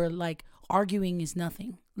environment where like arguing is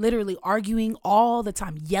nothing. Literally arguing all the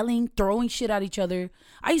time, yelling, throwing shit at each other.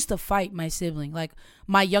 I used to fight my sibling. Like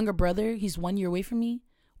my younger brother, he's 1 year away from me.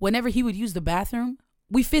 Whenever he would use the bathroom,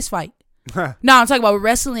 we fist fight. No, I'm talking about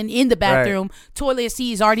wrestling in the bathroom. Right. Toilet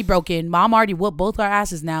seat is already broken. Mom already whooped both our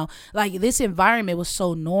asses now. Like this environment was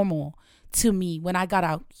so normal to me. When I got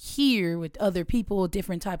out here with other people,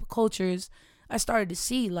 different type of cultures, I started to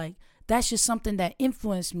see like that's just something that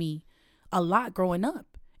influenced me a lot growing up.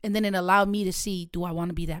 And then it allowed me to see, do I want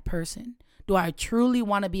to be that person? Do I truly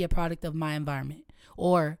want to be a product of my environment?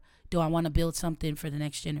 Or do I want to build something for the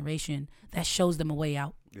next generation that shows them a way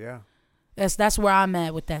out? Yeah. That's where I'm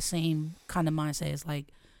at with that same kind of mindset. It's like,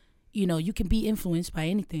 you know, you can be influenced by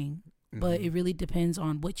anything, but it really depends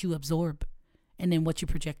on what you absorb and then what you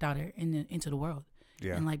project out there into the world.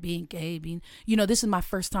 Yeah. And like being gay, you know, this is my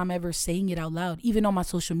first time ever saying it out loud, even on my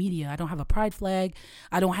social media. I don't have a pride flag.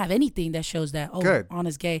 I don't have anything that shows that,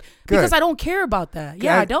 Anah's gay. Because I don't care about that.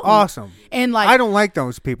 Yeah, I don't. Awesome. And like, I don't like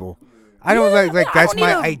those people. I don't like that's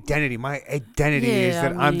my identity. My identity is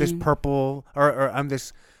that I'm this purple or I'm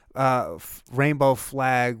this rainbow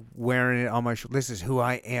flag wearing it on my shoulder. This is who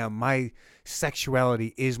I am. My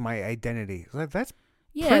sexuality is my identity. Like that's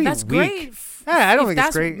that's weak. Great. I don't think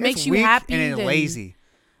it's great. Makes it's you weak happy and lazy.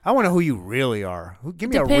 I want to know who you really are. Give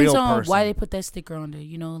me a real person. Depends on why they put that sticker on there.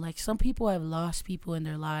 You know, like some people have lost people in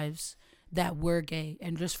their lives that were gay,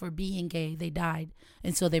 and just for being gay, they died.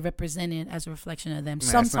 And so they represent it as a reflection of them. Man,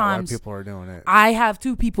 that's not why Sometimes people are doing it. I have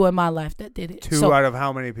 2 people in my life that did it. Two So, out of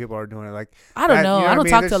how many people are doing it? Like, I don't that- know. you I what don't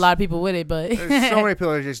mean? talk to a There's- lot of people with it, but There's so many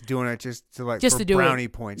people that are just doing it just to like Just for to do it. brownie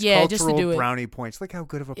points. Yeah, Cultural just to do it. brownie points. Look how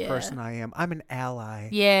good of a Yeah. person I am. I'm an ally.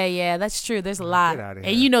 yeah, that's true. There's a lot. Get outta And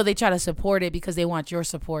here. you know they try to support it because they want your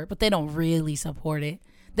support, but they don't really support it.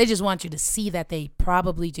 They just want you to see that they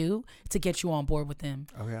probably do to get you on board with them.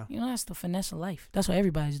 Oh yeah, You know, that's the finesse of life. That's what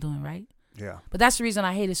everybody's doing, right? yeah. But that's the reason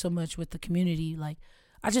I hate it so much with the community. Like,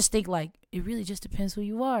 I just think, like, it really just depends who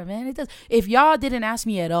you are, man. It does. If y'all didn't ask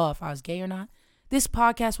me at all if I was gay or not, this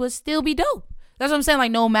podcast would still be dope. That's what I'm saying.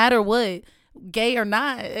 Like, no matter what, gay or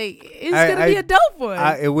not, it's gonna be a dope one.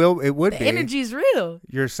 It would the be. energy's real.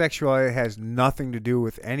 Your sexuality has nothing to do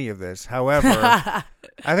with any of this. However, I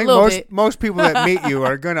think Little bit. most people that meet you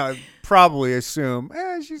are gonna probably assume,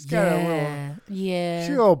 she's got a little, Yeah. she's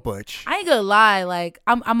a little butch. I ain't gonna lie. Like,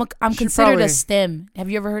 I'm She considered probably- a STEM. Have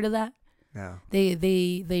you ever heard of that? No,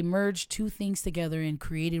 They merged 2 things together and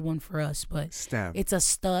created one for us, but STEM. it's a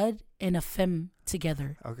stud and a femme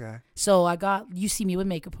together. Okay. So you see me with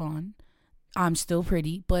makeup on. I'm still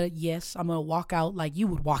pretty, but yes, I'm gonna walk out like you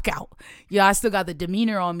would walk out. Yeah, I still got the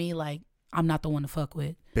demeanor on me, like I'm not the one to fuck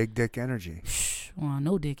with. Big dick energy. Well,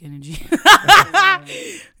 no dick energy.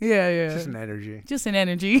 yeah. Just an energy. Just an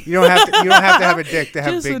energy. You don't have to have a dick to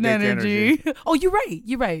have Just big an dick energy. Oh, you're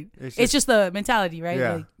right. It's just the mentality, right?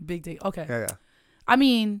 Yeah. Like big dick. Okay. Yeah. I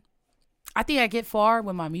mean, I think I get far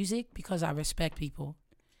with my music because I respect people.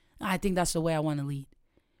 I think that's the way I want to lead.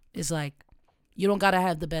 It's like, you don't got to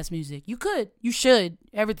have the best music. You should.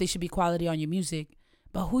 Everything should be quality on your music.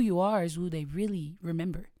 But who you are is who they really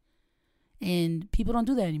remember. And people don't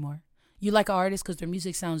do that anymore. You like an artist because their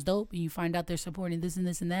music sounds dope, and you find out they're supporting this and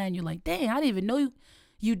this and that, and you're like, dang, I didn't even know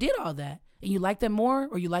you did all that. And you like them more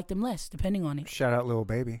or you like them less, depending on it. Shout out, Lil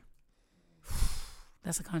Baby.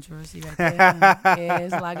 That's a controversy right there. Yeah,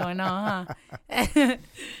 there's a lot going on, huh?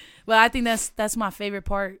 But I think that's my favorite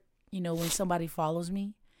part, when somebody follows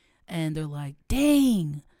me and they're like,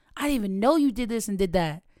 dang, I didn't even know you did this and did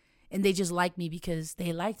that. And they just like me because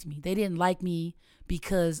they liked me. They didn't like me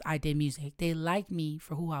because I did music. They liked me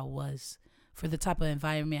for who I was, for the type of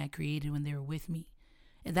environment I created when they were with me.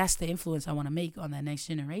 And that's the influence I want to make on that next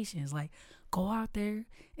generation. Is like, go out there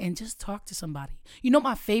and just talk to somebody. You know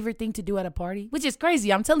my favorite thing to do at a party? Which is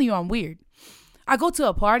crazy. I'm telling you, I'm weird. I go to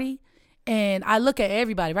a party and I look at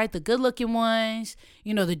everybody, right? The good looking ones,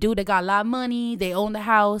 the dude that got a lot of money, they own the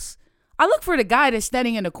house. I look for the guy that's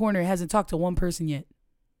standing in the corner and hasn't talked to one person yet.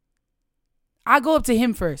 I go up to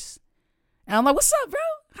him first. And I'm like, what's up, bro?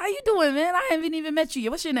 How you doing, man? I haven't even met you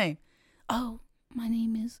yet. What's your name? Oh, my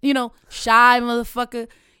name is, shy motherfucker.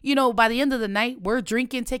 By the end of the night, we're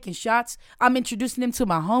drinking, taking shots. I'm introducing them to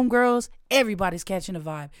my homegirls. Everybody's catching a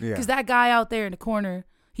vibe. Because that guy out there in the corner,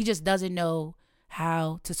 he just doesn't know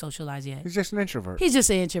how to socialize yet. He's just an introvert. He's just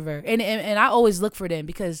an introvert. And I always look for them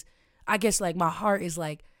because I guess like my heart is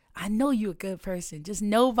like, I know you're a good person. Just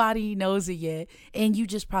nobody knows it yet. And you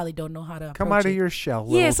just probably don't know how to Come approach out of it. your shell,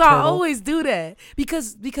 Yeah, little so turtle. I always do that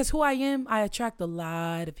because who I am, I attract a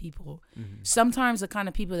lot of people. Mm-hmm. Sometimes the kind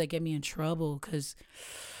of people that get me in trouble because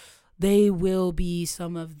they will be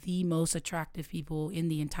some of the most attractive people in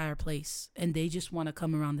the entire place, and they just want to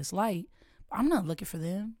come around this light. I'm not looking for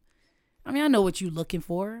them. I mean, I know what you're looking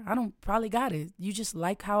for. I don't probably got it. You just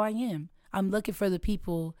like how I am. I'm looking for the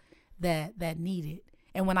people that need it.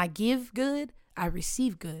 And when I give good, I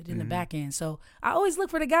receive good in the back end. So I always look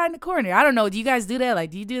for the guy in the corner. I don't know. Do you guys do that? Like,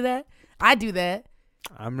 do you do that? I do that.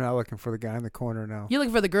 I'm not looking for the guy in the corner now. You're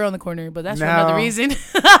looking for the girl in the corner, but that's for No. another reason.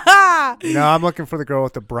 No, I'm looking for the girl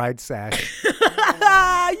with the bride sash.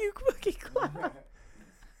 You fucking clown.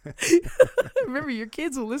 Remember, your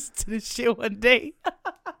kids will listen to this shit one day.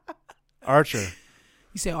 Archer.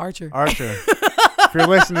 You say Archer. Archer. If you're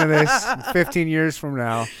listening to this 15 years from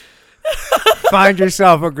now, find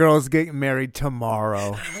yourself a girl who's getting married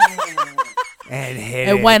tomorrow. And hit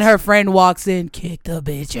And it. when her friend walks in, kick the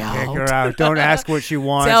bitch out. Kick her out. Don't ask what she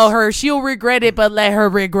wants. Tell her she'll regret it, but let her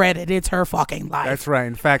regret it. It's her fucking life. That's right.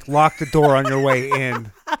 In fact, lock the door on your way in.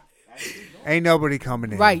 Ain't nobody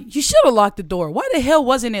coming in. Right. You should have locked the door. Why the hell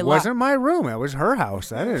wasn't it It locked? wasn't my room. It was her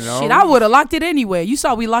house. I didn't know. Shit, I would have locked it anyway. You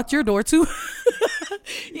saw we locked your door too.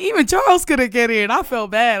 Even Charles couldn't get in. I felt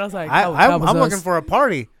bad. I was like, I'm that was looking us. for a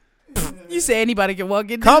party. You say anybody can walk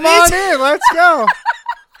in. Come this on bitch. in. Let's go.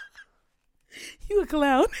 You a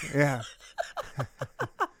clown. Yeah.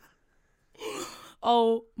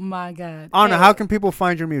 Oh my God. Anna, Hey, how can people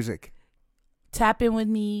find your music? tap in with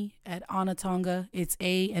me at Anuh Tonga. It's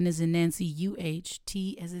A and as in Nancy, UH,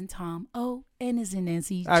 T as in Tom, ONGA. N is in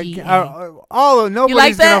Nancy. Nobody's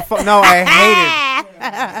that? gonna. No, I hate it.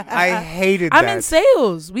 I hated that. I'm in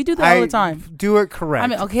sales. We do that all the time. Do it correct. I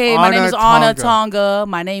mean, okay, my name is Anuh Tonga.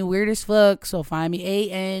 My name weird as fuck. So find me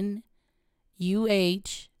ANUHTONGA.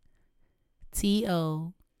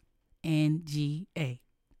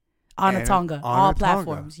 Anuh Tonga. All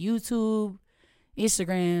platforms. YouTube,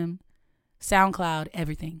 Instagram, SoundCloud,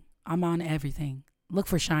 everything. I'm on everything. Look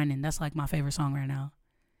for Shining. That's like my favorite song right now.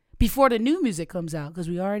 Before the new music comes out, because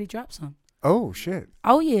we already dropped some. Oh shit.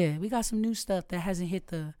 Oh yeah, we got some new stuff that hasn't hit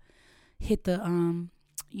the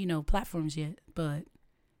platforms yet. But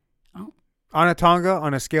Anuh Tonga,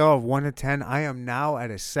 on a scale of 1 to 10, I am now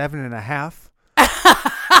at a 7.5.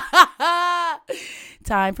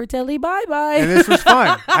 Time for Telly bye bye. And this was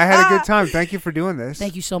fun. I had a good time. Thank you for doing this.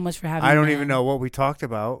 Thank you so much for having me. I don't even know what we talked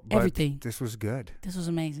about. But everything. This was good. This was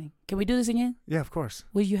amazing. Can we do this again? Yeah, of course.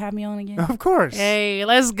 Will you have me on again? Of course. Hey,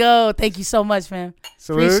 let's go. Thank you so much, man.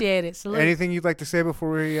 Salute. Appreciate it. Salute. Anything you'd like to say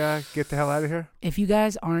before we get the hell out of here? If you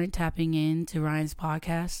guys aren't tapping into Ryan's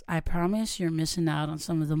podcast, I promise you're missing out on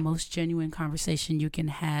some of the most genuine conversation you can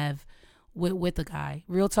have with a guy.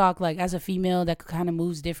 Real talk, like as a female that kind of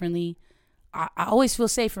moves differently, I always feel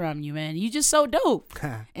safe around you, man. You just so dope.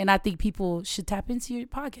 And I think people should tap into your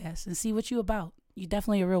podcast and see what you about. You're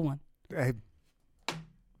definitely a real one. Hey,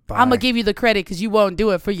 I'm going to give you the credit because you won't do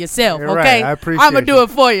it for yourself, You're okay? Right. I appreciate I'm going to do it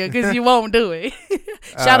for you because you won't do it.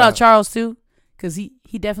 Shout out Charles, too, because he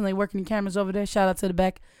definitely working the cameras over there. Shout out to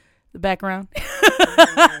the background.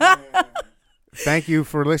 Thank you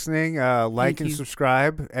for listening. Like and you.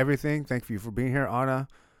 Subscribe. Everything. Thank you for being here, Anuh.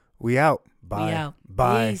 We out. Bye. We out.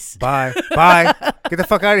 Bye. Peace. Bye. Bye. Get the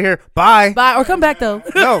fuck out of here. Bye. Bye. Or come back, though.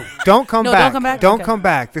 No, don't come No, back. don't come back? Don't Okay. come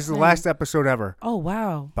back. This is the last episode ever. Oh,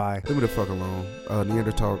 wow. Bye. Leave me the fuck alone.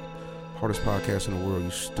 Neanderthal, hardest podcast in the world,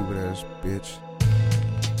 you stupid ass bitch.